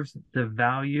conserves the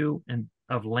value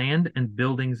of land and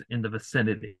buildings in the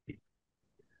vicinity.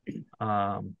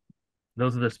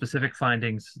 Those are the specific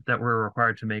findings that we're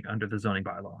required to make under the zoning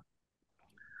bylaw.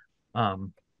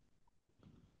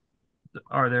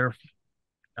 Are there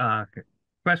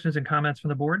questions and comments from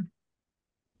the board?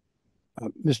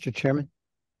 Mr. Chairman?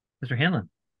 Mr. Hanlon?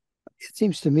 It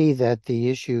seems to me that the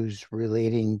issues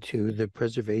relating to the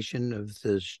preservation of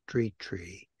the street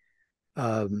tree,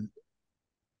 and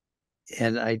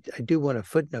I do want to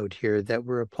footnote here that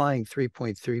we're applying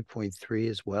 3.3.3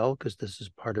 as well, because this is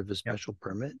part of a special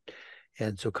permit.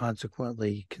 And so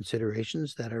consequently,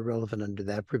 considerations that are relevant under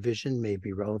that provision may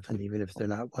be relevant even if they're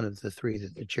not one of the three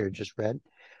that the chair just read.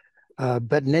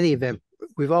 But in any event,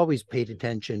 we've always paid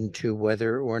attention to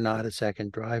whether or not a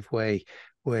second driveway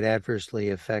would adversely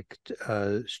affect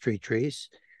street trees.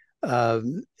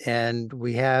 And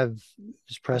we have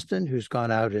Ms. Preston, who's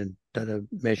gone out and done a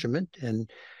measurement and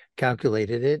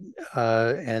calculated it.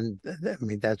 And I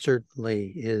mean, that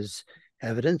certainly is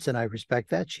evidence, and I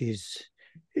respect that. She's,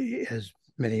 as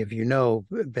many of you know,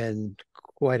 been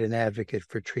quite an advocate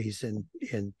for trees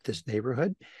in this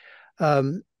neighborhood.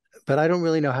 But I don't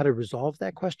really know how to resolve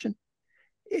that question.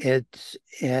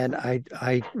 And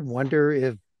I wonder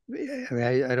if, I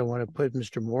mean, I don't want to put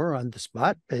Mr. Moore on the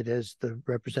spot, but as the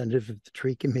representative of the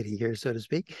tree committee here, so to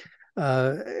speak,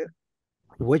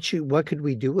 what could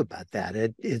we do about that?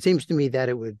 It seems to me that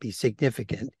it would be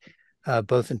significant,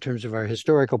 both in terms of our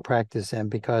historical practice and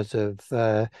because of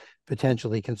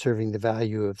potentially conserving the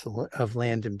value of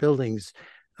land and buildings,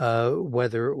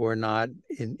 whether or not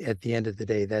at the end of the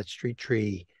day that street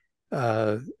tree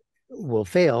will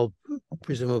fail,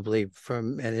 presumably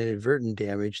from an inadvertent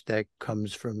damage that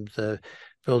comes from the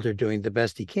builder doing the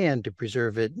best he can to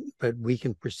preserve it, but we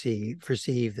can perceive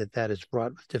that is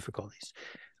fraught with difficulties.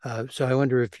 So I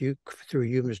wonder if you, through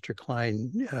you, Mr.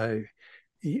 Klein,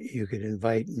 you could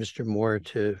invite Mr. Moore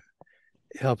to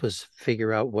help us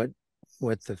figure out what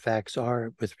the facts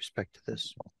are with respect to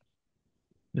this.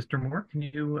 Mr. Moore, can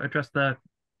you address the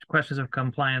questions of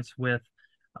compliance with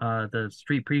the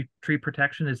tree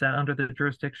protection? Is that under the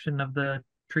jurisdiction of the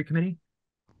tree committee?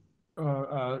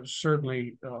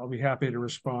 Certainly, I'll be happy to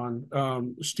respond.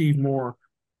 Steve Moore,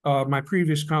 my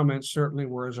previous comments certainly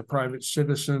were as a private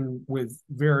citizen with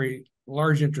very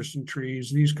large interest in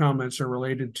trees. These comments are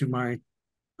related to my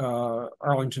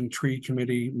Arlington Tree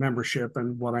Committee membership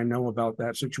and what I know about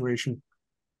that situation.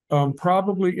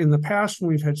 Probably in the past, when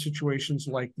we've had situations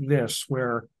like this,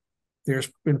 where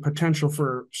there's been potential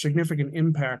for significant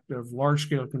impact of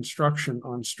large-scale construction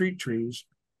on street trees,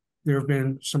 there have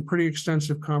been some pretty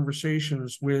extensive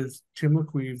conversations with Tim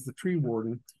LaQueve, the tree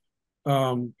warden,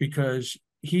 because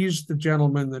he's the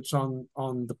gentleman that's on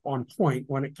point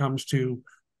when it comes to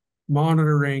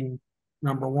monitoring,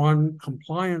 number one,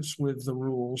 compliance with the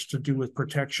rules to do with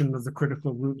protection of the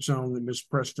critical root zone that Ms.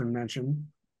 Preston mentioned,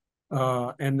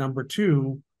 and number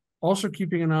two, also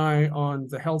keeping an eye on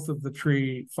the health of the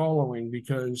tree following,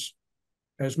 because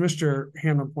as Mr.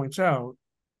 Hanlon points out,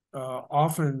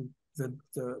 often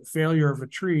the failure of a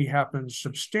tree happens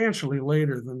substantially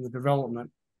later than the development,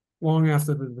 long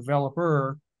after the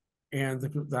developer and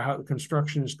the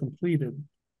construction is completed.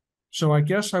 So I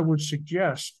guess I would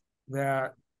suggest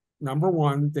that, number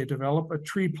one, they develop a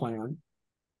tree plan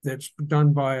that's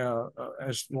done by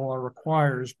as law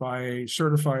requires, by a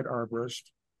certified arborist.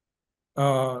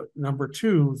 Number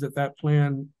two, that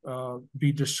plan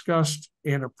be discussed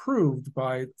and approved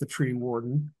by the tree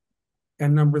warden.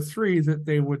 And number three, that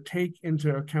they would take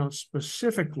into account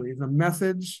specifically the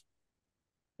methods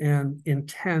and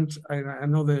intent. I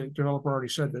know the developer already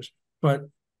said this, but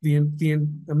the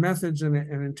methods and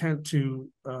intent to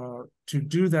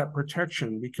do that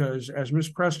protection, because as Ms.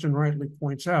 Preston rightly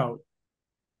points out,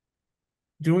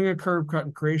 doing a curb cut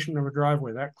and creation of a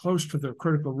driveway that close to the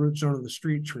critical root zone of the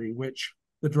street tree, which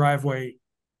the driveway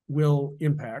will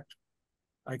impact,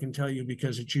 I can tell you,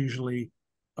 because it's usually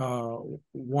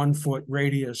 1 foot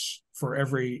radius for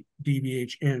every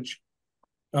dBH inch,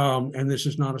 and this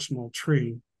is not a small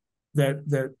tree.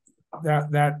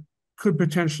 That could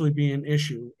potentially be an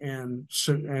issue and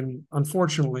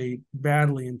unfortunately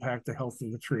badly impact the health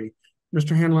of the tree.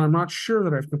 Mr. Hanlon, I'm not sure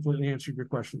that I've completely answered your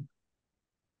question.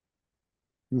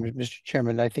 Mr.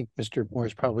 Chairman, I think Mr.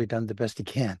 Moore's probably done the best he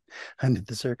can under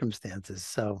the circumstances.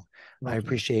 So okay. I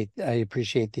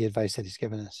appreciate the advice that he's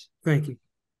given us. Thank you.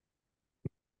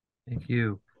 Thank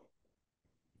you.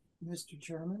 Mr.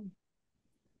 Chairman.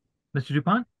 Mr.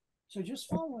 DuPont? So just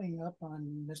following up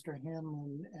on Mr.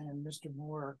 Hanlon and Mr.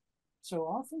 Moore, so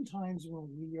oftentimes when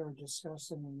we are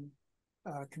discussing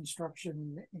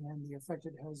construction and the effect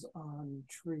it has on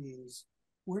trees,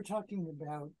 we're talking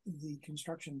about the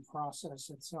construction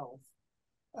process itself,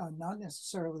 not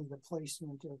necessarily the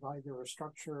placement of either a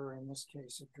structure, or in this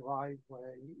case, a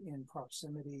driveway in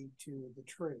proximity to the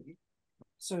tree.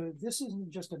 So this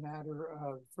isn't just a matter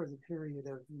of, for the period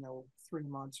of, 3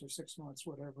 months or 6 months,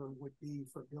 whatever it would be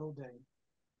for building,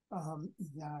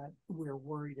 that we're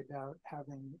worried about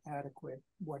having adequate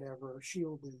whatever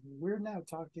shielding. We're now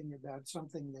talking about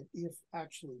something that, if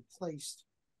actually placed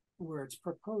where it's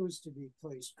proposed to be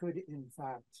placed, could in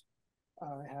fact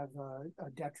have a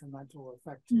detrimental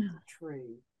effect to the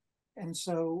tree. And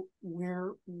so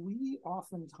where we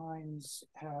oftentimes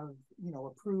have,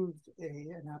 approved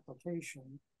an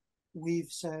application,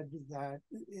 we've said that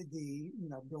the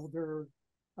builder,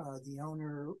 the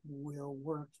owner will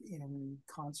work in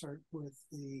concert with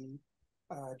the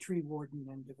tree warden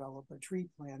and develop a tree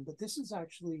plan. But this is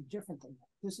actually different than that.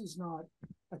 This is not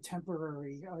a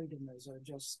temporary item, as I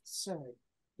just said.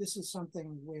 This is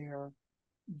something where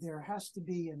there has to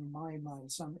be, in my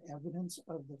mind, some evidence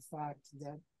of the fact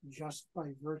that just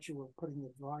by virtue of putting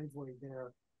the driveway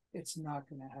there, it's not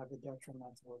going to have a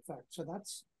detrimental effect. So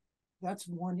that's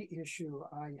one issue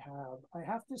I have. I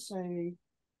have to say,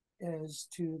 as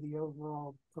to the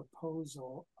overall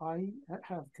proposal, I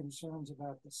have concerns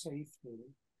about the safety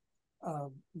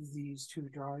of these two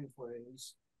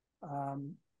driveways.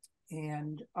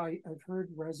 And I've heard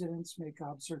residents make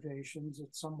observations.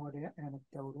 It's somewhat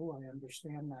anecdotal, I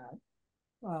understand that,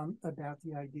 about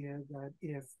the idea that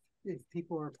if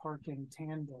people are parking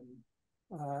tandem,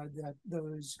 that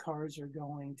those cars are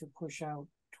going to push out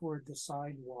toward the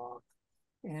sidewalk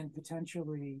and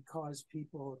potentially cause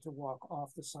people to walk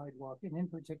off the sidewalk. And in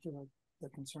particular, the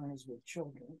concern is with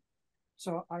children.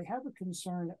 So I have a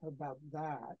concern about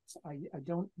that. I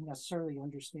don't necessarily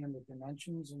understand the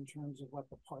dimensions in terms of what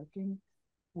the parking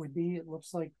would be. It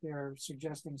looks like they're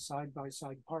suggesting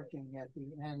side-by-side parking at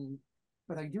the end,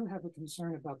 but I do have a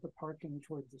concern about the parking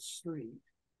toward the street,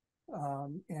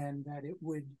 and that it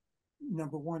would,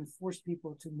 number one, force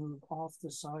people to move off the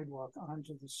sidewalk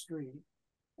onto the street,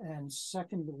 and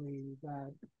secondly,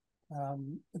 that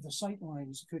the sight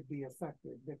lines could be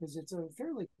affected because it's a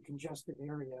fairly congested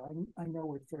area. I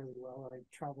know it fairly well. I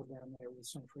travel down there with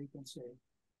some frequency.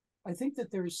 I think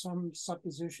that there's some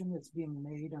supposition that's being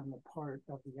made on the part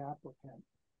of the applicant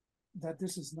that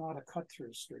this is not a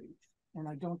cut-through street, and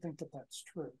I don't think that that's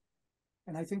true.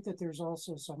 And I think that there's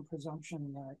also some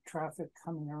presumption that traffic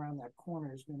coming around that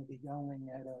corner is going to be going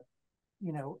at a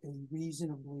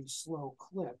reasonably slow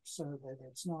clip so that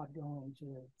it's not going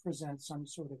to present some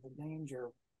sort of a danger.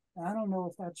 And I don't know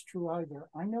if that's true either.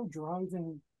 I know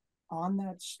driving on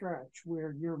that stretch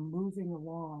where you're moving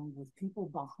along with people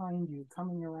behind you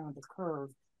coming around a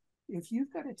curve, if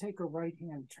you've got to take a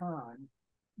right-hand turn,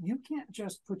 you can't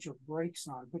just put your brakes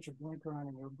on, put your blinker on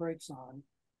and your brakes on,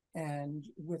 and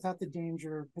without the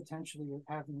danger potentially of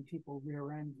having people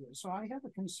rear end you. So I have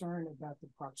a concern about the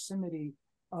proximity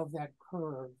of that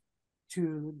curve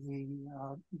to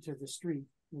the street,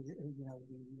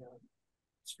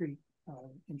 street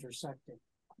intersecting.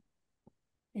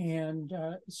 And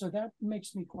so that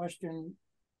makes me question,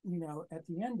 at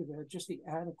the end of it, just the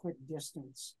adequate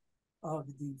distance of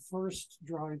the first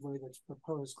driveway that's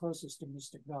proposed closest to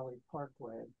Mystic Valley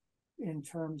Parkway in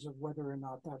terms of whether or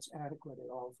not that's adequate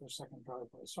at all for a second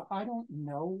driveway. So I don't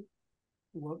know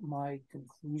what my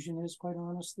conclusion is, quite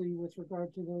honestly, with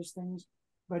regard to those things.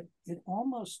 But it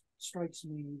almost strikes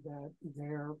me that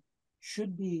there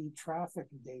should be traffic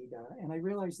data. And I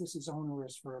realize this is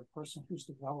onerous for a person who's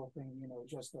developing,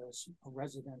 just a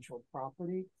residential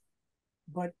property.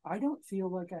 But I don't feel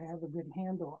like I have a good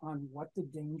handle on what the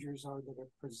dangers are that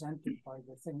are presented by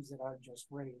the things that I've just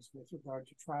raised with regard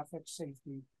to traffic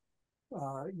safety,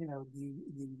 the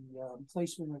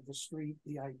placement of the street,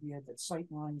 the idea that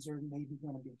sight lines are maybe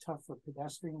going to be tough for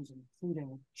pedestrians,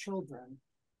 including children.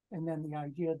 And then the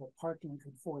idea that parking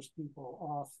could force people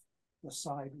off the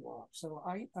sidewalk. So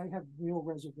I have real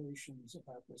reservations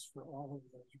about this for all of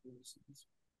those reasons.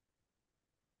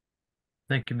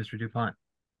 Thank you, Mr. DuPont.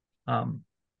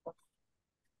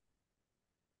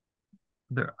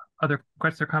 Other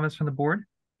questions or comments from the board?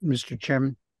 Mr.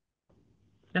 Chairman?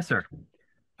 Yes, sir.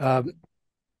 I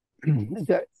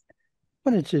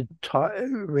wanted to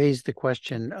raise the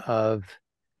question of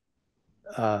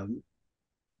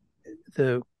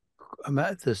the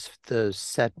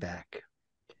setback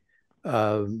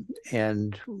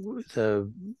and what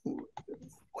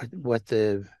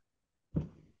the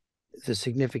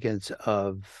significance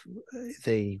of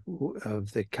the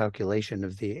calculation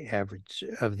of the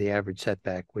average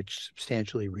setback, which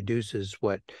substantially reduces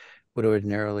what would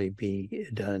ordinarily be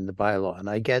done in the bylaw. And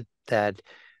I get that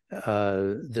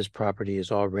this property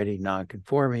is already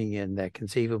non-conforming, and that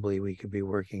conceivably we could be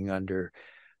working under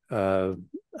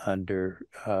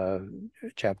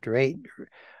Chapter 8,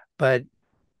 but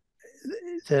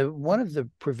one of the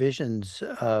provisions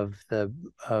of the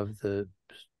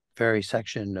very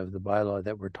section of the bylaw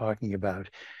that we're talking about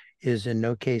is, in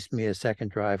no case may a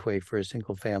second driveway for a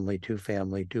single family, two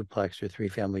family, duplex, or three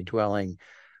family dwelling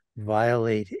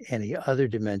violate any other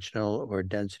dimensional or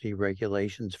density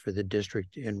regulations for the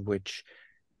district in which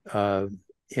it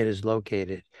is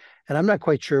located. And I'm not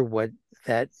quite sure what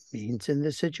that means in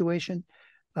this situation,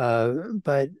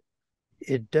 but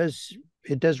it does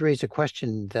raise a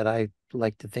question that I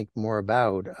like to think more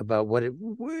about what if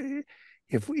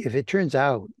it turns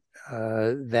out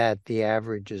that the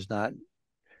average is not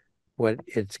what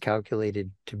it's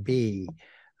calculated to be.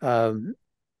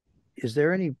 Is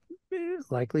there any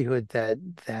likelihood that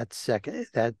that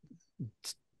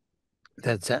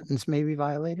sentence may be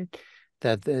violated?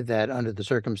 That under the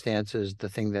circumstances, the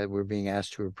thing that we're being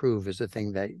asked to approve is a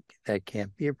thing that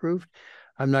can't be approved.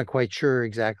 I'm not quite sure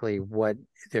exactly what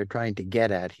they're trying to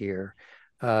get at here,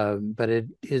 but it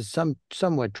is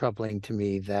somewhat troubling to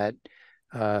me that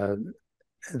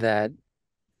that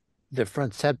the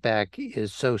front setback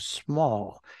is so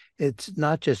small. It's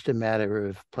not just a matter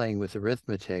of playing with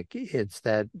arithmetic. It's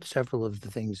that several of the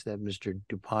things that Mr.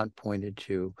 DuPont pointed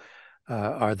to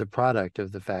are the product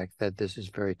of the fact that this is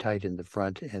very tight in the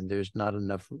front and there's not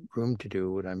enough room to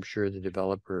do what I'm sure the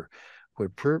developer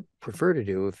would prefer to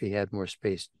do if he had more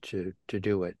space to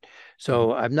do it.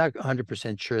 So I'm not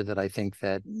 100% sure that I think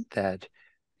that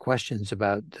questions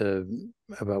about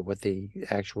what the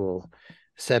actual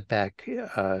setback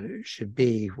should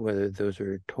be, whether those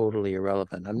are totally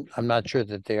irrelevant. I'm not sure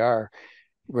that they are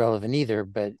relevant either,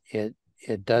 but it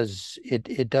does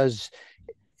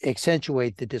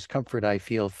accentuate the discomfort I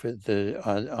feel for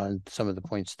on some of the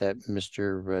points that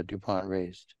Mr. DuPont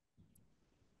raised.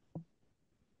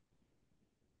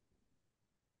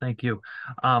 Thank you.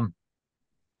 I'm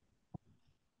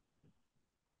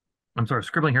sort of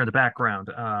scribbling here in the background,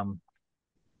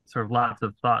 sort of lots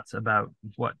of thoughts about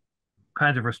what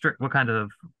kind of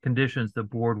conditions the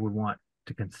board would want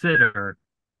to consider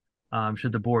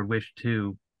should the board wish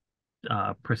to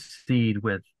proceed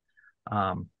with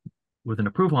an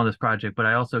approval on this project. But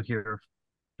I also hear,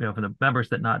 from the members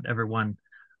that not everyone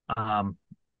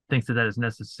thinks that is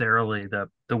necessarily the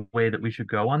way that we should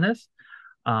go on this.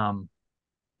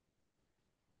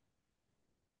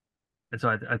 And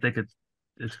so I think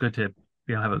it's good to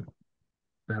have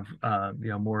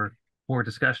more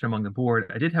discussion among the board.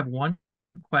 I did have one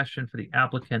question for the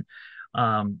applicant.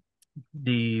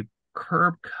 The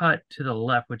curb cut to the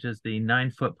left, which is the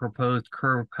 9-foot proposed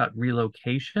curb cut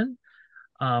relocation.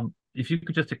 If you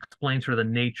could just explain sort of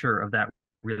the nature of that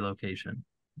relocation.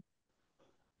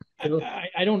 I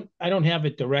don't have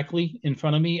it directly in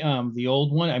front of me. The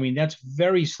old one, I mean, that's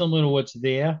very similar to what's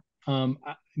there. I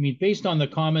mean, based on the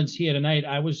comments here tonight,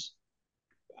 I was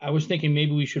thinking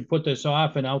maybe we should put this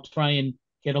off, and I'll try and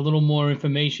get a little more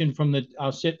information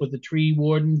I'll sit with the tree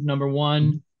warden, number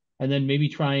one, and then maybe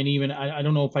try and even, I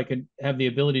don't know if I could have the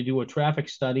ability to do a traffic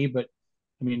study, but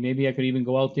I mean, maybe I could even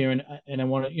go out there and I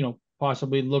want to,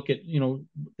 possibly look at,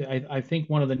 I think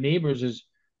one of the neighbors is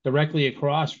directly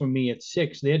across from me at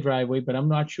 6, their driveway, but I'm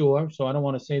not sure. So I don't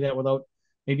want to say that without,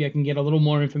 maybe I can get a little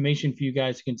more information for you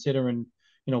guys to consider and,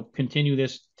 continue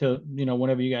this to,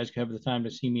 whenever you guys have the time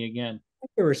to see me again.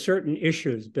 There are certain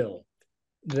issues, Bill,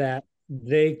 that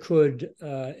they could,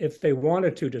 if they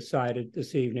wanted to decide it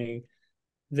this evening,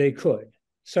 they could,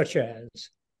 such as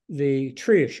the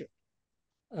tree issue.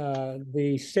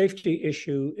 The safety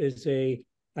issue is a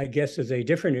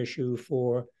different issue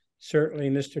for certainly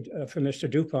Mr.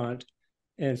 DuPont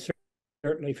and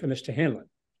certainly for Mr. Hanlon.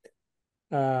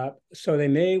 So they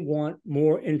may want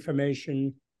more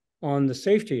information on the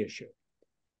safety issue.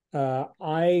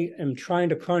 I am trying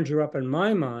to conjure up in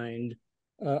my mind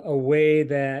a way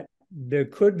that there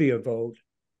could be a vote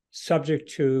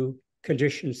subject to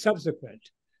conditions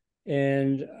subsequent.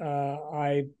 And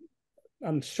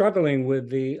I'm struggling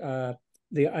with the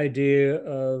idea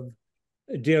of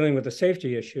dealing with a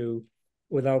safety issue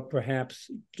without perhaps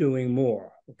doing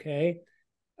more, okay?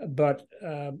 But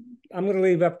I'm going to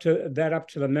leave up to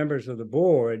the members of the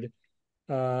board.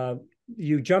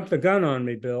 You jumped the gun on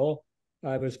me, Bill.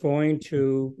 I was going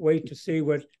to wait to see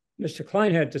what Mr.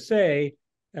 Klein had to say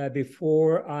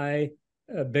before I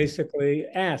basically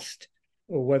asked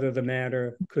whether the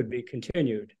matter could be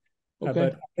continued. Okay.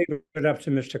 But I'll leave it up to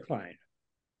Mr. Klein.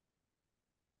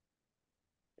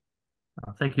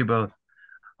 Thank you both.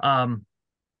 Are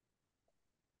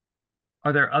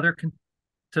there other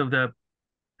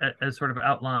as sort of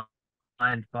outlined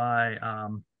by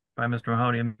Mr.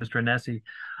 Mahoney and Mr. Nessie,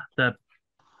 the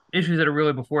issues that are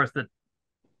really before us, that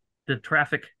the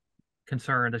traffic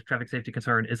concern, the traffic safety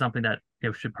concern, is something that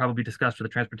should probably be discussed with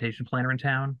the transportation planner in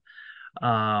town,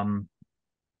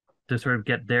 to sort of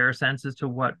get their sense as to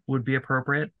what would be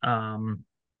appropriate. And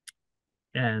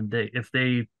if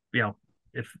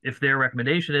their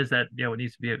recommendation is that it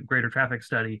needs to be a greater traffic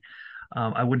study,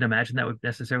 I wouldn't imagine that would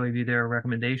necessarily be their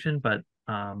recommendation, but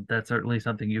that's certainly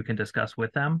something you can discuss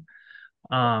with them.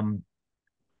 The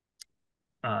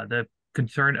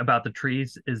concern about the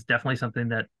trees is definitely something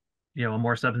that a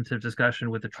more substantive discussion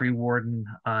with the tree warden,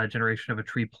 generation of a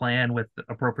tree plan with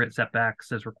appropriate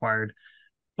setbacks as required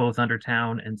both under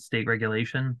town and state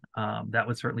regulation. That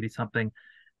would certainly be something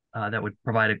that would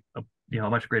provide a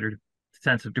much greater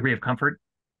sense of degree of comfort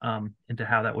into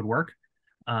how that would work.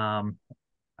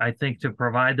 I think to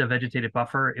provide the vegetative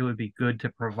buffer, it would be good to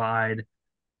provide,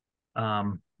 at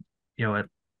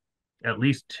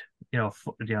least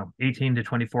 18 to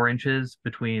 24 inches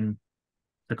between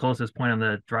the closest point on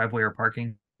the driveway or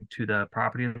parking to the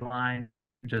property line,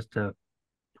 just to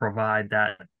provide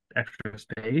that extra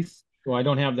space. Well, I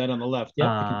don't have that on the left. Yeah,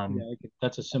 I can see that.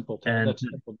 That's a simple. That's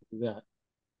simple to do that.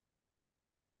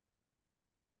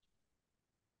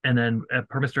 And then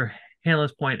per Mr.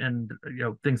 Hanlon's point, and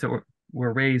things that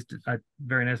were raised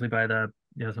very nicely by the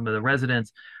some of the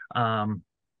residents,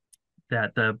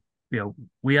 that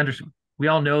we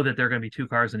all know that there are going to be 2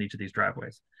 cars in each of these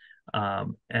driveways,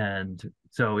 and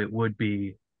so it would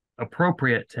be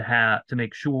appropriate to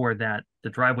make sure that the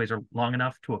driveways are long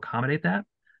enough to accommodate that.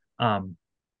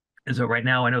 And so right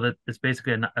now I know that it's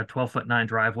basically a 12'9"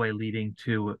 driveway leading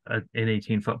to an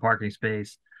 18-foot parking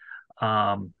space.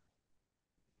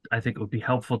 I think it would be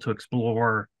helpful to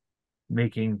explore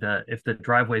making if the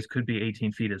driveways could be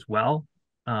 18 feet as well,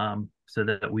 so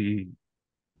that we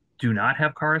do not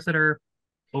have cars that are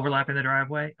overlapping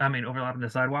the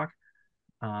sidewalk.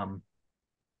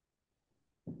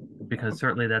 Because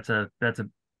certainly that's a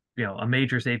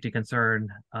major safety concern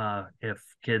if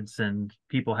kids and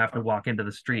people have to walk into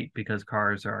the street because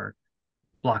cars are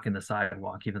blocking the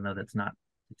sidewalk, even though it's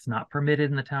not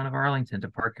permitted in the town of Arlington to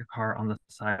park your car on the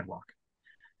sidewalk.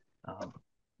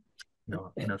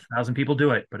 1,000 people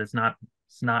do it, but it's not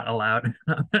allowed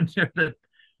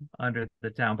under the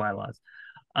town bylaws.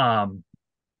 Some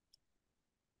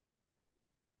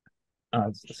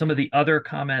of the other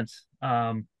comments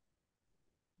that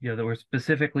were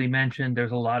specifically mentioned,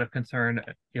 there's a lot of concern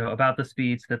about the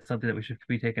speeds. That's something that we should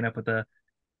be taking up with the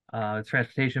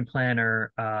transportation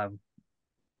planner.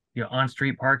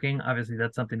 On-street parking, obviously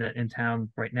that's something that in town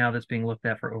right now that's being looked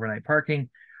at for overnight parking.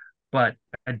 But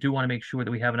I do want to make sure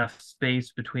that we have enough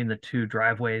space between the 2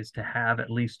 driveways to have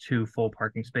at least 2 full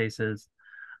parking spaces.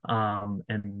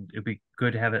 And it'd be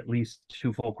good to have at least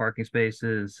 2 full parking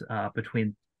spaces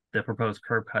between the proposed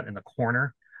curb cut and the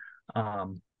corner. I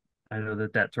know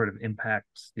that sort of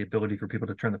impacts the ability for people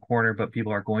to turn the corner, but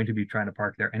people are going to be trying to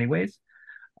park there anyways.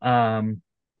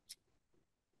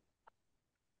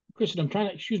 Kristen, I'm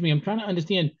trying to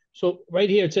understand. So right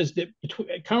here it says that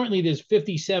currently there's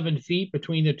 57 feet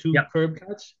between the 2 curb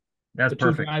cuts. That's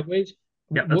perfect. 2 driveways.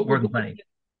 Yeah, that's more than plenty.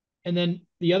 And then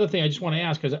the other thing I just want to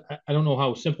ask, because I don't know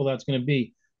how simple that's going to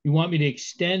be. You want me to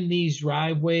extend these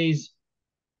driveways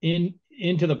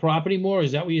into the property more?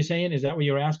 Is that what you're saying? Is that what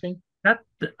you're asking?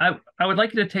 I would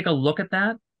like you to take a look at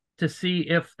that to see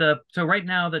if so right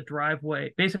now the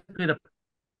driveway, basically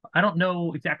I don't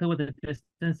know exactly what the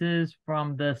distance is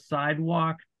from the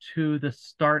sidewalk to the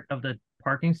start of the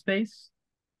parking space.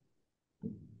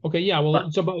 Okay, yeah, well,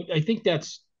 it's about, I think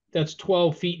that's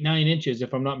 12 feet 9 inches,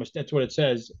 if I'm not mistaken. That's what it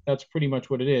says. That's pretty much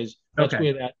what it is. That's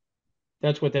okay.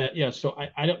 Yeah. So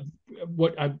I don't,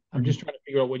 I'm just trying to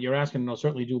figure out what you're asking, and I'll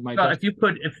certainly do my best.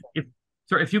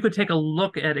 If you could take a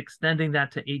look at extending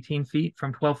that to 18 feet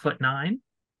from 12'9",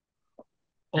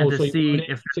 and to see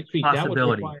if 6 feet,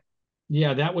 possibility.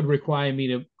 That would require me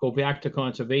to go back to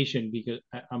conservation, because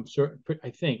I'm certain. I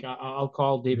think I'll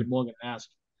call David Morgan and ask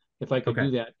if I could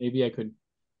do that. Maybe I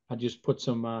I just put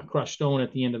some crushed stone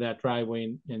at the end of that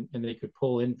driveway, and they could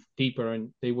pull in deeper,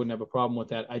 and they wouldn't have a problem with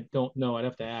that. I don't know. I'd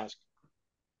have to ask.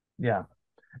 Yeah.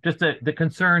 Just the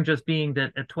concern just being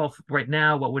that at 12 right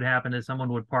now, what would happen is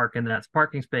someone would park in that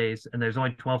parking space and there's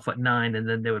only 12'9", and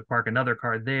then they would park another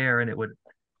car there and it would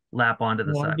lap onto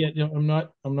the Well,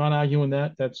 sidewalk. I'm not arguing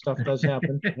that. That stuff does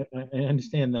happen. I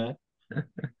understand that.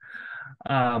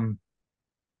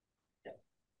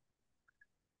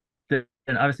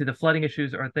 And obviously the flooding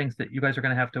issues are things that you guys are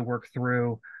going to have to work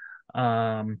through.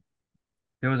 There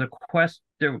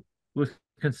was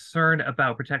concern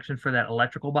about protection for that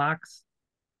electrical box.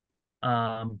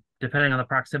 Depending on the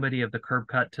proximity of the curb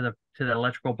cut to the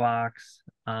electrical box,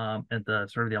 and the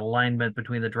sort of the alignment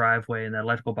between the driveway and the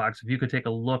electrical box, if you could take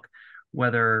a look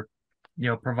whether,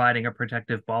 providing a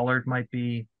protective bollard might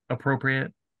be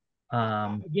appropriate.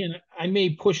 Again,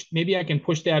 maybe I can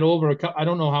push that over. I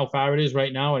don't know how far it is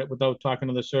right now without talking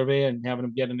to the surveyor and having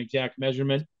them get an exact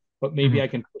measurement, but maybe I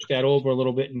can push that over a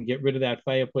little bit and get rid of that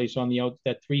fireplace on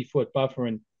that 3-foot buffer.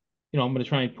 And, I'm going to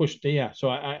try and push so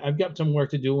I've got some work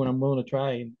to do, and I'm willing to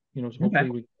try, and, so hopefully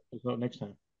we can go next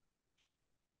time.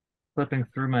 Flipping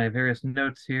through my various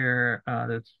notes here,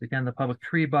 that's again the public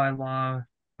tree bylaw,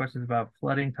 questions about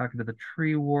flooding, talking to the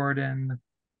tree warden,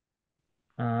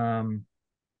 and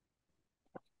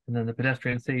then the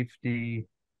pedestrian safety.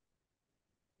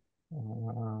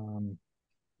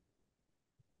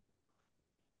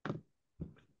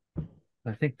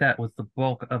 I think that was the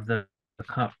bulk of the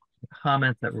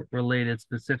comments that were related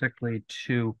specifically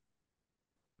to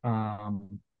the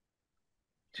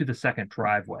second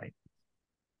driveway.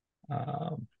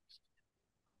 So,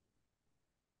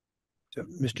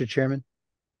 Mr. Chairman?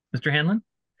 Mr. Hanlon?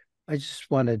 I just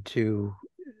wanted to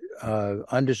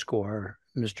underscore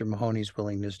Mr. Mahoney's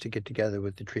willingness to get together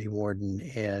with the tree warden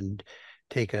and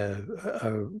take a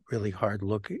really hard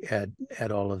look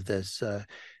at all of this.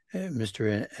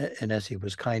 Mr. Anesi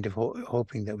was kind of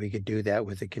hoping that we could do that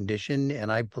with a condition, and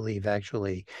I believe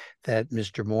actually that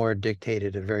Mr. Moore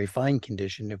dictated a very fine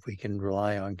condition if we can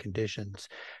rely on conditions.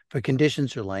 But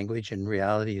conditions are language and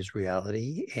reality is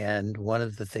reality, and one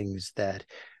of the things that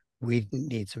we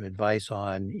need some advice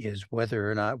on is whether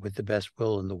or not, with the best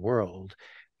will in the world,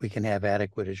 we can have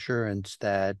adequate assurance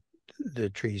that the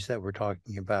trees that we're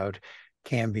talking about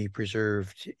can be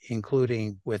preserved,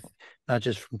 including with not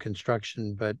just from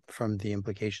construction, but from the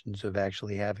implications of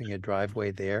actually having a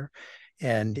driveway there.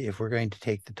 And if we're going to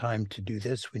take the time to do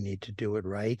this, we need to do it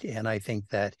right. And I think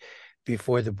that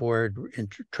before the board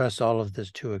entrusts all of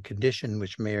this to a condition,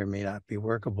 which may or may not be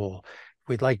workable,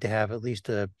 we'd like to have at least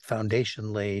a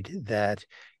foundation laid that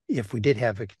if we did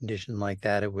have a condition like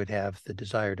that, it would have the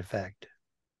desired effect.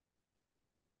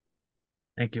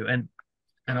 Thank you.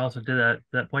 And also to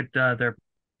that point,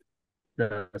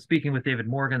 speaking with David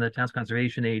Morgan, the town's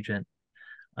conservation agent,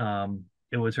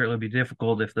 it would certainly be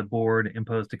difficult if the board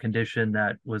imposed a condition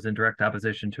that was in direct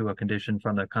opposition to a condition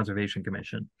from the Conservation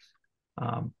Commission.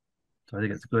 So I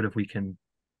think it's good if we can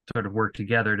sort of work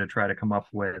together to try to come up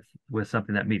with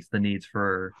something that meets the needs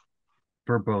for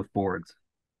both boards.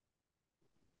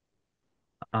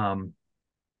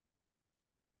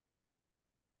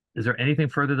 Is there anything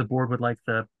further the board would like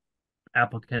the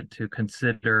applicant to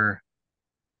consider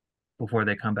before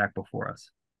they come back before us?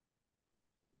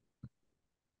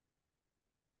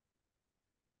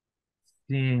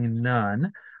 Seeing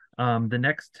none, the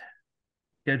next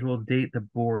scheduled date the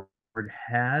board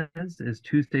has is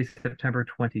Tuesday, September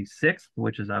 26th,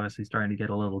 which is obviously starting to get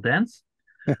a little dense.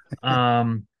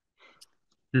 Does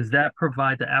that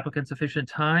provide the applicant sufficient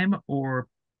time, or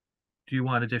do you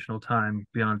want additional time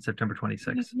beyond September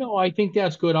 26th? No, I think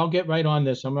that's good. I'll get right on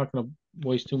this. I'm not going to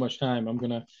waste too much time. I'm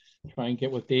going to try and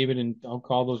get with David, and I'll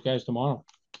call those guys tomorrow.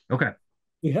 Okay.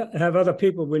 We have other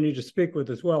people we need to speak with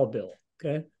as well, Bill.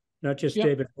 Okay, not just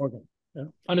David Morgan. Yeah?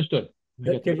 Understood.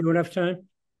 Give you enough time?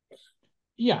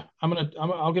 Yeah,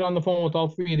 I'll get on the phone with all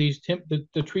three of these. Tim,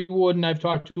 the tree warden I've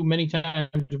talked to many times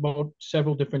about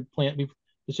several different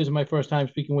this isn't my first time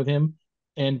speaking with him.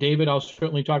 And David, I'll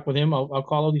certainly talk with him. I'll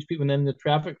call all these people, and then the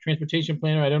transportation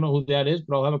planner, I don't know who that is,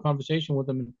 but I'll have a conversation with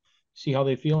them and see how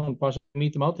they feel and possibly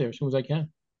meet them out there as soon as I can.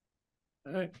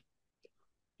 All right.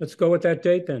 Let's go with that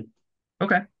date then.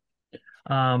 Okay.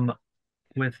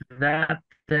 With that,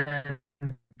 then,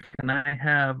 can I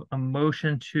have a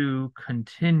motion to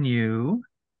continue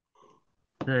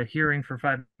the hearing for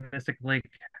 5 Mystic Lake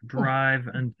Drive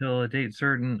until a date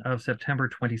certain of September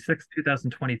 26,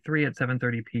 2023 at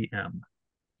 7:30 p.m.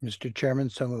 Mr. Chairman,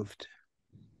 so moved.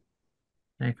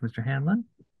 Thank you, Mr. Hanlon.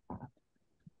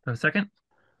 A second?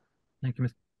 Thank you, Mr.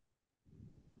 Is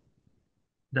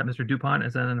that Mr. Dupont?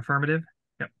 Is that an affirmative?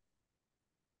 Yep.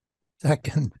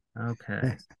 Second.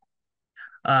 Okay.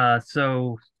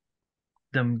 So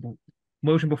the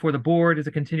motion before the board is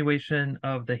a continuation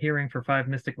of the hearing for 5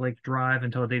 Mystic Lake Drive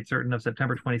until a date certain of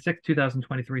September 26,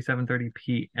 2023, 7:30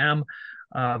 p.m.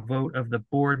 Vote of the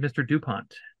board, Mr.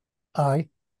 DuPont. Aye.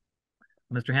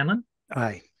 Mr. Hanlon?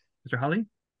 Aye. Mr. Holly?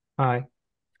 Aye.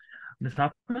 Ms.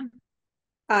 Hoffman?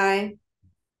 Aye.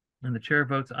 And the chair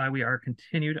votes aye. We are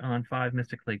continued on 5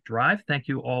 Mystic Lake Drive. Thank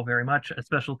you all very much. A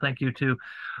special thank you to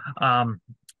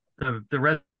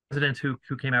the residents who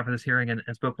came out for this hearing and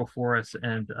spoke before us,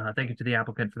 and thank you to the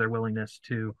applicant for their willingness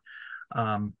to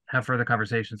have further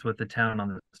conversations with the town on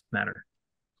this matter.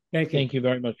 Thank you. Thank you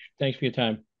very much. Thanks for your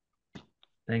time.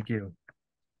 Thank you.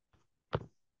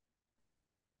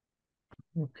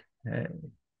 Okay.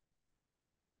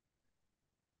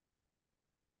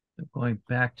 Going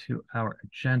back to our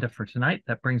agenda for tonight,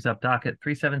 that brings up docket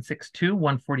 3762,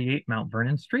 148 Mount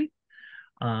Vernon Street.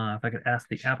 If I could ask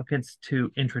the applicants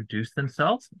to introduce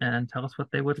themselves and tell us what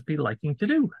they would be liking to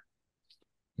do.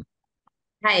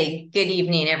 Hi, good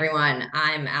evening, everyone.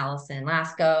 I'm Allison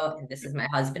Lasco, and this is my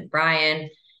husband, Brian.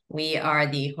 We are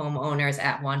the homeowners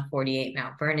at 148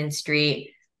 Mount Vernon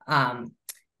Street.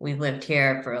 We've lived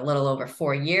here for a little over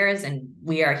 4 years, and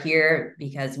we are here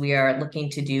because we are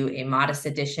looking to do a modest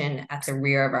addition at the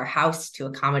rear of our house to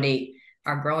accommodate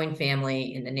our growing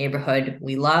family in the neighborhood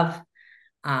we love.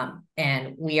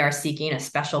 And we are seeking a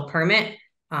special permit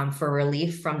for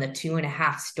relief from the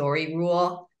 2.5-story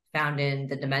rule found in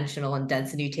the dimensional and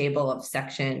density table of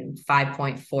section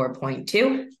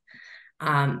 5.4.2.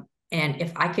 And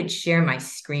if I could share my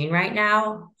screen right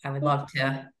now, I would love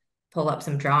to pull up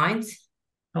some drawings.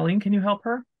 Colleen, can you help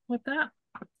her with that?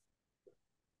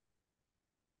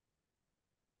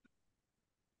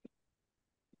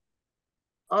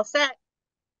 All set.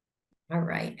 All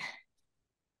right.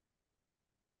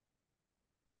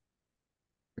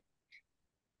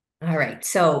 All right,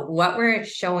 so what we're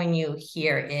showing you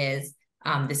here is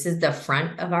this is the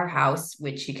front of our house,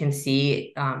 which you can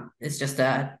see is just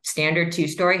a standard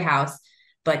 2-story house.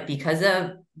 But because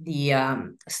of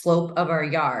the slope of our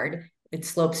yard, it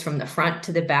slopes from the front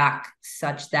to the back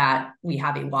such that we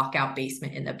have a walkout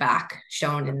basement in the back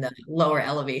shown in the lower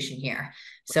elevation here.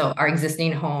 So our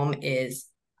existing home is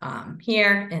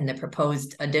here, and the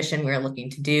proposed addition we're looking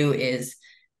to do is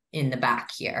in the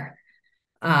back here.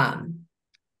 I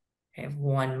have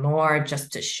one more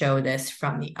just to show this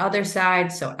from the other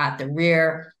side. So at the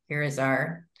rear, here is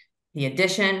the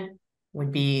addition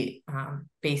would be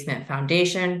basement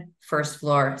foundation, first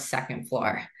floor, second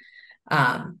floor.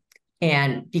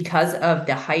 And because of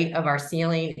the height of our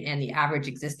ceiling and the average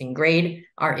existing grade,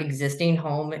 our existing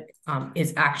home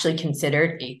is actually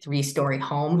considered a 3-story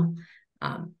home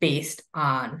based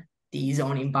on the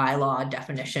zoning bylaw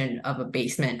definition of a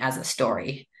basement as a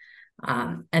story.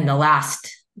 And the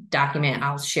last document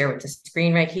I'll share with the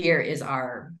screen right here is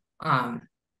our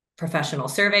professional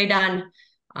survey done,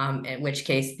 in which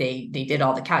case they did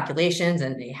all the calculations,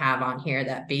 and they have on here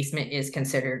that basement is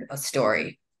considered a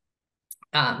story.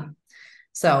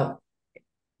 So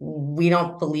we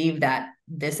don't believe that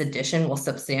this addition will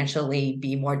substantially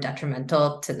be more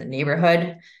detrimental to the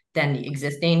neighborhood than the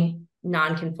existing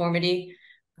nonconformity.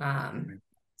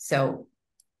 So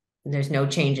there's no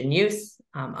change in use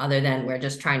other than we're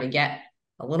just trying to get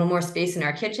a little more space in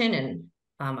our kitchen and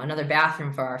another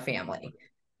bathroom for our family.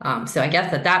 So I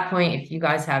guess at that point, if you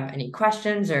guys have any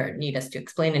questions or need us to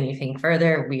explain anything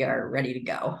further, we are ready to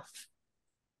go.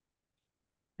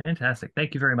 Fantastic.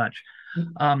 Thank you very much.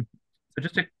 So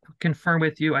just to confirm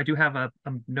with you, I do have a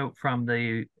note from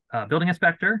the building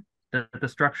inspector that the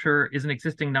structure is an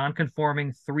existing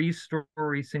non-conforming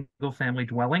 3-story single-family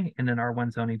dwelling in an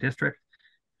R1 zoning district.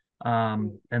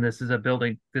 And this is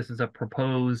a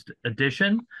proposed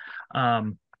addition.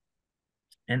 And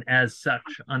as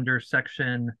such, under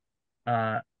section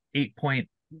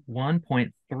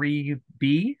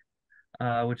 8.1.3b,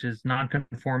 which is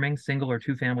non-conforming single or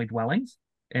 2-family dwellings,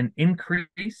 an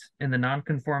increase in the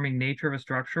non-conforming nature of a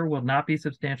structure will not be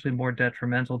substantially more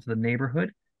detrimental to the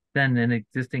neighborhood than an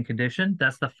existing condition.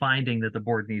 That's the finding that the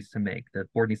board needs to make. The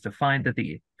board needs to find that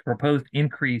the proposed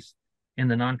increase in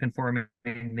the non-conforming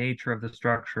nature of the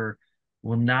structure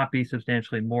will not be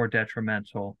substantially more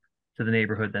detrimental to the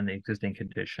neighborhood than the existing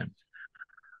condition.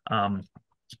 And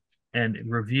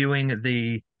reviewing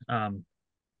the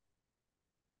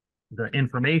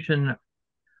information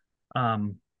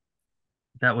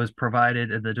that was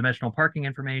provided, the dimensional parking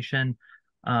information,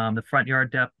 the front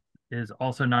yard depth is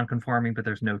also non-conforming, but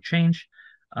there's no change.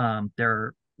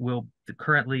 There will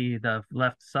currently the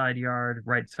left side yard,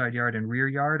 right side yard, and rear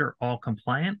yard are all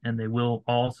compliant, and they will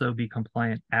also be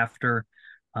compliant after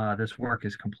this work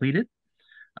is completed.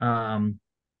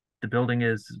 The building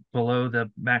is below the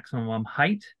maximum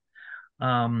height.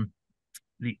 The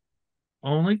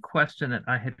only question that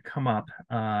I had come up,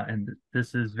 and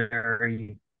this is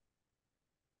very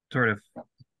sort of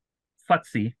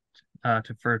futzy,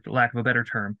 for lack of a better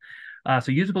term.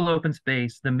 So usable open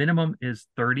space, the minimum is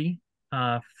 30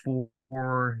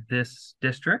 for this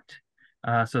district.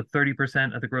 So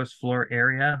 30% of the gross floor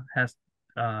area has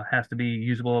to be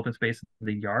usable open space in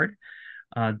the yard.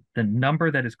 The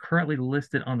number that is currently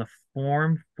listed on the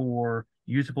form for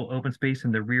usable open space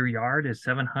in the rear yard is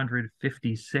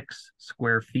 756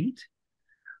 square feet.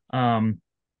 And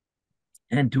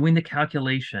doing the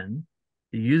calculation,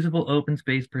 the usable open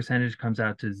space percentage comes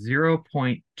out to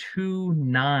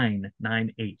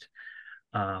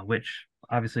 0.2998, which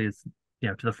obviously is,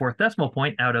 to the fourth decimal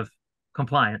point out of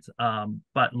compliance.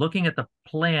 But looking at the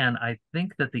plan, I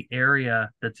think that the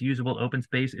area that's usable open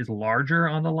space is larger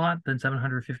on the lot than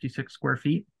 756 square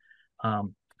feet.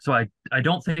 So I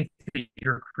don't think that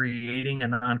you're creating a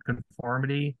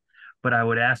nonconformity, but I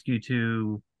would ask you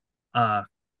to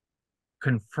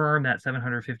confirm that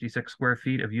 756 square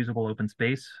feet of usable open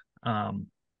space, and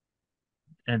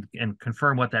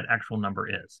confirm what that actual number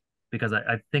is, because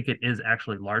I think it is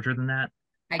actually larger than that,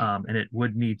 and it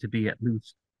would need to be at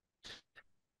least.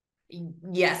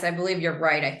 Yes, I believe you're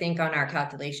right. I think on our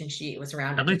calculation sheet, it was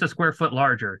rounded At least a square foot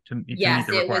larger to meet the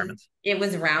requirements. It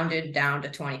was rounded down to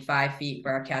 25 feet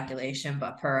for our calculation,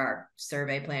 but per our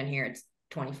survey plan here, it's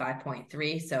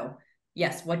 25.3. So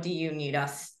yes, what do you need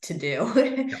us to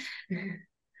do?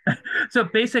 So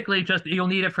basically, just you'll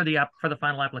need it for the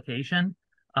final application.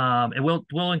 And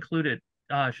we'll include it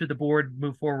should the board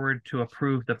move forward to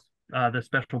approve the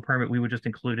special permit. We would just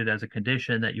include it as a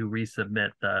condition that you resubmit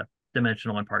the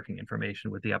dimensional and parking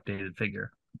information with the updated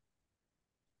figure.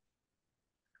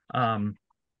 So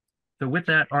with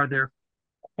that, are there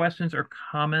questions or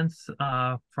comments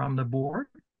from the board?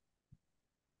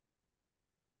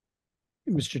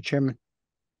 Mr. Chairman.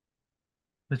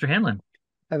 Mr. Hanlon.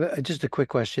 I have just a quick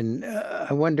question.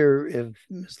 I wonder if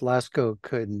Ms. Lasko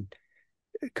could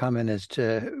comment as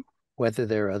to whether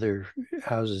there are other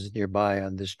houses nearby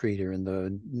on the street or in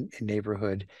the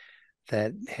neighborhood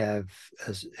that have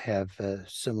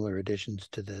similar additions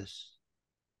to this.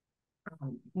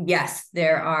 Yes,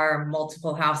 there are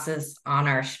multiple houses on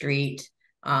our street.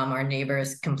 Our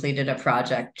neighbors completed a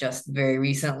project just very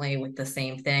recently with the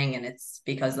same thing, and it's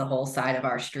because the whole side of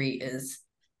our street is,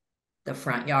 the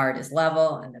front yard is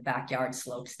level and the backyard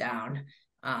slopes down.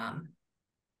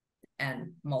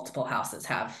 And multiple houses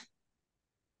have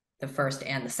the first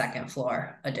and the second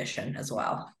floor addition as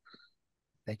well.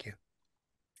 Thank you.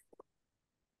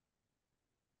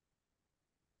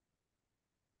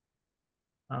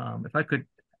 If I could,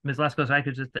 Ms. Lasko, I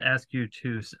could just ask you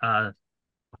to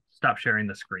stop sharing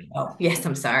the screen. Oh, yes,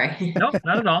 I'm sorry. No,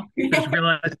 not at all. Just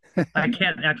realized I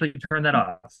can't actually turn that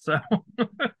off. So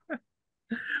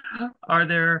are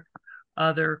there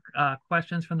other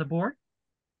questions from the board?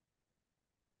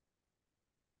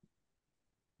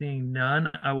 Seeing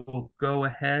none, I will go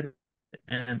ahead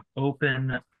and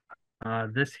open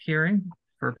this hearing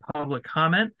for public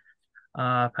comment.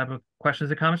 Public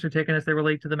questions and comments are taken as they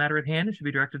relate to the matter at hand and should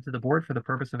be directed to the board for the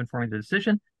purpose of informing the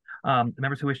decision. The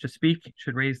members who wish to speak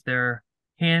should raise their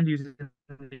hand using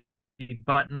the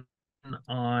button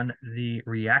on the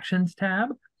reactions tab,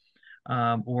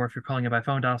 or if you're calling it by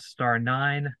phone, dial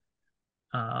 *9.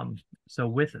 So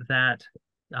with that,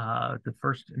 the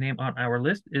first name on our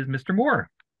list is Mr. Moore.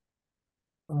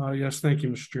 Yes, thank you,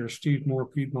 Mr. Chair. Steve Moore,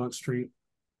 Piedmont Street.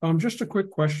 Just a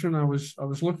quick question. I was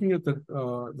looking at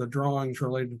the drawings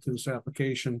related to this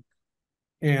application,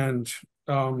 and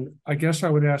I guess I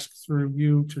would ask through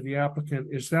you to the applicant,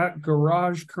 is that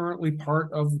garage currently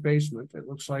part of the basement? It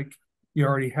looks like you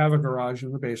already have a garage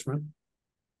in the basement.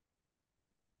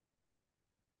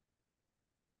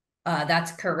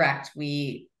 That's correct.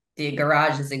 The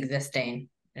garage is existing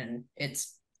and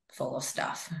it's full of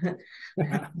stuff.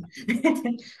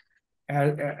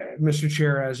 Mr.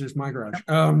 Chair, as is my garage.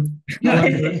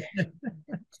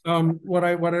 What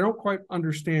I don't quite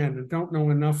understand and don't know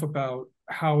enough about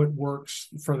how it works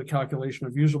for the calculation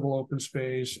of usable open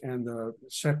space and the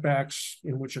setbacks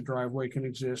in which a driveway can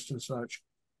exist and such,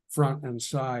 front and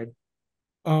side.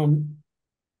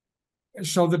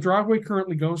 So the driveway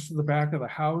currently goes to the back of the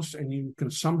house and you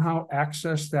can somehow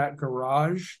access that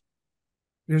garage.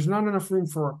 There's not enough room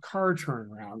for a car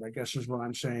turnaround, I guess is what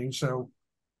I'm saying. So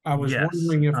I was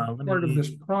wondering if part of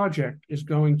this project is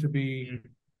going to be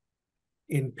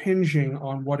impinging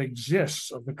on what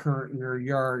exists of the current rear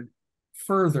yard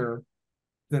further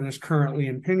than is currently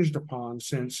impinged upon,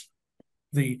 since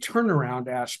the turnaround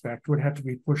aspect would have to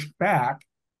be pushed back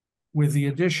with the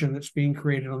addition that's being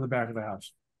created on the back of the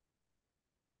house.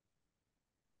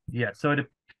 Yeah, so it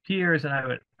appears, and I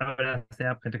would ask the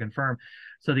applicant to confirm.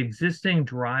 So the existing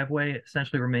driveway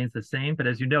essentially remains the same, but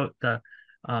as you note,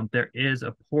 there is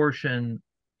a portion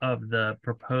of the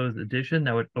proposed addition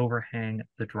that would overhang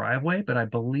the driveway, but I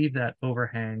believe that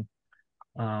overhang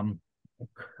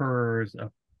occurs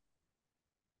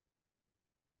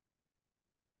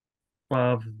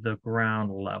above the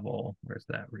ground level. Where's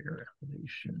that rear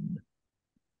elevation?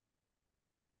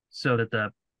 So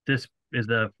that this is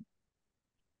the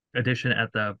addition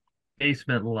at the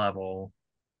basement level,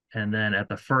 and then at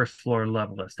the first floor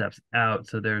level it steps out,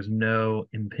 so there's no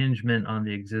impingement on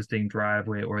the existing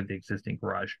driveway or the existing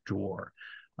garage door.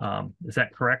 Is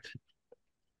that correct?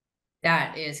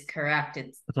 That is correct.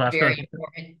 It's very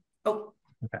important. Oh,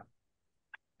 okay.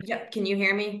 Yep. Can you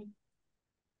hear me?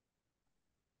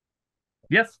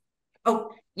 Yes.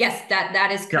 Oh, yes,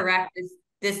 that is correct. Yeah.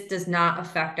 This does not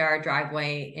affect our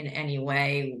driveway in any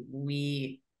way.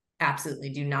 We absolutely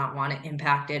do not want it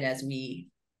impacted as we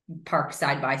park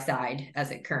side by side as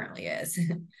it currently is.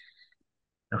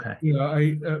 Okay. Yeah,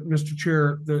 Mr.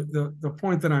 Chair, the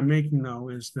point that I'm making though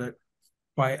is that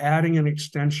by adding an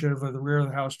extension of the rear of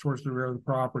the house towards the rear of the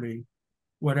property,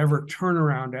 whatever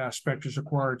turnaround aspect is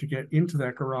required to get into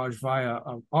that garage via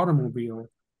an automobile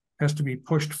has to be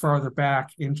pushed farther back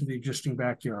into the existing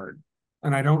backyard.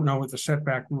 And I don't know what the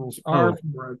setback rules are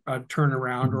for a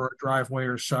turnaround or a driveway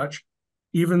or such.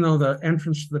 Even though the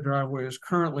entrance to the driveway is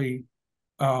currently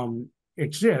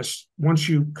exists, once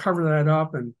you cover that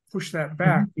up and push that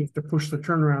back, you have to push the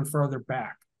turnaround farther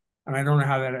back. And I don't know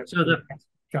how that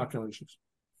calculations.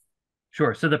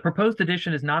 Sure. So the proposed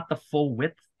addition is not the full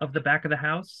width of the back of the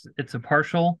house. It's a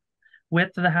partial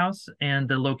width of the house, and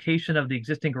the location of the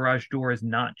existing garage door is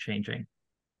not changing.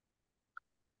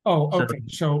 Oh, okay.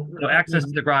 So access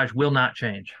to the garage will not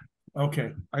change.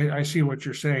 Okay, I see what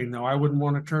you're saying. Though I wouldn't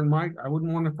want to I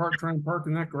wouldn't want to try and park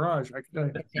in that garage. I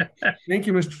can tell you. Thank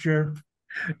you, Mr. Chair.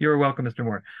 You're welcome, Mr.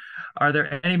 Moore. Are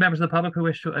there any members of the public who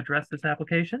wish to address this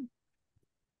application?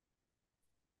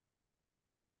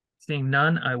 Seeing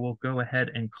none, I will go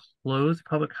ahead and close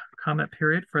public comment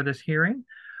period for this hearing.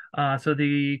 So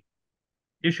the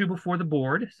issue before the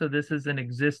board. So this is an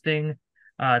existing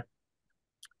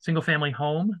single-family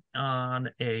home on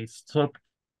a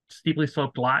steeply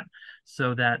sloped lot,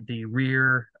 so that the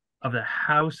rear of the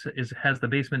house has the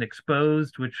basement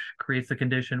exposed, which creates the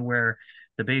condition where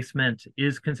the basement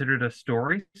is considered a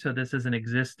story. So this is an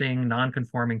existing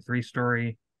non-conforming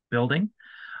 3-story building.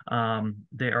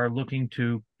 They are looking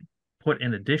to put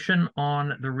an addition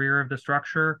on the rear of the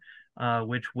structure,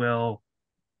 which will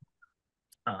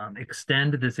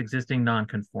extend this existing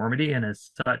non-conformity, and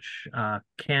as such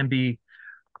can be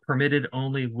permitted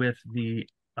only with the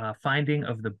finding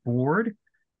of the board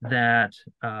that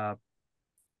the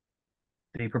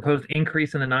proposed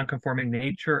increase in the non-conforming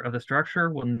nature of the structure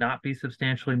will not be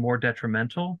substantially more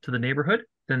detrimental to the neighborhood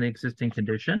than the existing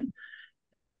condition.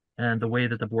 And the way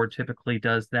that the board typically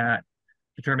does that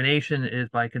determination is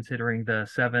by considering the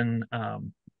 7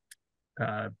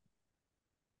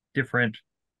 different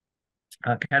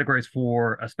categories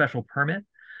for a special permit,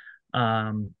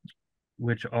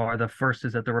 which are: the first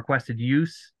is that the requested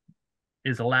use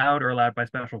is allowed or allowed by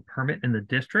special permit in the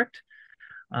district,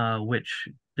 which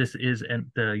this is,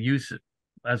 and the use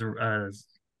as a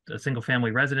single family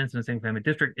residence in a single family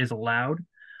district is allowed.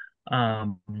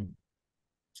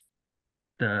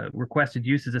 The requested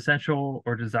use is essential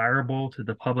or desirable to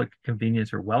the public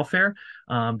convenience or welfare.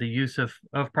 The use of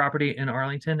property in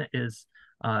Arlington is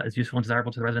useful and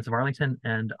desirable to the residents of Arlington,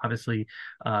 and obviously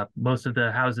most of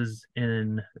the houses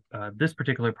in this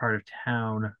particular part of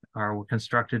town were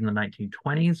constructed in the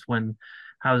 1920s, when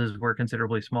houses were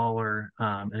considerably smaller,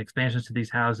 and expansions to these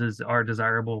houses are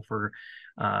desirable for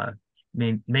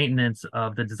maintenance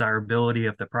of the desirability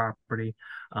of the property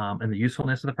and the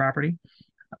usefulness of the property.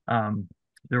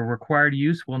 The required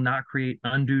use will not create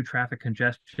undue traffic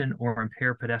congestion or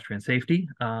impair pedestrian safety.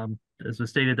 As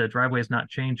was stated, the driveway is not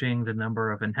changing. The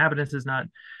number of inhabitants is not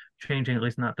changing, at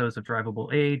least not those of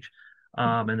drivable age.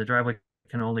 And the driveway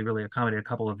can only really accommodate a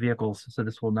couple of vehicles, so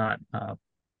this will not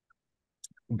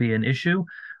be an issue.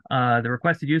 The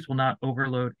requested use will not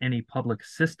overload any public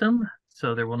system,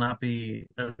 so there will not be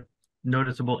a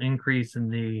noticeable increase in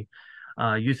the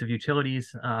use of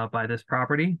utilities by this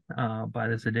property, by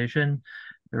this addition.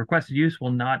 The requested use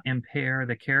will not impair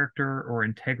the character or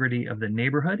integrity of the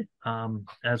neighborhood.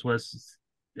 As was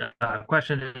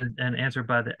questioned and answered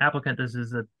by the applicant, this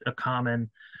is a common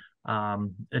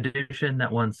addition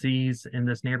that one sees in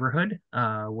this neighborhood,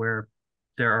 where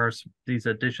there are these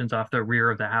additions off the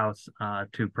rear of the house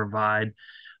to provide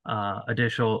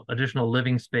additional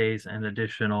living space and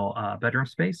additional bedroom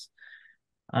space.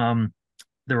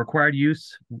 The required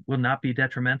use will not be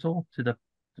detrimental to the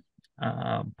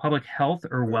public health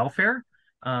or welfare.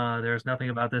 There's nothing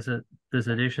about this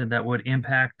addition that would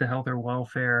impact the health or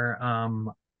welfare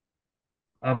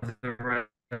of the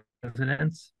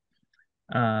residents.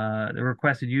 The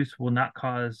requested use will not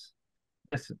cause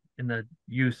this in the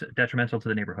use detrimental to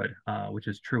the neighborhood, which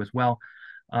is true as well.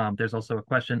 There's also a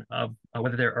question of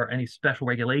whether there are any special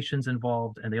regulations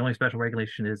involved, and the only special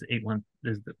regulation is 8.1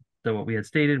 is what we had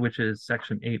stated, which is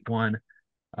section 8.1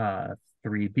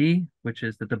 3B, which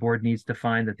is that the board needs to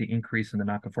find that the increase in the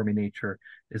non-conforming nature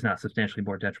is not substantially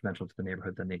more detrimental to the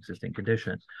neighborhood than the existing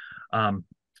conditions.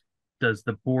 Does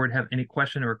the board have any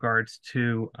question in regards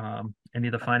to any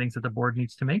of the findings that the board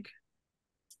needs to make?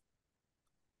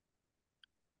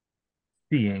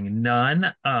 Seeing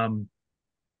none,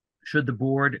 should the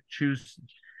board choose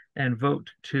and vote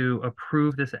to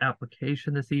approve this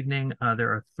application this evening, there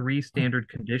are 3 standard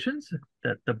conditions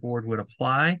that the board would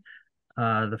apply.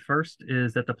 The first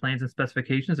is that the plans and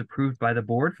specifications approved by the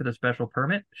board for the special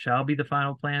permit shall be the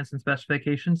final plans and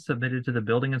specifications submitted to the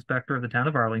building inspector of the town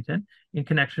of Arlington in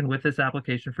connection with this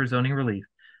application for zoning relief.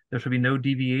 There shall be no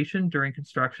deviation during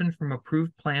construction from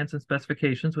approved plans and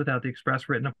specifications without the express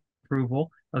written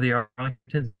approval of the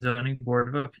Arlington Zoning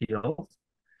Board of Appeals.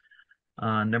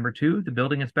 Number 2, the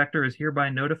building inspector is hereby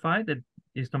notified that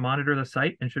is to monitor the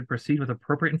site and should proceed with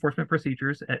appropriate enforcement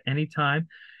procedures at any time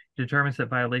determines that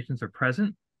violations are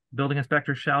present. Building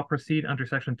inspector shall proceed under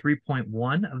section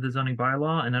 3.1 of the zoning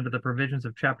bylaw and under the provisions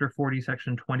of chapter 40,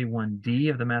 section 21D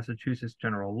of the Massachusetts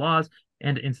general laws,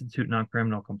 and institute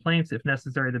non-criminal complaints. If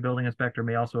necessary, the building inspector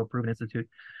may also approve and institute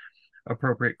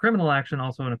appropriate criminal action,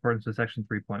 also in accordance with section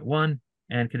 3.1.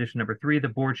 And condition number 3, the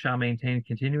board shall maintain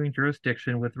continuing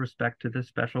jurisdiction with respect to the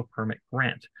special permit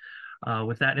grant.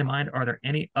 With that in mind, are there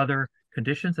any other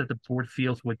conditions that the board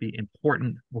feels would be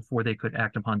important before they could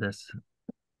act upon this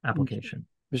application?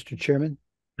 Mr. Chairman?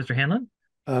 Mr. Hanlon?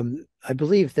 I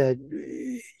believe that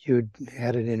you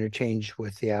had an interchange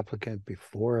with the applicant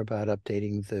before about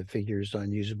updating the figures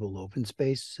on usable open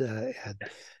space at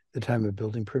the time of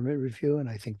building permit review, and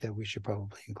I think that we should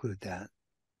probably include that.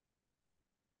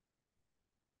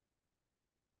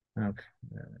 Okay.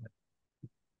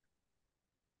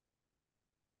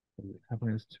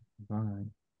 Companies to provide.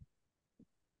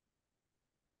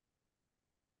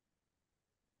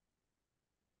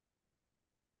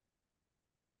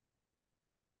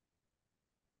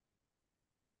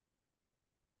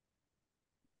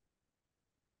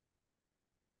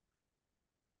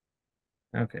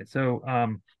 Okay, so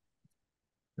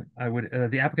I would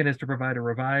the applicant is to provide a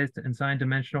revised and signed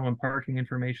dimensional and parking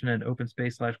information and open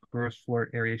space / gross floor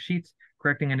area sheets,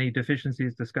 correcting any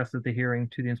deficiencies discussed at the hearing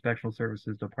to the Inspectional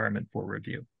Services Department for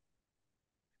review.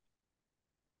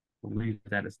 I believe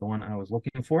that is the one I was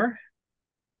looking for.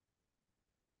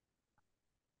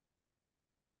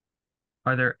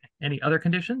 Are there any other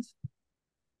conditions?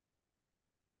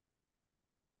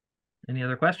 Any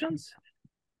other questions?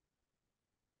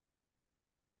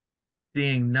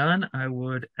 Seeing none, I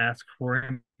would ask for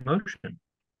a motion.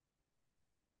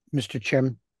 Mr.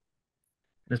 Chairman.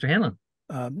 Mr. Hanlon.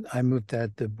 I move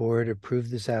that the board approve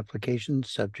this application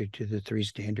subject to the 3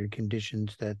 standard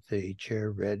conditions that the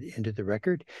chair read into the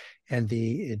record and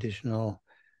the additional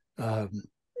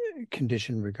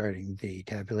condition regarding the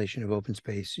tabulation of open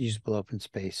space, usable open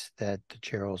space that the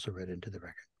chair also read into the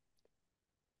record.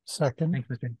 Second.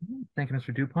 Thank you,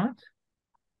 Mr. DuPont.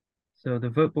 So the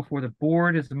vote before the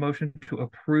board is the motion to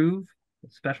approve the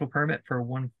special permit for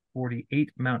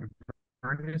 148 Mount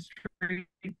Vernon Street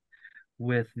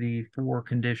with the 4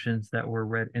 conditions that were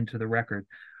read into the record.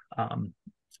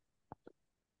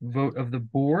 Vote of the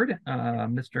board,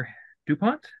 Mr.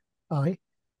 DuPont? Aye.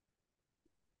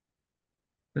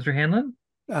 Mr. Hanlon?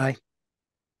 Aye.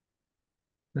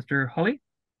 Mr. Hawley?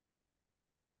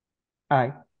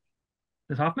 Aye.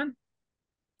 Ms. Hoffman?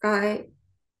 Aye.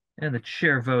 And the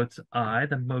chair votes aye.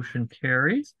 The motion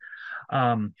carries.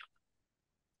 So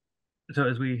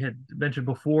as we had mentioned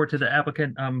before to the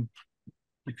applicant,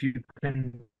 if you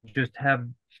can just have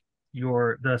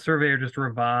the surveyor just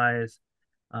revise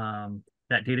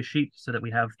that data sheet so that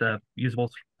we have the usable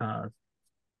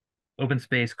open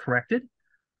space corrected.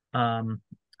 And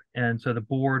so the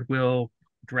board will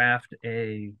draft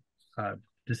a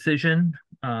decision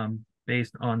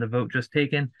based on the vote just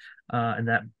taken, and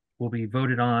that will be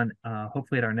voted on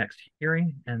hopefully at our next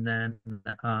hearing. And then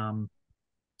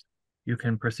you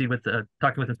can proceed with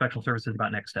talking with Inspectional Services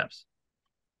about next steps.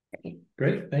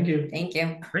 Great. Thank you. Thank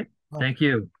you. Great. Thank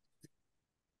you.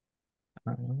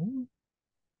 So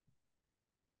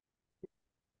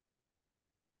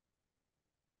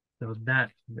that,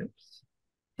 oops,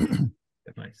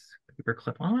 get my paper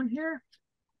clip on here.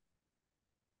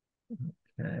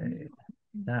 Okay,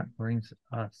 that brings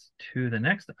us to the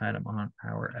next item on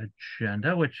our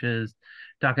agenda, which is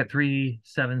docket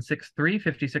 3763,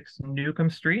 56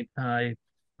 Newcomb Street. I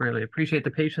really appreciate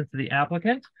the patience of the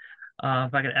applicant.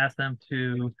 If I could ask them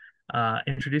to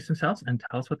introduce themselves and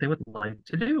tell us what they would like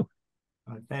to do.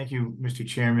 Thank you, Mr.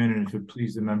 Chairman, and if it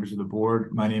please the members of the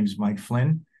board, my name is Mike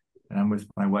Flynn, and I'm with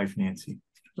my wife, Nancy.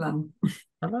 Hello.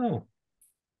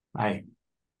 Hi.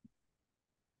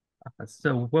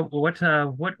 So what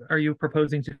are you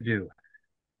proposing to do?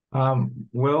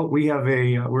 Well, we have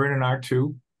we're in an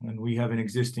R2, and we have an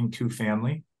existing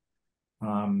two-family.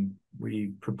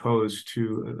 We propose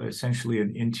to essentially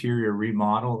an interior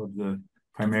remodel of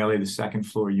primarily the second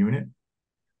floor unit.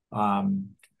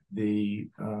 The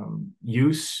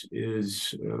use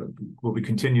will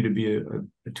continue to be a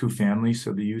two-family,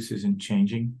 so the use isn't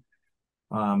changing.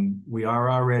 We are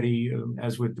already,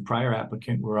 as with the prior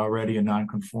applicant, we're already a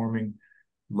non-conforming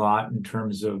lot in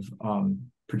terms of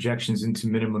projections into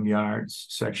minimum yards,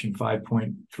 section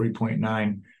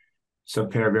 5.3.9,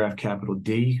 subparagraph capital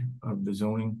D of the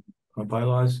zoning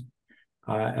bylaws,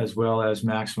 as well as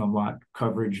maximum lot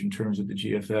coverage in terms of the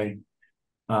GFA,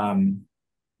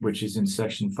 which is in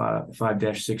section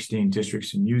 5-16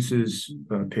 districts and uses,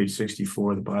 page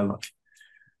 64 of the bylaw.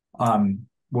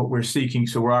 What we're seeking,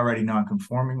 so we're already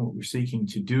non-conforming. What we're seeking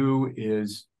to do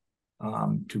is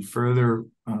to further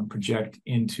project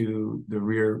into the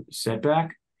rear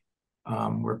setback.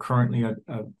 We're currently at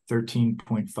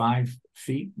 13.5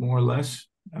 feet, more or less,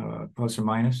 plus or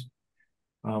minus.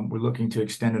 We're looking to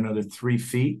extend another 3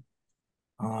 feet,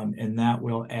 and that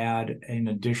will add an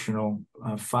additional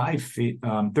 5 feet,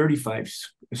 35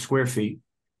 square feet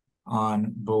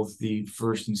on both the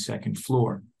first and second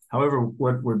floor. However,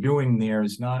 what we're doing there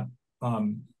is not,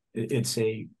 it's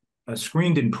a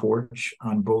screened-in porch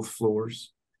on both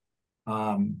floors,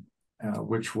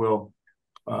 which will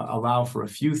allow for a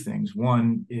few things.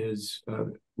 One is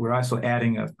we're also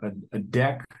adding a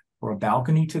deck or a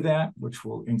balcony to that, which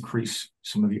will increase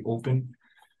some of the open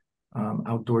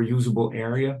outdoor usable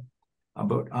area.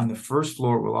 But on the first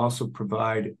floor, we'll also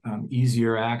provide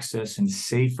easier access and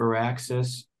safer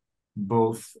access,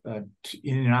 both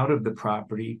in and out of the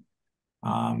property,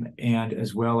 and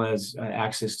as well as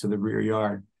access to the rear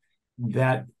yard.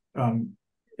 That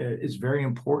is very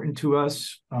important to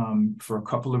us for a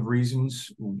couple of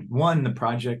reasons. One, the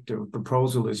project or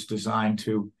proposal is designed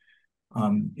to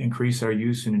increase our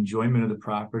use and enjoyment of the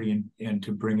property and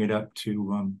to bring it up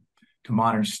to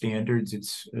modern standards.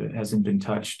 It hasn't been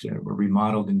touched or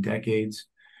remodeled in decades.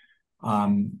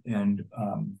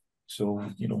 So,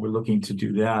 we're looking to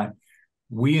do that.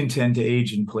 We intend to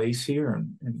age in place here,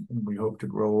 and we hope to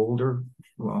grow older.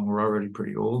 Well, we're already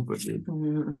pretty old, but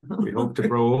we hope to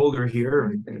grow older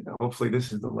here, and hopefully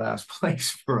this is the last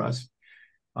place for us.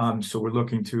 So we're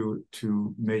looking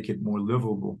to make it more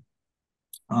livable.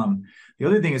 The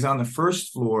other thing is on the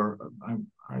first floor,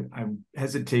 I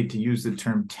hesitate to use the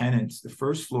term tenants. The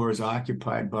first floor is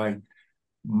occupied by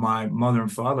my mother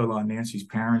and father-in-law, Nancy's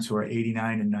parents, who are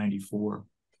 89 and 94.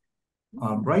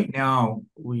 Right now,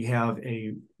 we have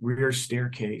a rear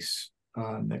staircase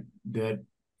that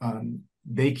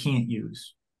they can't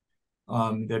use,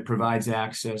 that provides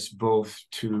access both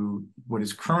to what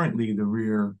is currently the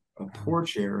rear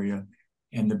porch area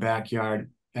and the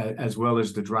backyard, as well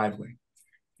as the driveway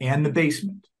and the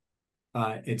basement.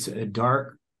 It's a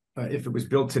dark, if it was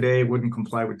built today, it wouldn't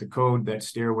comply with the code. That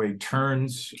stairway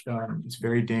turns, it's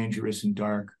very dangerous and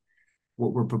dark.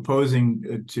 What we're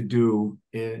proposing to do,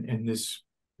 and this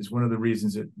is one of the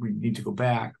reasons that we need to go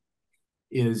back,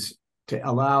 is to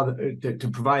allow to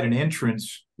provide an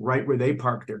entrance right where they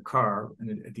park their car,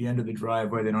 and at the end of the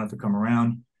driveway, they don't have to come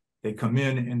around. They come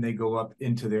in and they go up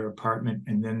into their apartment,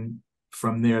 and then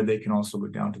from there they can also go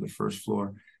down to the first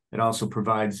floor. It also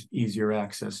provides easier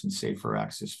access and safer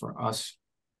access for us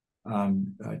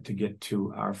to get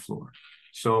to our floor.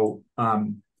 So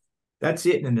that's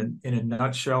it in a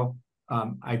nutshell.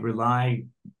 I'd rely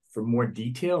for more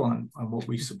detail on what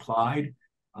we supplied,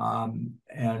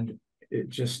 and it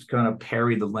just kind of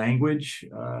parry the language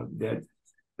that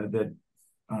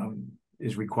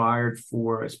is required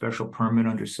for a special permit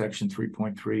under section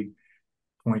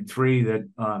 3.3.3 that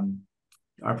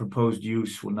our proposed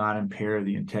use will not impair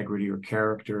the integrity or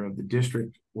character of the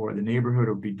district or the neighborhood,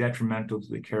 or be detrimental to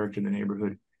the character of the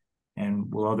neighborhood,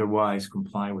 and will otherwise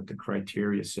comply with the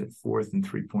criteria set forth in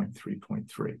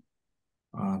 3.3.3.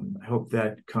 I hope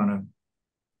that kind of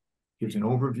gives an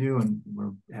overview, and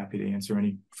we're happy to answer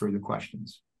any further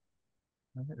questions.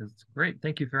 That's great.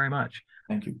 Thank you very much.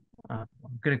 Thank you. I'm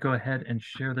going to go ahead and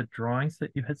share the drawings that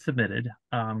you had submitted.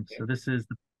 So this is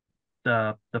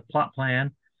the plot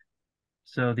plan.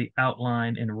 So the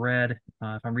outline in red,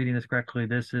 if I'm reading this correctly,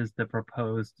 this is the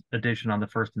proposed addition on the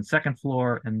first and second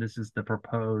floor, and this is the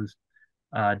proposed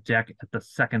deck at the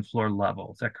second floor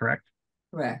level. Is that correct?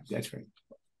 Correct. That's right.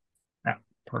 Yeah,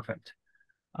 perfect.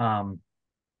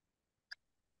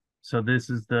 So this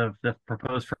is the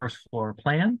proposed first floor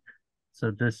plan. So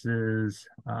this is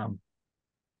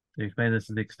this is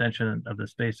the extension of the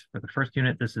space for the first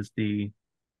unit. This is the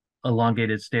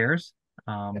elongated stairs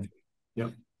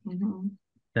Yep.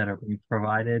 that are being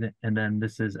provided, and then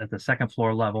this is at the second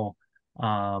floor level.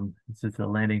 This is the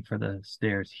landing for the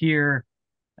stairs here.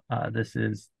 This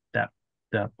is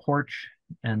the porch,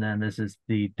 and then this is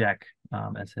the deck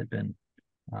as had been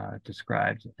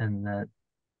described, and that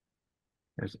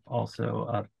there's also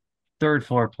a third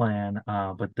floor plan,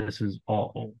 but this is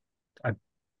all. Are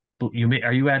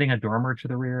you adding a dormer to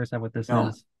the rear? Is that what this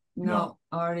is? No,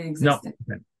 already existing.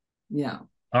 No. Okay. Yeah.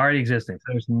 Already existing.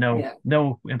 So there's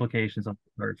no implications on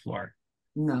the third floor.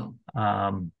 No.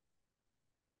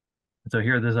 So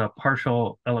here there's a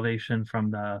partial elevation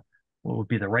from what would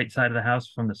be the right side of the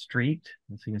house from the street.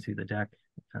 And so you can see the deck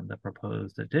and the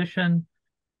proposed addition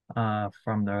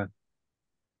from the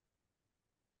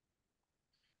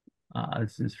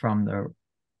this is from the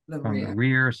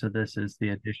rear. So this is the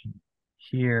addition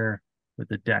here with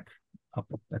the deck up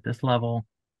at this level.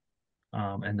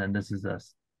 And then this is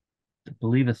I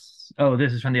believe this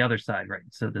is from the other side, right?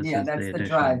 So this is that's the the addition.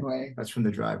 driveway. That's from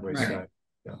the driveway side.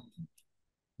 Yeah.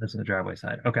 This is the driveway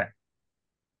side. Okay.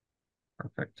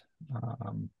 Perfect.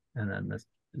 And then this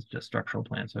is just structural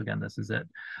plan. So again, this is it.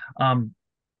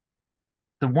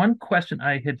 The one question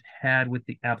I had with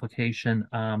the application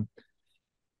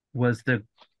was this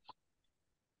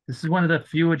is one of the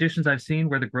few additions I've seen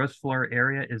where the gross floor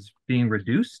area is being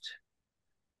reduced.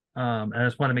 And I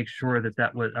just want to make sure that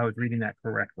I was reading that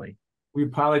correctly. We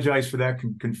apologize for that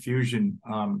confusion.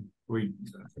 We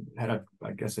had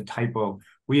I guess a typo.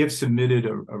 We have submitted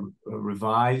a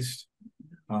revised.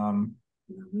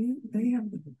 They have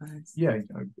the revised. Yeah,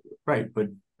 right. But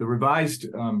the revised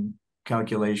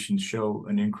calculations show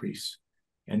an increase,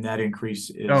 and that increase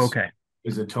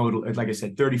is a total, like I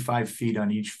said, 35 feet on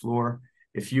each floor.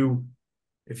 If you,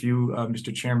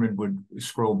 Mr. Chairman, would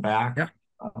scroll back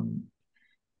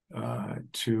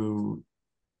to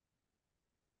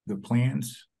the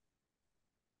plans.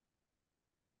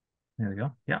 There we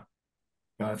go. Yeah.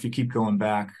 If you keep going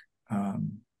back.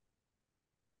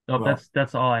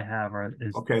 That's all I have.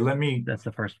 Okay, that's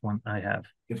the first one I have.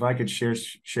 If I could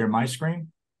share my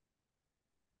screen.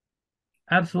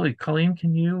 Absolutely. Colleen,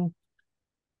 can you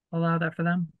allow that for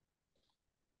them?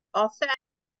 All set.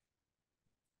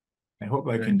 I hope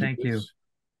I can do Thank this. you.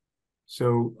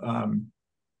 So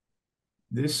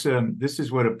this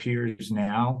is what appears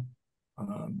now.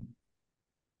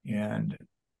 And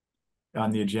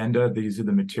on the agenda, these are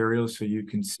the materials. So you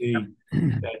can see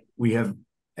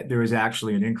that there is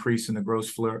actually an increase in the gross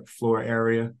floor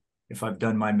area. If I've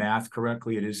done my math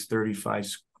correctly, it is 35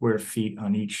 square feet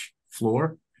on each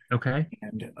floor. Okay.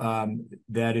 And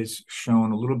that is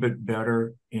shown a little bit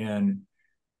better in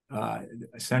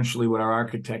essentially what our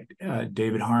architect,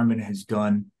 David Harmon, has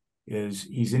done is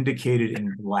he's indicated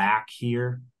in black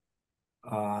here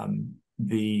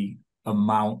the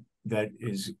amount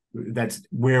that's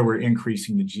where we're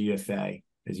increasing the GFA,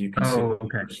 as you can see.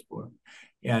 Okay.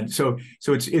 And so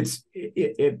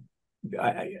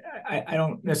I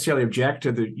don't necessarily object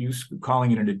to the use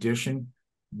calling it an addition,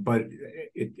 but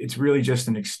it's really just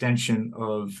an extension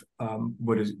of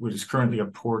what is currently a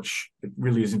porch that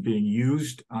really isn't being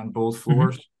used on both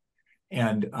floors.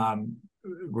 And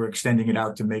we're extending it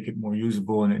out to make it more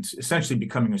usable, and it's essentially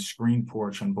becoming a screen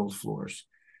porch on both floors.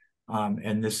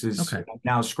 And this is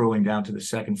now scrolling down to the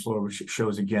second floor, which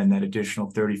shows again that additional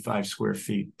 35 square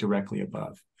feet directly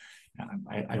above.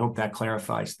 I hope that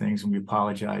clarifies things, and we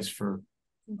apologize for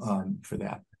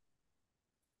that.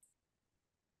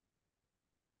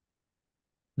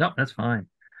 No, that's fine.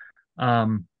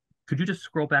 Could you just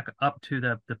scroll back up to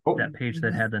that page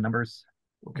that had the numbers?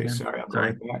 Okay, again? sorry, I'll go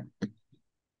right back.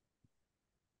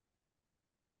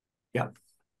 Yeah,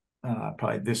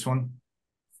 probably this one.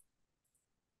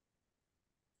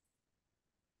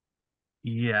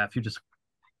 Yeah, if you just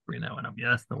bring that one up. Yeah,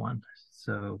 that's the one.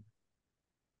 So,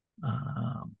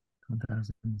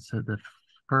 so the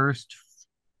first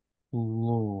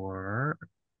floor.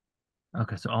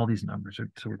 Okay, so all these numbers are.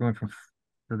 So we're going from.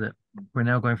 We're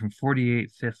now going from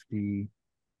 4850.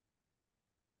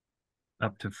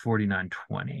 up to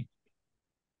 4920.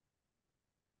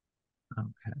 Okay.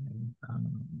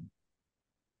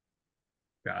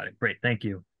 Got it. Great. Thank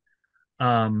you.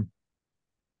 All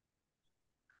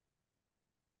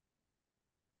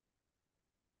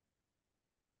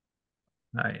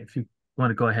right. If you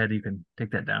want to go ahead, you can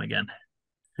take that down again.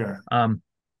 Sure.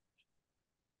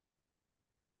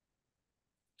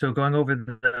 So going over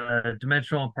the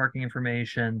dimensional and parking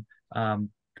information,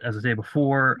 as I say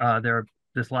before,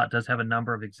 this lot does have a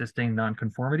number of existing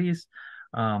nonconformities.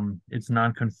 It's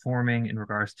nonconforming in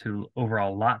regards to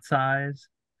overall lot size.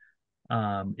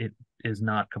 It is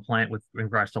not compliant with in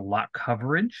regards to lot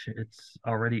coverage. It's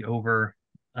already over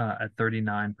at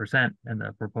 39%, and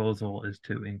the proposal is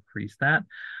to increase that.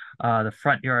 The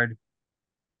front yard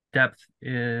depth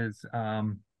is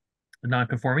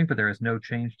non-conforming, but there is no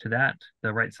change to that.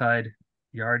 The right side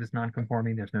yard is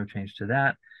non-conforming. There's no change to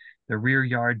that. The rear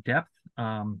yard depth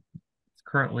is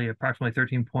currently approximately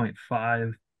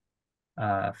 13.5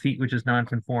 feet, which is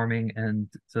non-conforming, and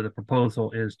so the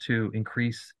proposal is to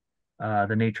increase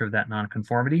the nature of that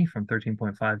non-conformity from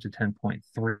 13.5 to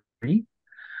 10.3.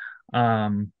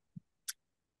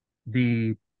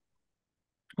 The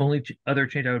only other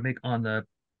change I would make on the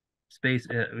space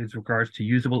is regards to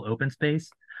usable open space.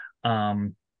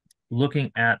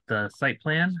 Looking at the site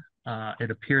plan, it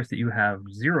appears that you have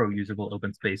 0 usable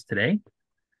open space today,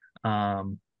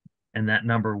 and that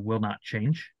number will not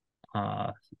change.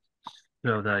 So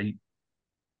the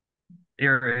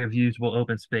area of usable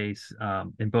open space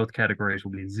in both categories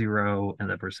will be 0, and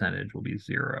the percentage will be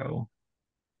 0,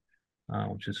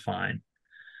 which is fine.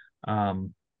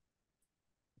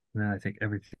 Then I think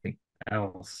everything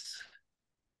else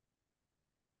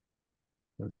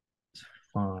is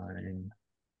fine.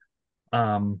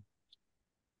 Are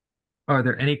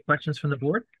there any questions from the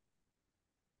board?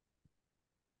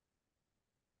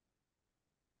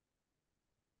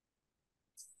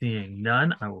 Seeing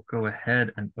none, I will go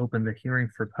ahead and open the hearing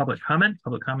for public comment.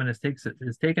 Public comment is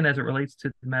taken as it relates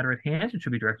to the matter at hand. It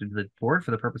should be directed to the board for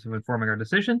the purpose of informing our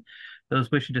decision. Those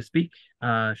wishing to speak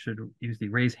should use the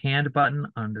raise hand button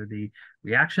under the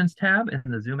reactions tab in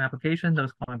the Zoom application.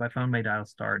 Those calling by phone may dial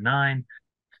 *9.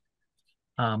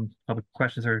 Public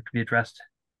questions are to be addressed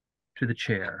to the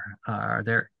chair. Are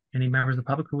there any members of the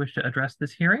public who wish to address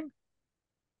this hearing?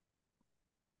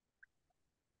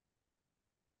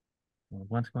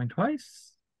 Once, going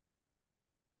twice.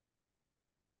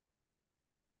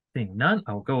 Seeing none,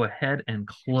 I'll go ahead and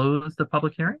close the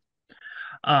public hearing.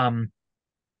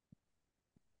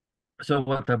 So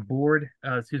what the board,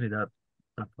 excuse me, not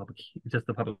public, just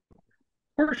the public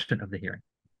portion of the hearing.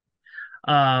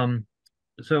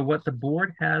 So what the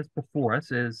board has before us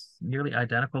is nearly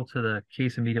identical to the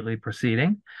case immediately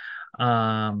preceding.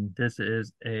 This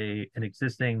is an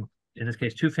existing, in this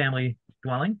case, 2-family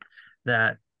dwelling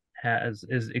that has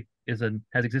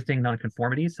existing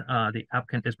nonconformities. The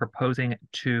applicant is proposing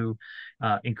to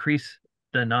increase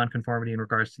the nonconformity in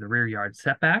regards to the rear yard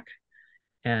setback,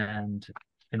 and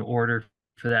in order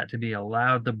for that to be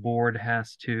allowed, the board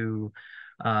has to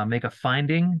make a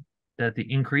finding that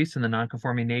the increase in the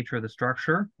nonconforming nature of the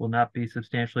structure will not be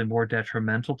substantially more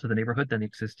detrimental to the neighborhood than the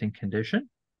existing condition.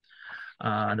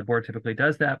 The board typically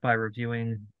does that by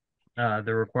reviewing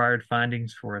the required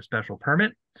findings for a special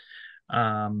permit.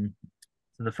 So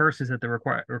the first is that the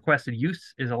requested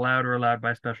use is allowed or allowed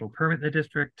by special permit in the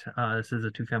district. This is a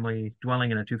 2-family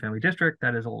dwelling in a 2-family district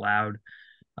that is allowed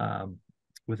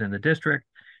within the district.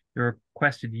 The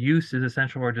requested use is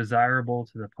essential or desirable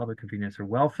to the public convenience or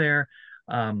welfare,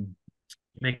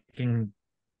 making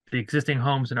the existing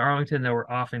homes in Arlington that were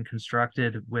often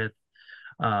constructed with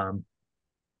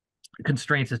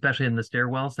constraints, especially in the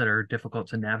stairwells, that are difficult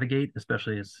to navigate,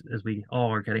 especially as we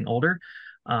all are getting older.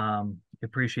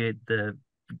 Appreciate the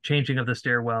changing of the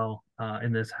stairwell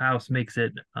in this house makes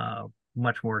it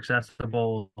much more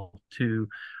accessible to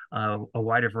a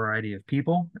wider variety of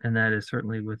people, and that is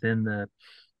certainly within the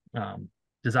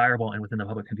desirable and within the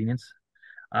public convenience.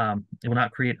 It will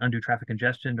not create undue traffic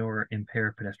congestion or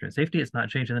impair pedestrian safety. It's not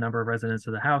changing the number of residents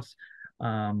of the house,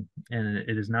 and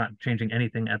it is not changing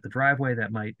anything at the driveway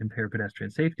that might impair pedestrian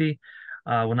safety.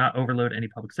 Will not overload any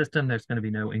public system. There's going to be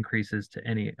no increases to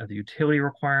any of the utility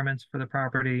requirements for the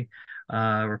property.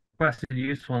 Requested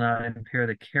use will not impair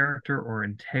the character or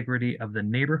integrity of the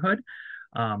neighborhood.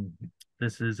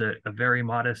 This is a very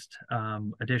modest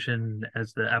addition,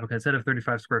 as the applicant said, of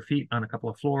 35 square feet on a couple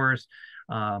of floors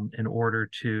in order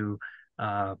to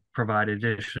provide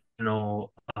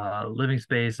additional living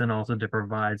space and also to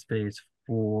provide space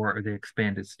for the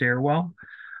expanded stairwell.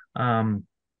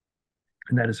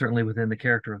 And that is certainly within the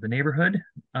character of the neighborhood.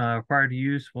 required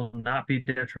use will not be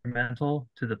detrimental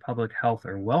to the public health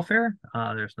or welfare.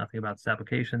 There's nothing about this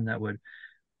application that would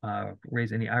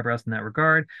raise any eyebrows in that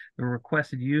regard. The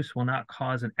requested use will not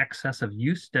cause an excess of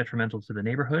use detrimental to the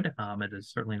neighborhood. It is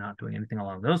certainly not doing anything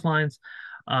along those lines.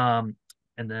 And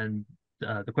then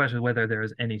the question is whether there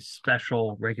is any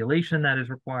special regulation that is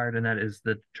required, and that is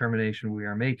the determination we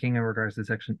are making in regards to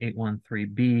section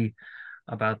 813B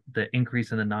about the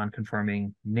increase in the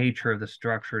non-conforming nature of the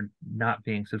structure not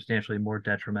being substantially more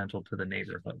detrimental to the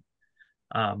neighborhood.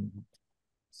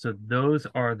 So those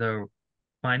are the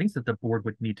findings that the board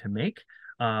would need to make.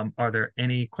 Are there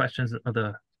any questions of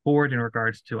the board in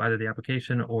regards to either the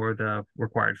application or the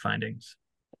required findings?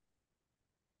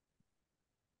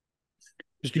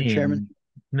 Mr. Chairman.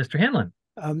 Mr. Hanlon.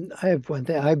 I have one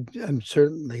thing. I'm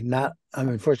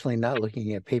unfortunately not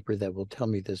looking at paper that will tell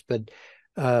me this, but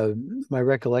my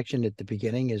recollection at the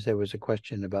beginning is there was a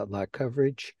question about lot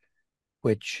coverage,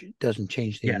 which doesn't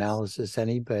change the analysis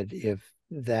any, but if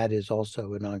that is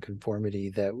also a nonconformity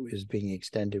that is being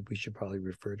extended, we should probably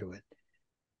refer to it.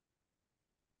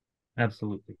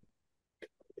 Absolutely.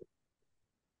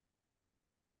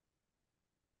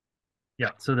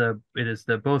 Yeah, so it is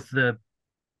both the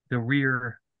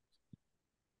rear,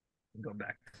 go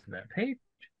back to that page.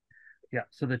 Yeah,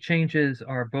 so the changes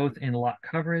are both in lot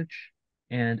coverage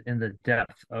and in the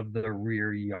depth of the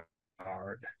rear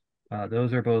yard.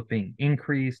 Those are both being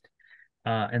increased.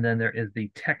 And then there is the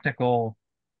technical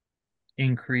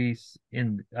increase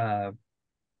in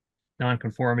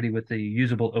nonconformity with the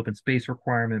usable open space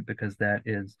requirement, because that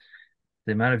is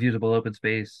the amount of usable open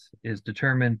space is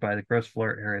determined by the gross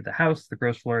floor area of the house. The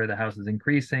gross floor area of the house is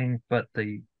increasing, but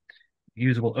the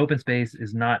usable open space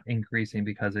is not increasing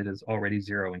because it is already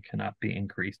zero and cannot be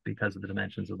increased because of the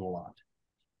dimensions of the lot.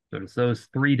 So it's those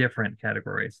three different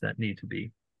categories that need to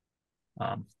be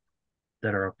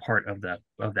that are a part of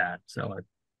that. So I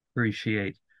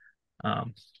appreciate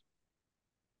Mr.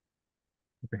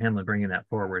 Hanlon bringing that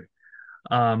forward.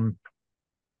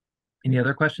 Any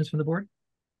other questions from the board?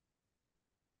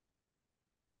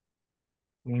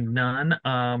 None.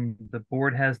 The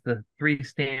board has the 3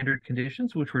 standard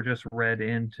conditions, which were just read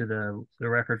into the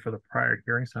record for the prior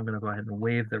hearing. So I'm going to go ahead and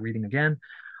waive the reading again.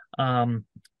 I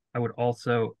would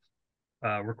also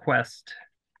request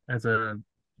as an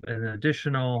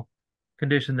additional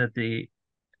condition that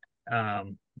I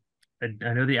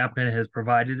know the applicant has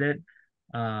provided it,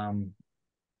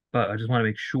 but I just want to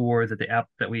make sure that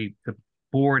the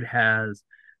board has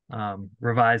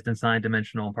revised and signed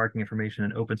dimensional and parking information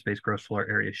and open space gross floor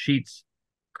area sheets,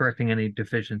 correcting any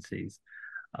deficiencies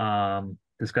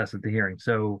discussed at the hearing.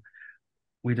 So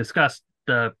we discussed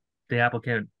the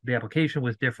application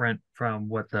was different from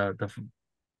what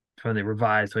from the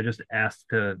revised. So I just asked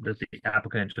that the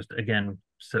applicant just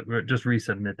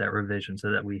resubmit that revision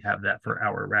so that we have that for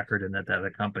our record and that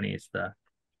accompanies the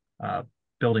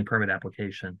building permit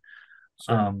application.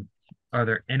 Sure. Are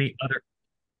there any other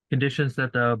conditions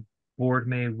that the board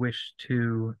may wish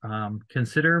to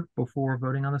consider before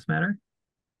voting on this matter?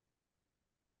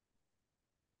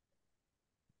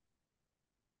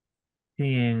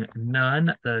 Seeing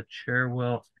none, the chair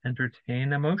will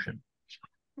entertain a motion.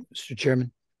 Mr.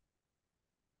 Chairman.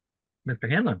 Mr.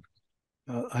 Hanlon.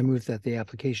 I move that the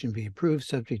application be approved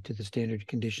subject to the standard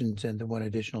conditions and the one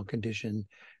additional condition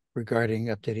regarding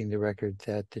updating the record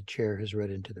that the chair has read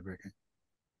into the record.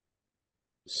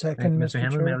 Second, Mr.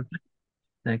 Hanlon.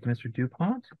 Thank you, Mr.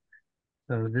 DuPont.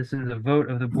 So this is a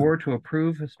vote of the board to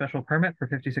approve a special permit for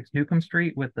 56 Newcomb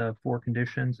Street with the 4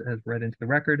 conditions as read into the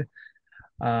record.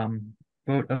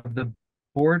 Vote of the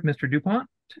board, Mr. DuPont.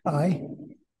 Aye.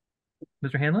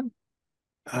 Mr. Hanlon.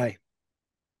 Aye.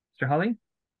 Mr. Holly.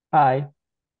 Aye.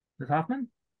 Ms. Hoffman.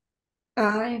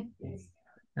 Aye.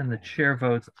 And the chair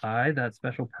votes aye. That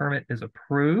special permit is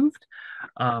approved.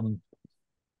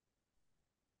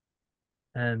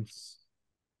 And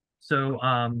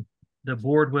so the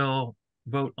board will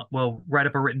write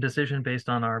up a written decision based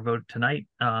on our vote tonight.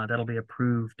 That'll be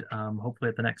approved hopefully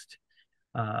at the next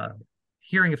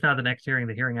hearing, if not the next hearing,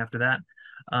 the hearing after that.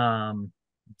 And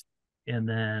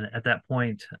then at that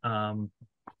point,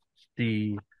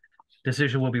 the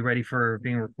decision will be ready for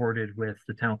being recorded with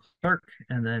the town clerk,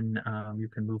 and then you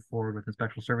can move forward with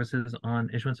inspection services on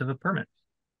issuance of a permit.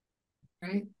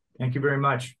 Right. Thank you very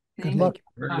much. Good luck.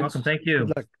 You're welcome. Thank you.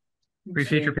 Good luck.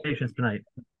 Appreciate your patience tonight.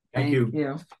 Thank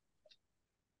you.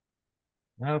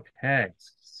 Okay.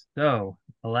 So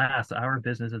alas, our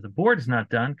business as a board is not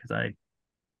done because I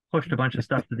pushed a bunch of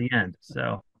stuff to the end.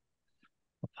 So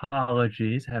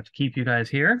apologies. I have to keep you guys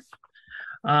here.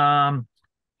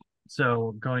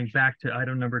 So going back to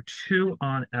item number 2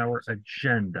 on our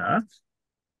agenda.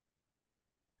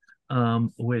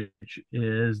 which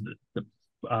is the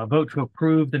vote to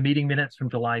approve the meeting minutes from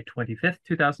July 25th,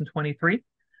 2023.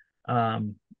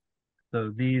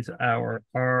 So these are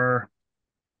our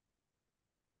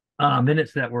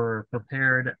minutes that were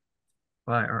prepared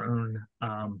by our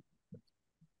own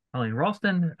Colleen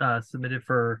Ralston, submitted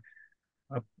for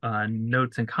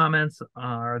notes and comments.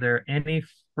 Are there any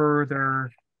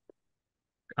further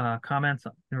comments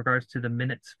in regards to the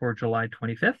minutes for July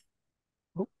 25th?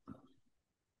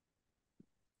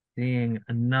 Seeing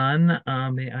none,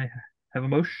 may I have a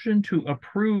motion to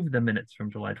approve the minutes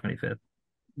from July 25th?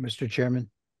 Mr. Chairman.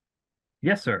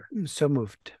 Yes, sir. So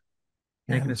moved.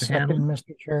 Thank you, And Mr. second, Hanlon.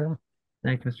 Mr. Chair.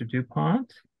 Thank you, Mr.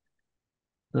 DuPont.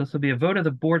 So this will be a vote of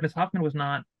the board. Ms. Hoffman was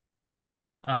not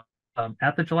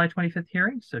at the July 25th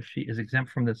hearing, so she is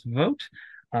exempt from this vote.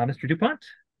 Mr. DuPont?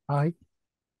 Aye.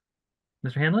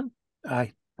 Mr. Hanlon?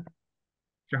 Aye.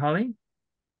 Mr. Hawley?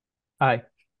 Aye.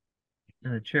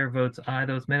 And the chair votes aye.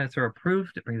 Those minutes are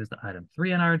approved. It brings us to item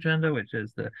 3 on our agenda, which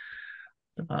is the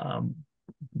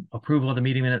approval of the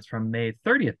meeting minutes from May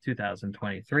 30th,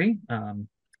 2023.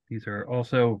 These are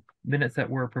also minutes that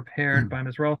were prepared by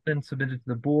Ms. Ralston, submitted to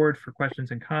the board for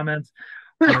questions and comments.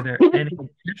 Are there any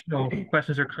additional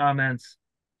questions or comments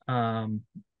in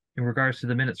regards to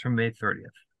the minutes from May 30th?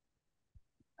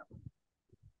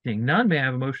 Seeing none, may I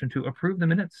have a motion to approve the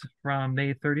minutes from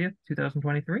May 30th,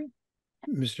 2023?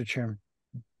 Mr. Chairman.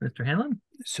 Mr. Hanlon?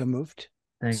 So moved.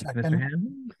 Thank you, Mr.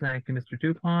 Hanlon. Thank you, Mr.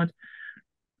 DuPont.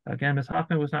 Again, Ms.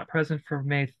 Hoffman was not present for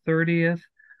May 30th.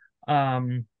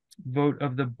 Vote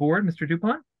of the board, Mr.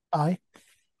 DuPont? Aye.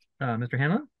 Mr.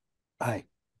 Hanlon? Aye.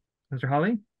 Mr.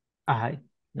 Hawley? Aye.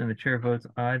 And the chair votes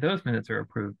aye. Those minutes are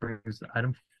approved. Brings to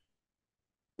item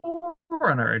 4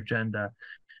 on our agenda.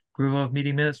 Approval of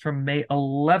meeting minutes from May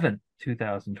 11th,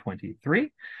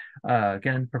 2023.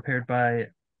 Again, prepared by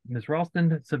Ms.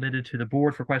 Ralston, submitted to the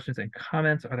board for questions and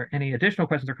comments. Are there any additional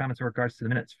questions or comments in regards to the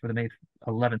minutes for the May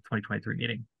 11th, 2023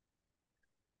 meeting?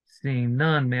 Seeing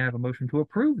none, may I have a motion to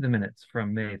approve the minutes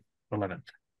from May 11th?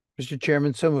 Mr.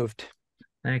 Chairman, so moved.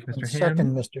 Thank you, Mr. Second,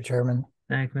 Hanlon. Mr. Chairman.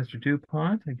 Thank you, Mr.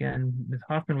 DuPont. Again, Ms.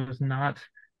 Hoffman was not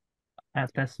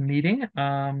at this meeting.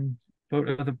 Vote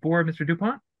of the board, Mr.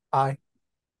 DuPont? Aye.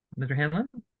 Mr. Hanlon?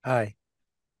 Aye.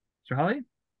 Mr. Hawley?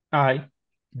 Aye.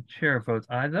 The chair votes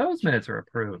aye. Those minutes are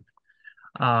approved.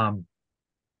 So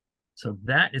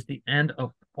that is the end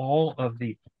of all of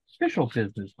the official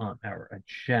business on our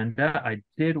agenda. I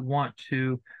did want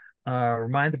to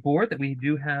remind the board that we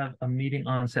do have a meeting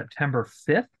on September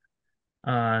 5th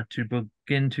to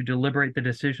begin to deliberate the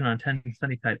decision on 10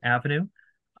 Sunnyside Avenue.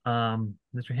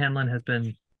 Mr. Hanlon has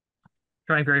been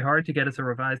trying very hard to get us a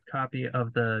revised copy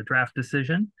of the draft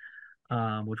decision,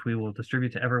 which we will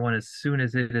distribute to everyone as soon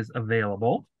as it is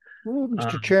available. Well,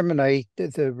 Mr. Chairman,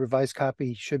 the revised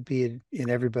copy should be in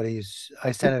everybody's.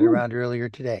 I sent it around earlier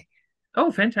today.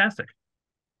 Oh, fantastic.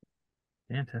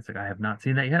 Fantastic. I have not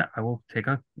seen that yet. I will take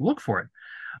a look for it.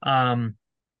 So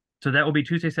that will be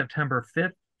Tuesday, September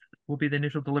 5th. Will be the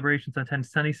initial deliberations on 10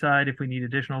 Sunnyside. If we need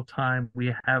additional time,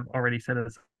 we have already set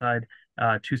aside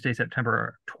Tuesday,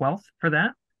 September 12th for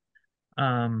that.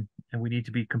 And we need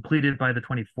to be completed by the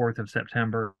 24th of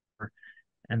September.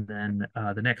 And then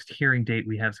the next hearing date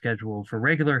we have scheduled for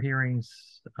regular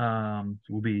hearings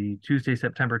will be Tuesday,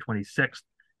 September 26th,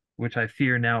 which I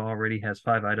fear now already has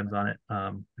 5 items on it.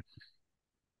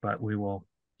 But we will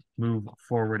move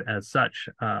forward as such.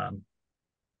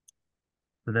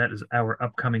 So that is our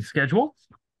upcoming schedule.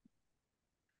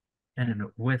 And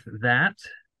with that,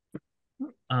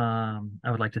 I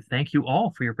would like to thank you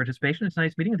all for your participation in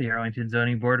tonight's meeting of the Arlington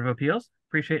Zoning Board of Appeals.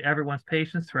 Appreciate everyone's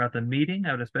patience throughout the meeting.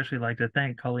 I would especially like to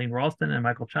thank Colleen Ralston and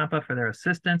Michael Ciampa for their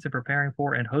assistance in preparing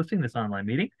for and hosting this online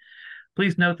meeting.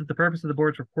 Please note that the purpose of the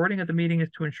board's recording of the meeting is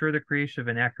to ensure the creation of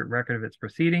an accurate record of its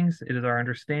proceedings. It is our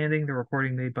understanding the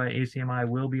recording made by ACMi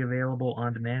will be available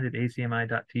on demand at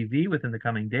acmi.tv within the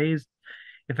coming days.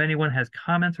 If anyone has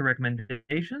comments or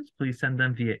recommendations, please send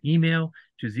them via email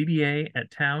to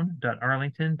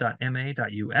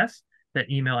zba@town.arlington.ma.us. That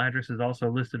email address is also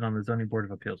listed on the Zoning Board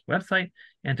of Appeals website.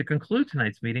 And to conclude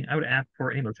tonight's meeting, I would ask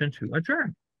for a motion to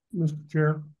adjourn. Mr.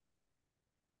 Chair.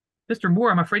 Mr.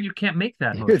 Moore, I'm afraid you can't make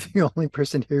that motion. You're the only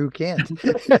person here who can't.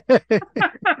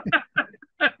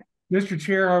 Mr.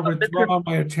 Chair, I withdraw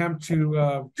my attempt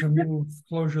to move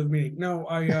closure of the meeting. No,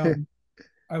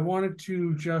 I wanted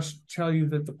to just tell you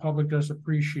that the public does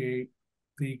appreciate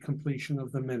the completion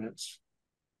of the minutes.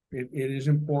 It is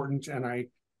important, and I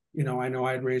know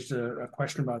I'd raised a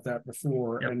question about that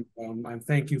before, and I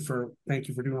thank you for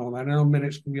doing all that. I know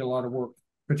minutes can be a lot of work,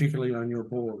 particularly on your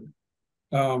board.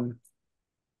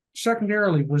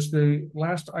 Secondarily, was the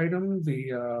last item,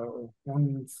 the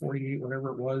 148,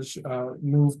 whatever it was,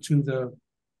 moved to the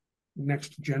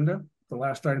next agenda? The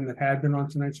last item that had been on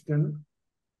tonight's agenda?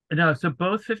 No, so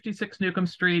both 56 Newcomb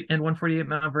Street and 148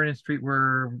 Mount Vernon Street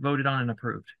were voted on and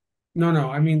approved. No,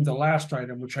 I mean the last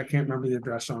item, which I can't remember the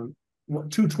address on.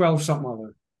 212 something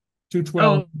other.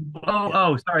 212.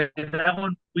 Oh, sorry. That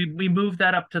one, we moved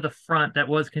that up to the front. That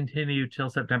was continued till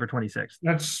September 26th.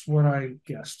 That's what I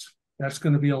guessed. That's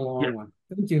going to be a long one.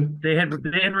 Thank you. They had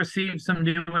received some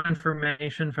new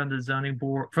information from the zoning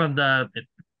board, from the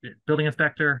building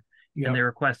inspector, and they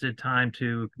requested time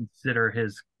to consider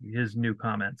his new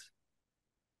comments.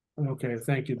 Okay,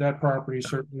 thank you. That property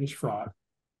certainly is fraught.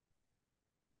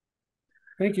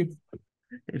 Thank you.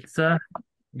 It's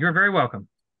you're very welcome.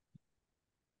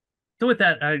 So with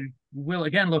that, I will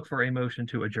again look for a motion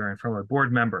to adjourn from a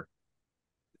board member.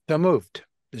 So moved,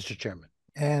 Mr. Chairman.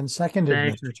 And seconded,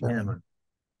 Thanks, Mr. Chairman.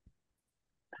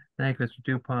 Thank you, Mr.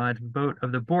 DuPont. Vote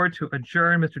of the board to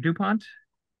adjourn. Mr. DuPont?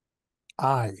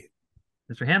 Aye.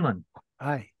 Mr. Hanlon?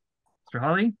 Aye. Mr.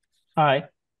 Hawley? Aye.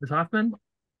 Ms. Hoffman?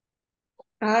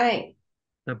 Aye.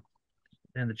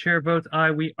 And the chair votes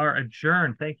aye. We are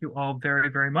adjourned. Thank you all very,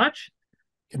 very much.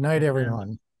 Good night,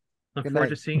 everyone. Look forward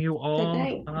to seeing you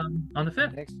all on the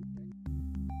 5th.